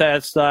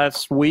contest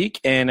last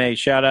week, and a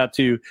shout-out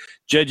to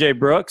J.J.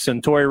 Brooks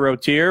and Tori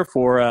Rotier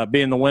for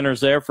being the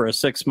winners there for a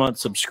 6-month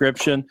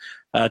subscription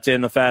to In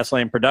the Fast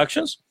Lane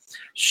Productions.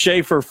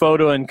 Schaefer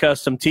Photo and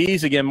Custom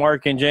Tees. Again,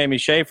 Mark and Jamie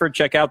Schaefer.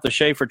 Check out the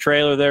Schaefer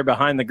trailer there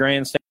behind the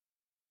grandstand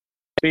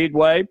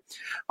Speedway.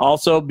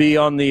 Also, be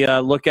on the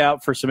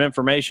lookout for some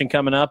information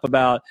coming up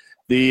about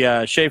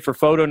the Schaefer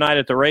Photo Night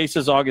at the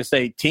races, August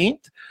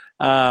 18th.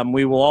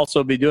 We will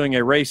also be doing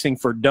a Racing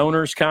for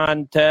Donors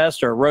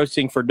contest or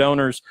Roasting for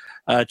Donors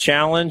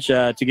challenge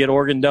to get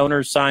organ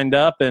donors signed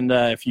up. And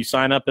if you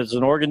sign up as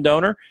an organ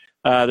donor,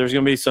 there's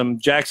going to be some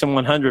Jackson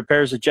 100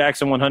 pairs of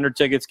Jackson 100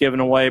 tickets given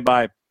away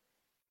by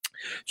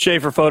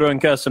Schaefer Photo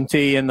and Custom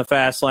Tee in the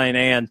Fast Lane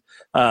and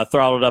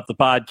Throttled Up the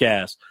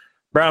podcast.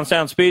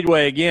 Brownstown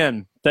Speedway,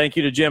 again, thank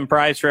you to Jim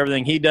Price for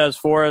everything he does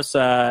for us.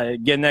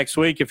 Again, next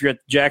week, if you're at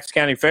the Jackson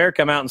County Fair,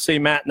 come out and see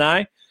Matt and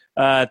I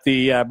at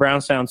the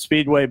Brownstown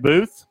Speedway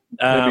booth.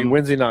 Maybe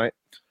Wednesday night.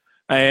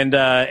 And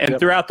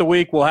throughout the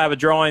week, we'll have a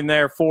drawing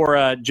there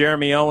for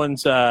Jeremy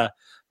Owens' car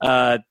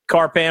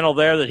panel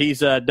there that he's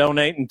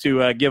donating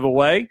to give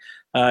away.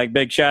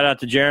 Big shout-out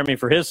to Jeremy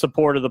for his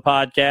support of the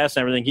podcast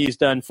and everything he's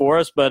done for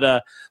us.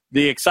 But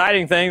the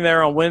exciting thing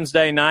there on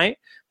Wednesday night,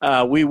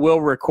 we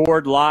will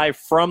record live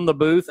from the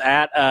booth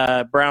at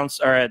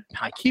Brownstown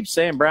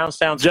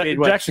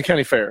Speedway. Jackson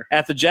County Fair.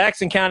 At the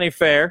Jackson County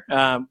Fair,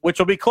 which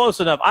will be close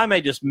enough. I may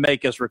just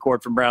make us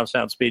record from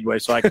Brownstown Speedway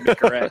so I can be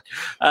correct.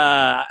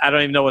 I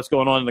don't even know what's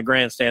going on in the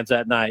grandstands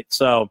that night.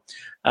 So,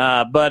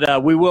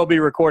 but we will be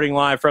recording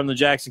live from the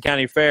Jackson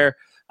County Fair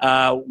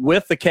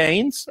with the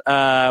Canes,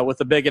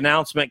 with a big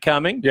announcement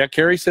coming. Yeah,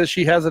 Carrie says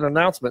she has an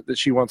announcement that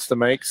she wants to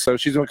make, so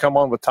she's going to come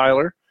on with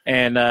Tyler.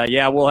 And,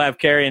 we'll have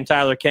Carrie and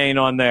Tyler Kane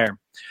on there.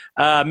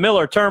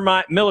 Miller's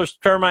Termite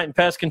and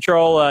Pest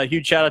Control,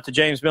 huge shout-out to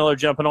James Miller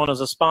jumping on as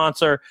a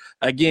sponsor.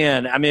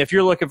 Again, I mean, if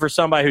you're looking for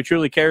somebody who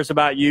truly cares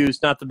about you,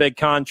 it's not the big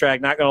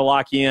contract, not going to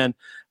lock you in,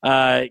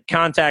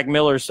 contact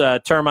Miller's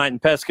Termite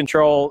and Pest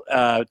Control.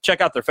 Check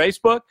out their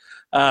Facebook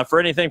for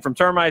anything from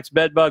termites,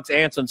 bed bugs,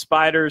 ants, and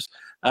spiders.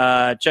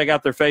 Check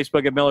out their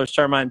Facebook at Miller's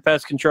Termite and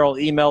Pest Control.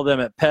 Email them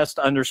at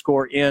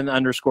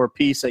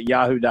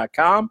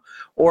pest_in_peace@yahoo.com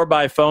or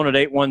by phone at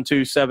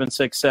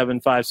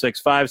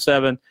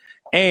 812-767-5657.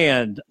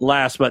 And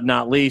last but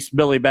not least,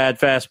 Billy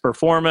Badfast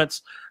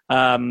Performance.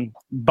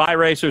 By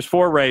racers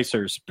for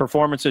racers.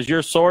 Performance is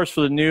your source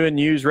for the new and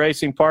used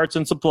racing parts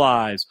and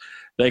supplies.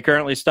 They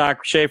currently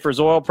stock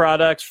Schaefer's oil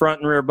products, front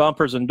and rear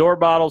bumpers, and door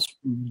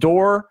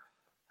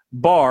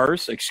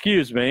bars,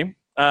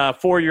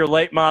 for your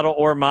late model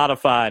or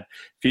modified.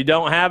 If you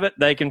don't have it,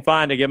 they can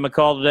find it. Give them a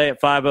call today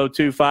at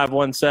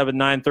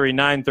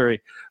 502-517-9393.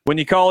 When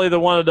you call either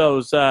one of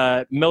those,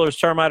 Miller's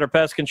Termite or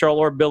Pest Control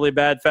or Billy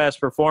Badfast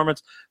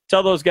Performance,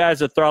 tell those guys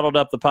that Throttled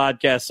Up the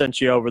podcast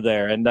sent you over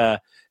there and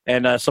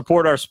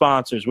support our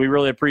sponsors. We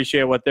really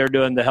appreciate what they're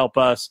doing to help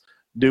us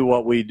do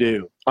what we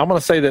do. I'm going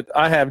to say that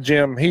I have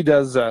Jim. He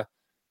does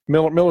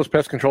Miller's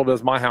Pest Control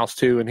does my house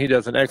too, and he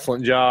does an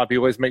excellent job. He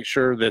always makes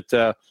sure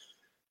that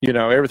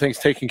everything's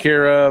taken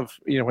care of,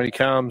 when he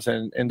comes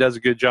and does a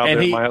good job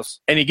at my house.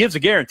 And he gives a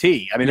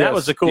guarantee. I mean, that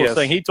was the coolest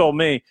thing. He told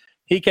me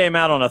he came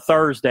out on a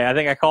Thursday. I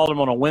think I called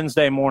him on a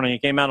Wednesday morning. He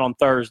came out on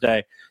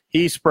Thursday.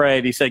 He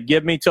sprayed. He said,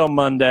 give me till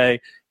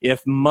Monday.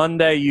 If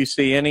Monday you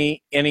see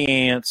any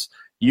ants,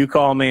 you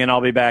call me and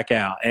I'll be back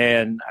out.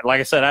 And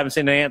like I said, I haven't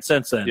seen an ant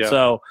since then. Yeah.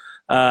 So,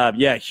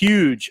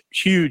 huge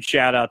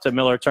shout out to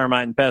Miller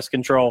Termite and Pest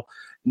Control.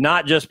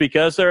 Not just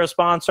because they're a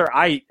sponsor.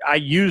 I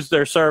use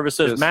their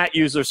services. Yes. Matt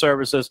used their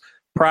services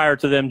prior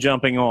to them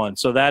jumping on.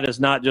 So that is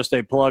not just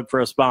a plug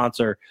for a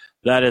sponsor.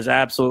 That is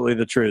absolutely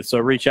the truth. So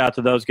reach out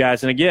to those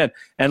guys. And again,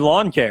 and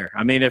lawn care.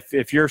 I mean,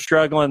 if you're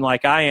struggling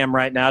like I am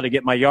right now to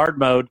get my yard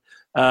mowed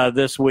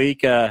this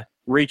week,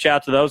 reach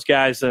out to those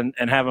guys and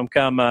have them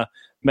come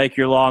make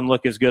your lawn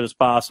look as good as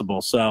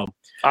possible. So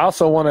I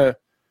also want to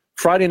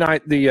Friday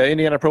night, the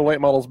Indiana Pro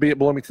Late Models be at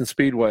Bloomington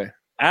Speedway.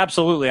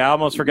 Absolutely. I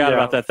almost forgot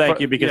about that. Thank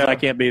you, because I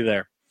can't be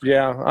there.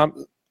 Yeah,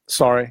 I'm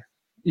sorry.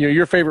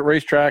 Your favorite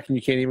racetrack, and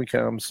you can't even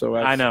come. So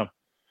I know.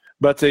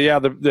 But, the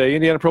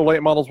Indiana Pro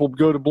Late Models will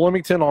go to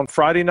Bloomington on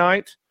Friday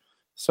night.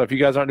 So if you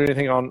guys aren't doing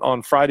anything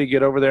on Friday,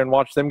 get over there and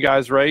watch them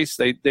guys race.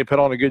 They put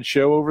on a good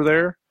show over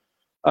there.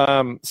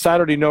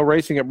 Saturday, no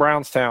racing at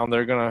Brownstown.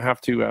 They're going to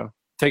have to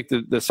take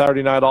the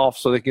Saturday night off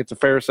so they can get the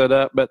fair set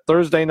up. But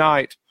Thursday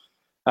night,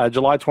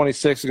 July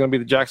 26th, is going to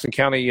be the Jackson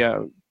County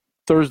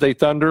Thursday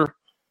Thunder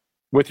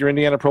with your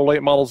Indiana Pro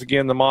Late Models,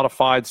 again, the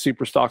modified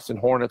Super Stocks and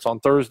Hornets on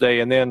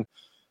Thursday. And then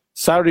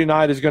Saturday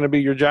night is going to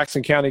be your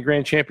Jackson County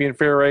Grand Champion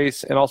Fair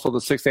Race and also the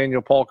 6th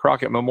Annual Paul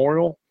Crockett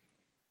Memorial.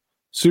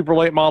 Super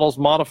Late Models,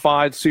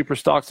 modified Super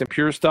Stocks and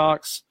Pure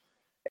Stocks.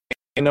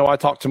 I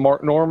talked to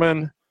Mark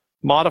Norman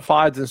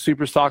Modifieds and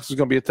super stocks is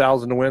going to be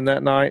 1,000 to win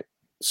that night.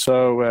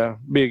 So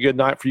be a good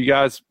night for you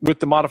guys with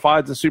the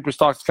modifieds and super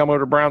stocks to come over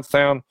to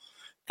Brownstown.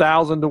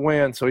 1,000 to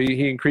win. So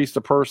he increased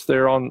the purse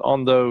there on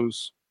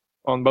both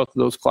of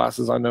those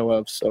classes I know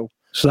of. So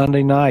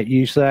Sunday night,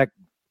 USAC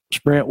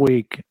Sprint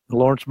Week,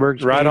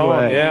 Lawrenceburg. Right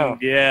on. Yeah.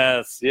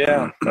 Yes.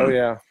 Yeah. Oh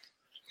yeah.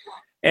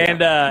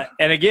 And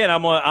again,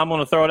 I'm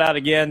gonna throw it out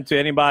again to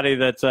anybody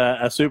that's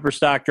a super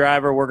stock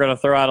driver. We're gonna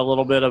throw out a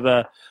little bit of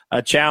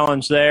a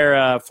challenge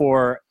there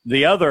for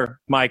the other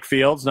Mike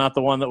Fields, not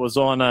the one that was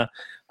on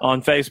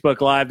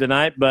Facebook Live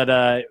tonight,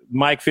 but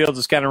Mike Fields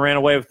has kind of ran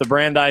away with the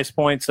Brandeis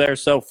points there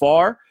so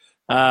far.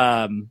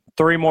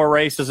 3 more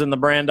races in the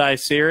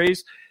Brandeis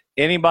series.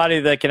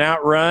 Anybody that can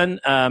outrun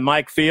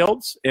Mike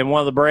Fields in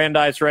one of the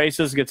Brandeis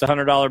races gets a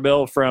 $100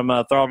 bill from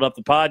Throttled Up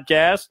the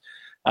Podcast.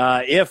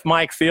 If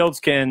Mike Fields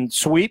can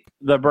sweep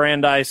the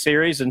Brandeis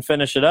series and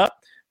finish it up,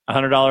 a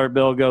 $100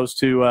 bill goes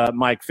to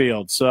Mike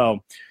Fields.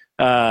 So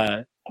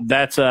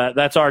that's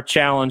our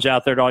challenge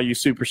out there to all you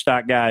super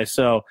stock guys.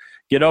 So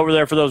get over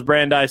there for those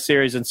Brandeis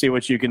series and see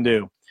what you can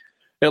do.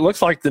 It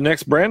looks like the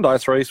next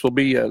Brandeis race will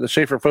be the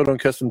Schaefer Photo and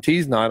Custom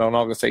Tees night on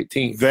August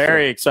 18th.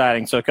 Very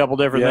exciting. So a couple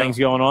different things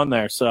going on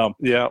there. So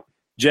yeah,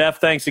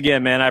 Jeff, thanks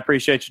again, man. I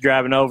appreciate you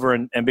driving over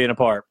and being a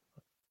part.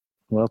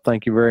 Well,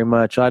 thank you very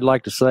much. I'd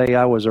like to say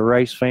I was a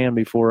race fan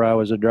before I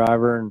was a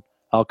driver, and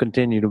I'll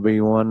continue to be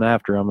one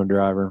after I'm a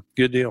driver.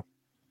 Good deal.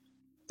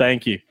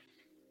 Thank you.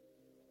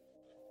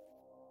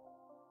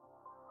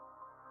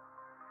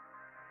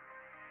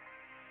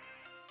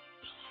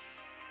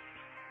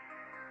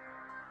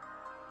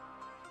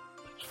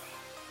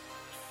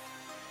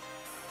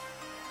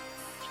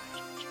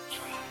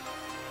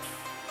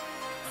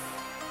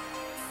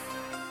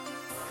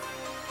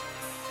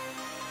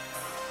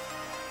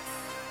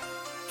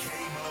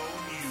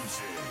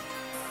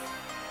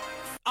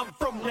 I'm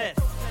from that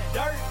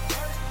dirt.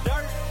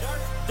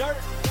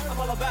 I'm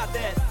all about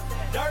that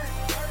dirt.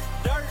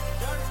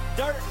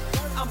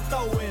 I'm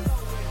throwing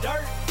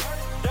dirt.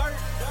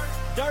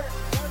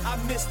 I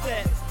miss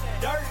that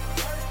dirt.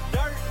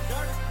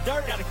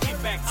 Gotta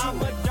get back to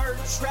I'm a dirt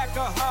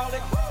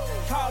trackaholic.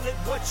 Call it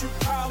what you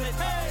call it.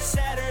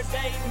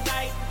 Saturday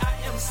night, I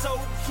am so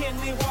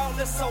Kenny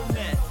Wallace on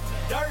that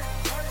dirt.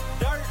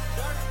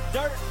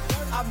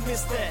 I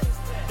miss that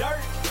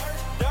dirt.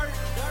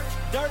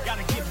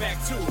 Gotta get back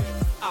to it.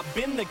 I've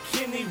been the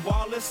Kenny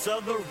Wallace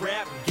of the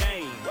rap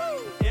game.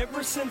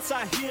 Ever since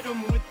I hit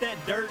him with that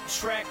dirt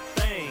track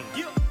thing.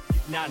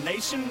 Now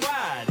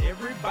nationwide,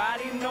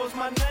 everybody knows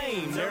my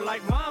name. They're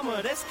like,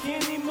 mama, that's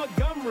Kenny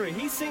Montgomery.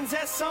 He sings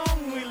that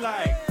song we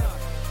like.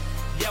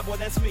 Yeah, boy,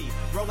 that's me.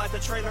 Roll out the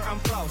trailer, I'm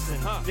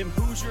flossing. Them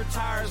Hoosier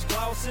tires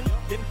glossing.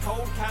 Them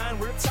cold kind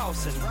we're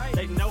tossing.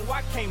 They know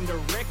I came to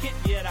wreck it,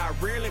 yet I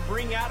rarely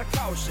bring out a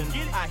caution.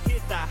 I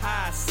hit the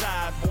high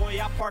side, boy,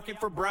 I park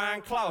it for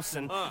Brian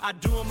Clausen. I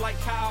do them like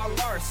Kyle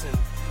Larson.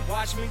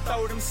 Watch me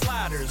throw them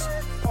sliders.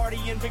 Party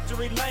in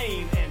Victory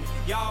Lane, and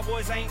y'all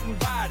boys ain't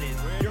invited.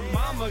 Your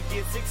mama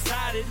gets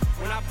excited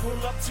when I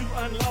pull up to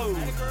unload.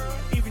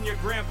 Even your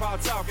grandpa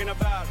talking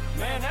about,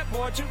 man, that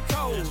boy too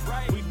cold.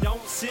 We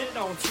don't sit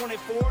on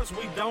 24s,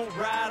 we don't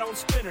ride on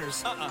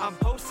spinners. I'm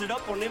posted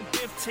up on them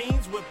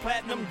 15s with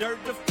platinum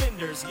dirt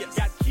defenders.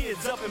 Got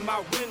kids up in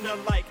my window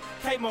like,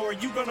 K-Mo, are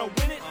you gonna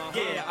win it?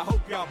 Yeah, I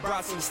hope y'all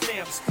brought some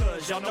stamps,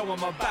 cause y'all know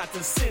I'm about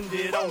to send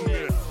it on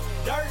me.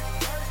 Dirt.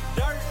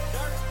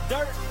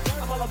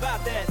 I'm all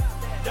about that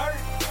dirt.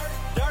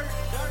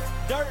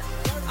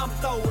 I'm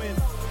throwing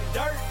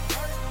dirt.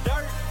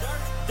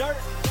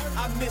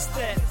 I miss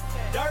that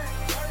dirt.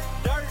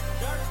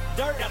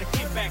 Gotta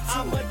get back to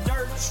I'm a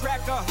dirt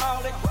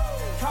trackaholic.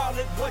 Call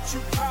it what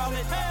you call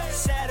it.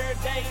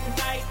 Saturday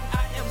night,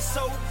 I am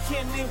so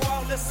Kenny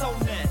Wallace on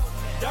that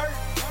dirt.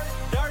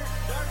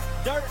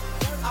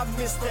 I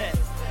miss that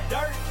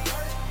dirt.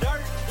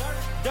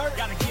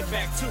 Gotta get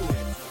back to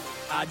it.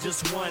 I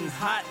just won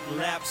hot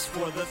laps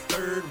for the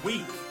 3rd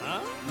week.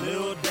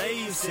 Lil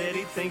Dave said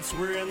he thinks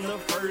we're in the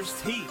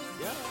first heat.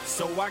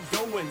 So I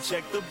go and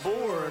check the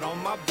board on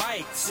my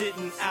bike,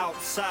 sitting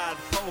outside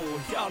pole.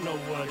 Y'all know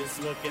what it's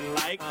looking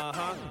like.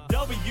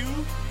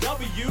 W,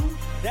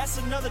 that's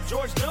another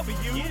George W.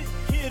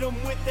 Hit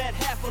him with that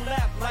half a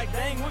lap, like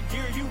dang, what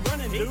gear you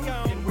running, dude?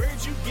 And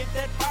where'd you get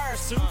that fire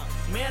suit?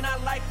 Man, I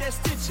like that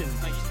stitching.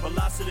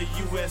 Velocity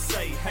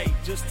USA, hey,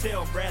 just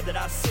tell Brad that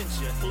I sent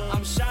you.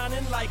 I'm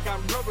shining like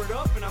I'm rubbered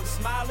up and I'm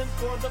smiling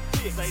for the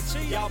pics.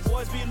 Y'all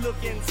boys be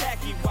looking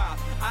tacky while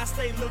I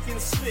stay looking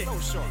slick.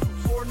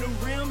 4 new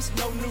rims,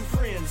 no new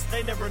friends.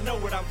 They never know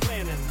what I'm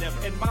planning.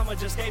 And mama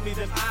just gave me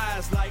them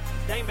eyes like,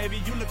 dang,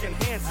 baby, you looking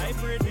handsome.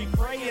 We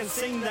pray and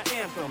sing the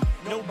anthem.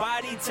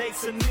 Nobody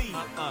takes a knee.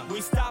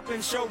 We stop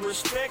and show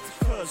respect,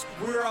 cause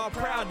we're all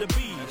proud to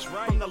be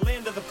from the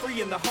land of the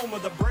free and the home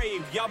of the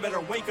brave. Y'all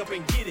better wake up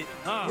and get it.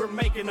 We're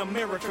making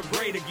America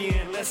great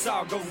again. Let's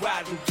all go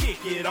out and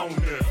kick it on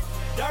the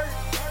dirt.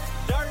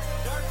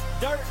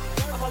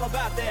 I'm all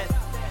about that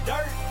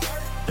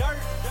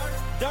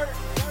dirt.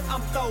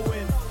 I'm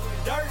throwing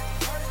dirt.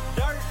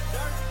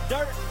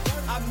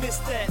 I miss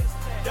that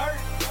dirt.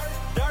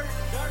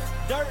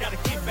 Gotta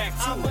get back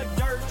to I'm a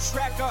dirt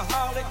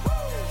trackaholic.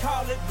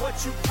 Call it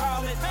what you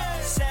call it.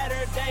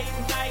 Saturday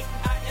night,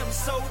 I am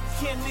so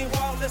Kenny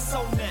Wallace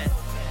on that.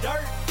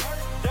 Dirt.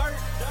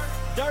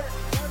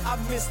 I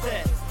miss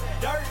that.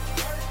 Dirt.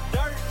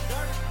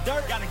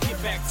 Gotta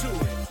get back to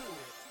it.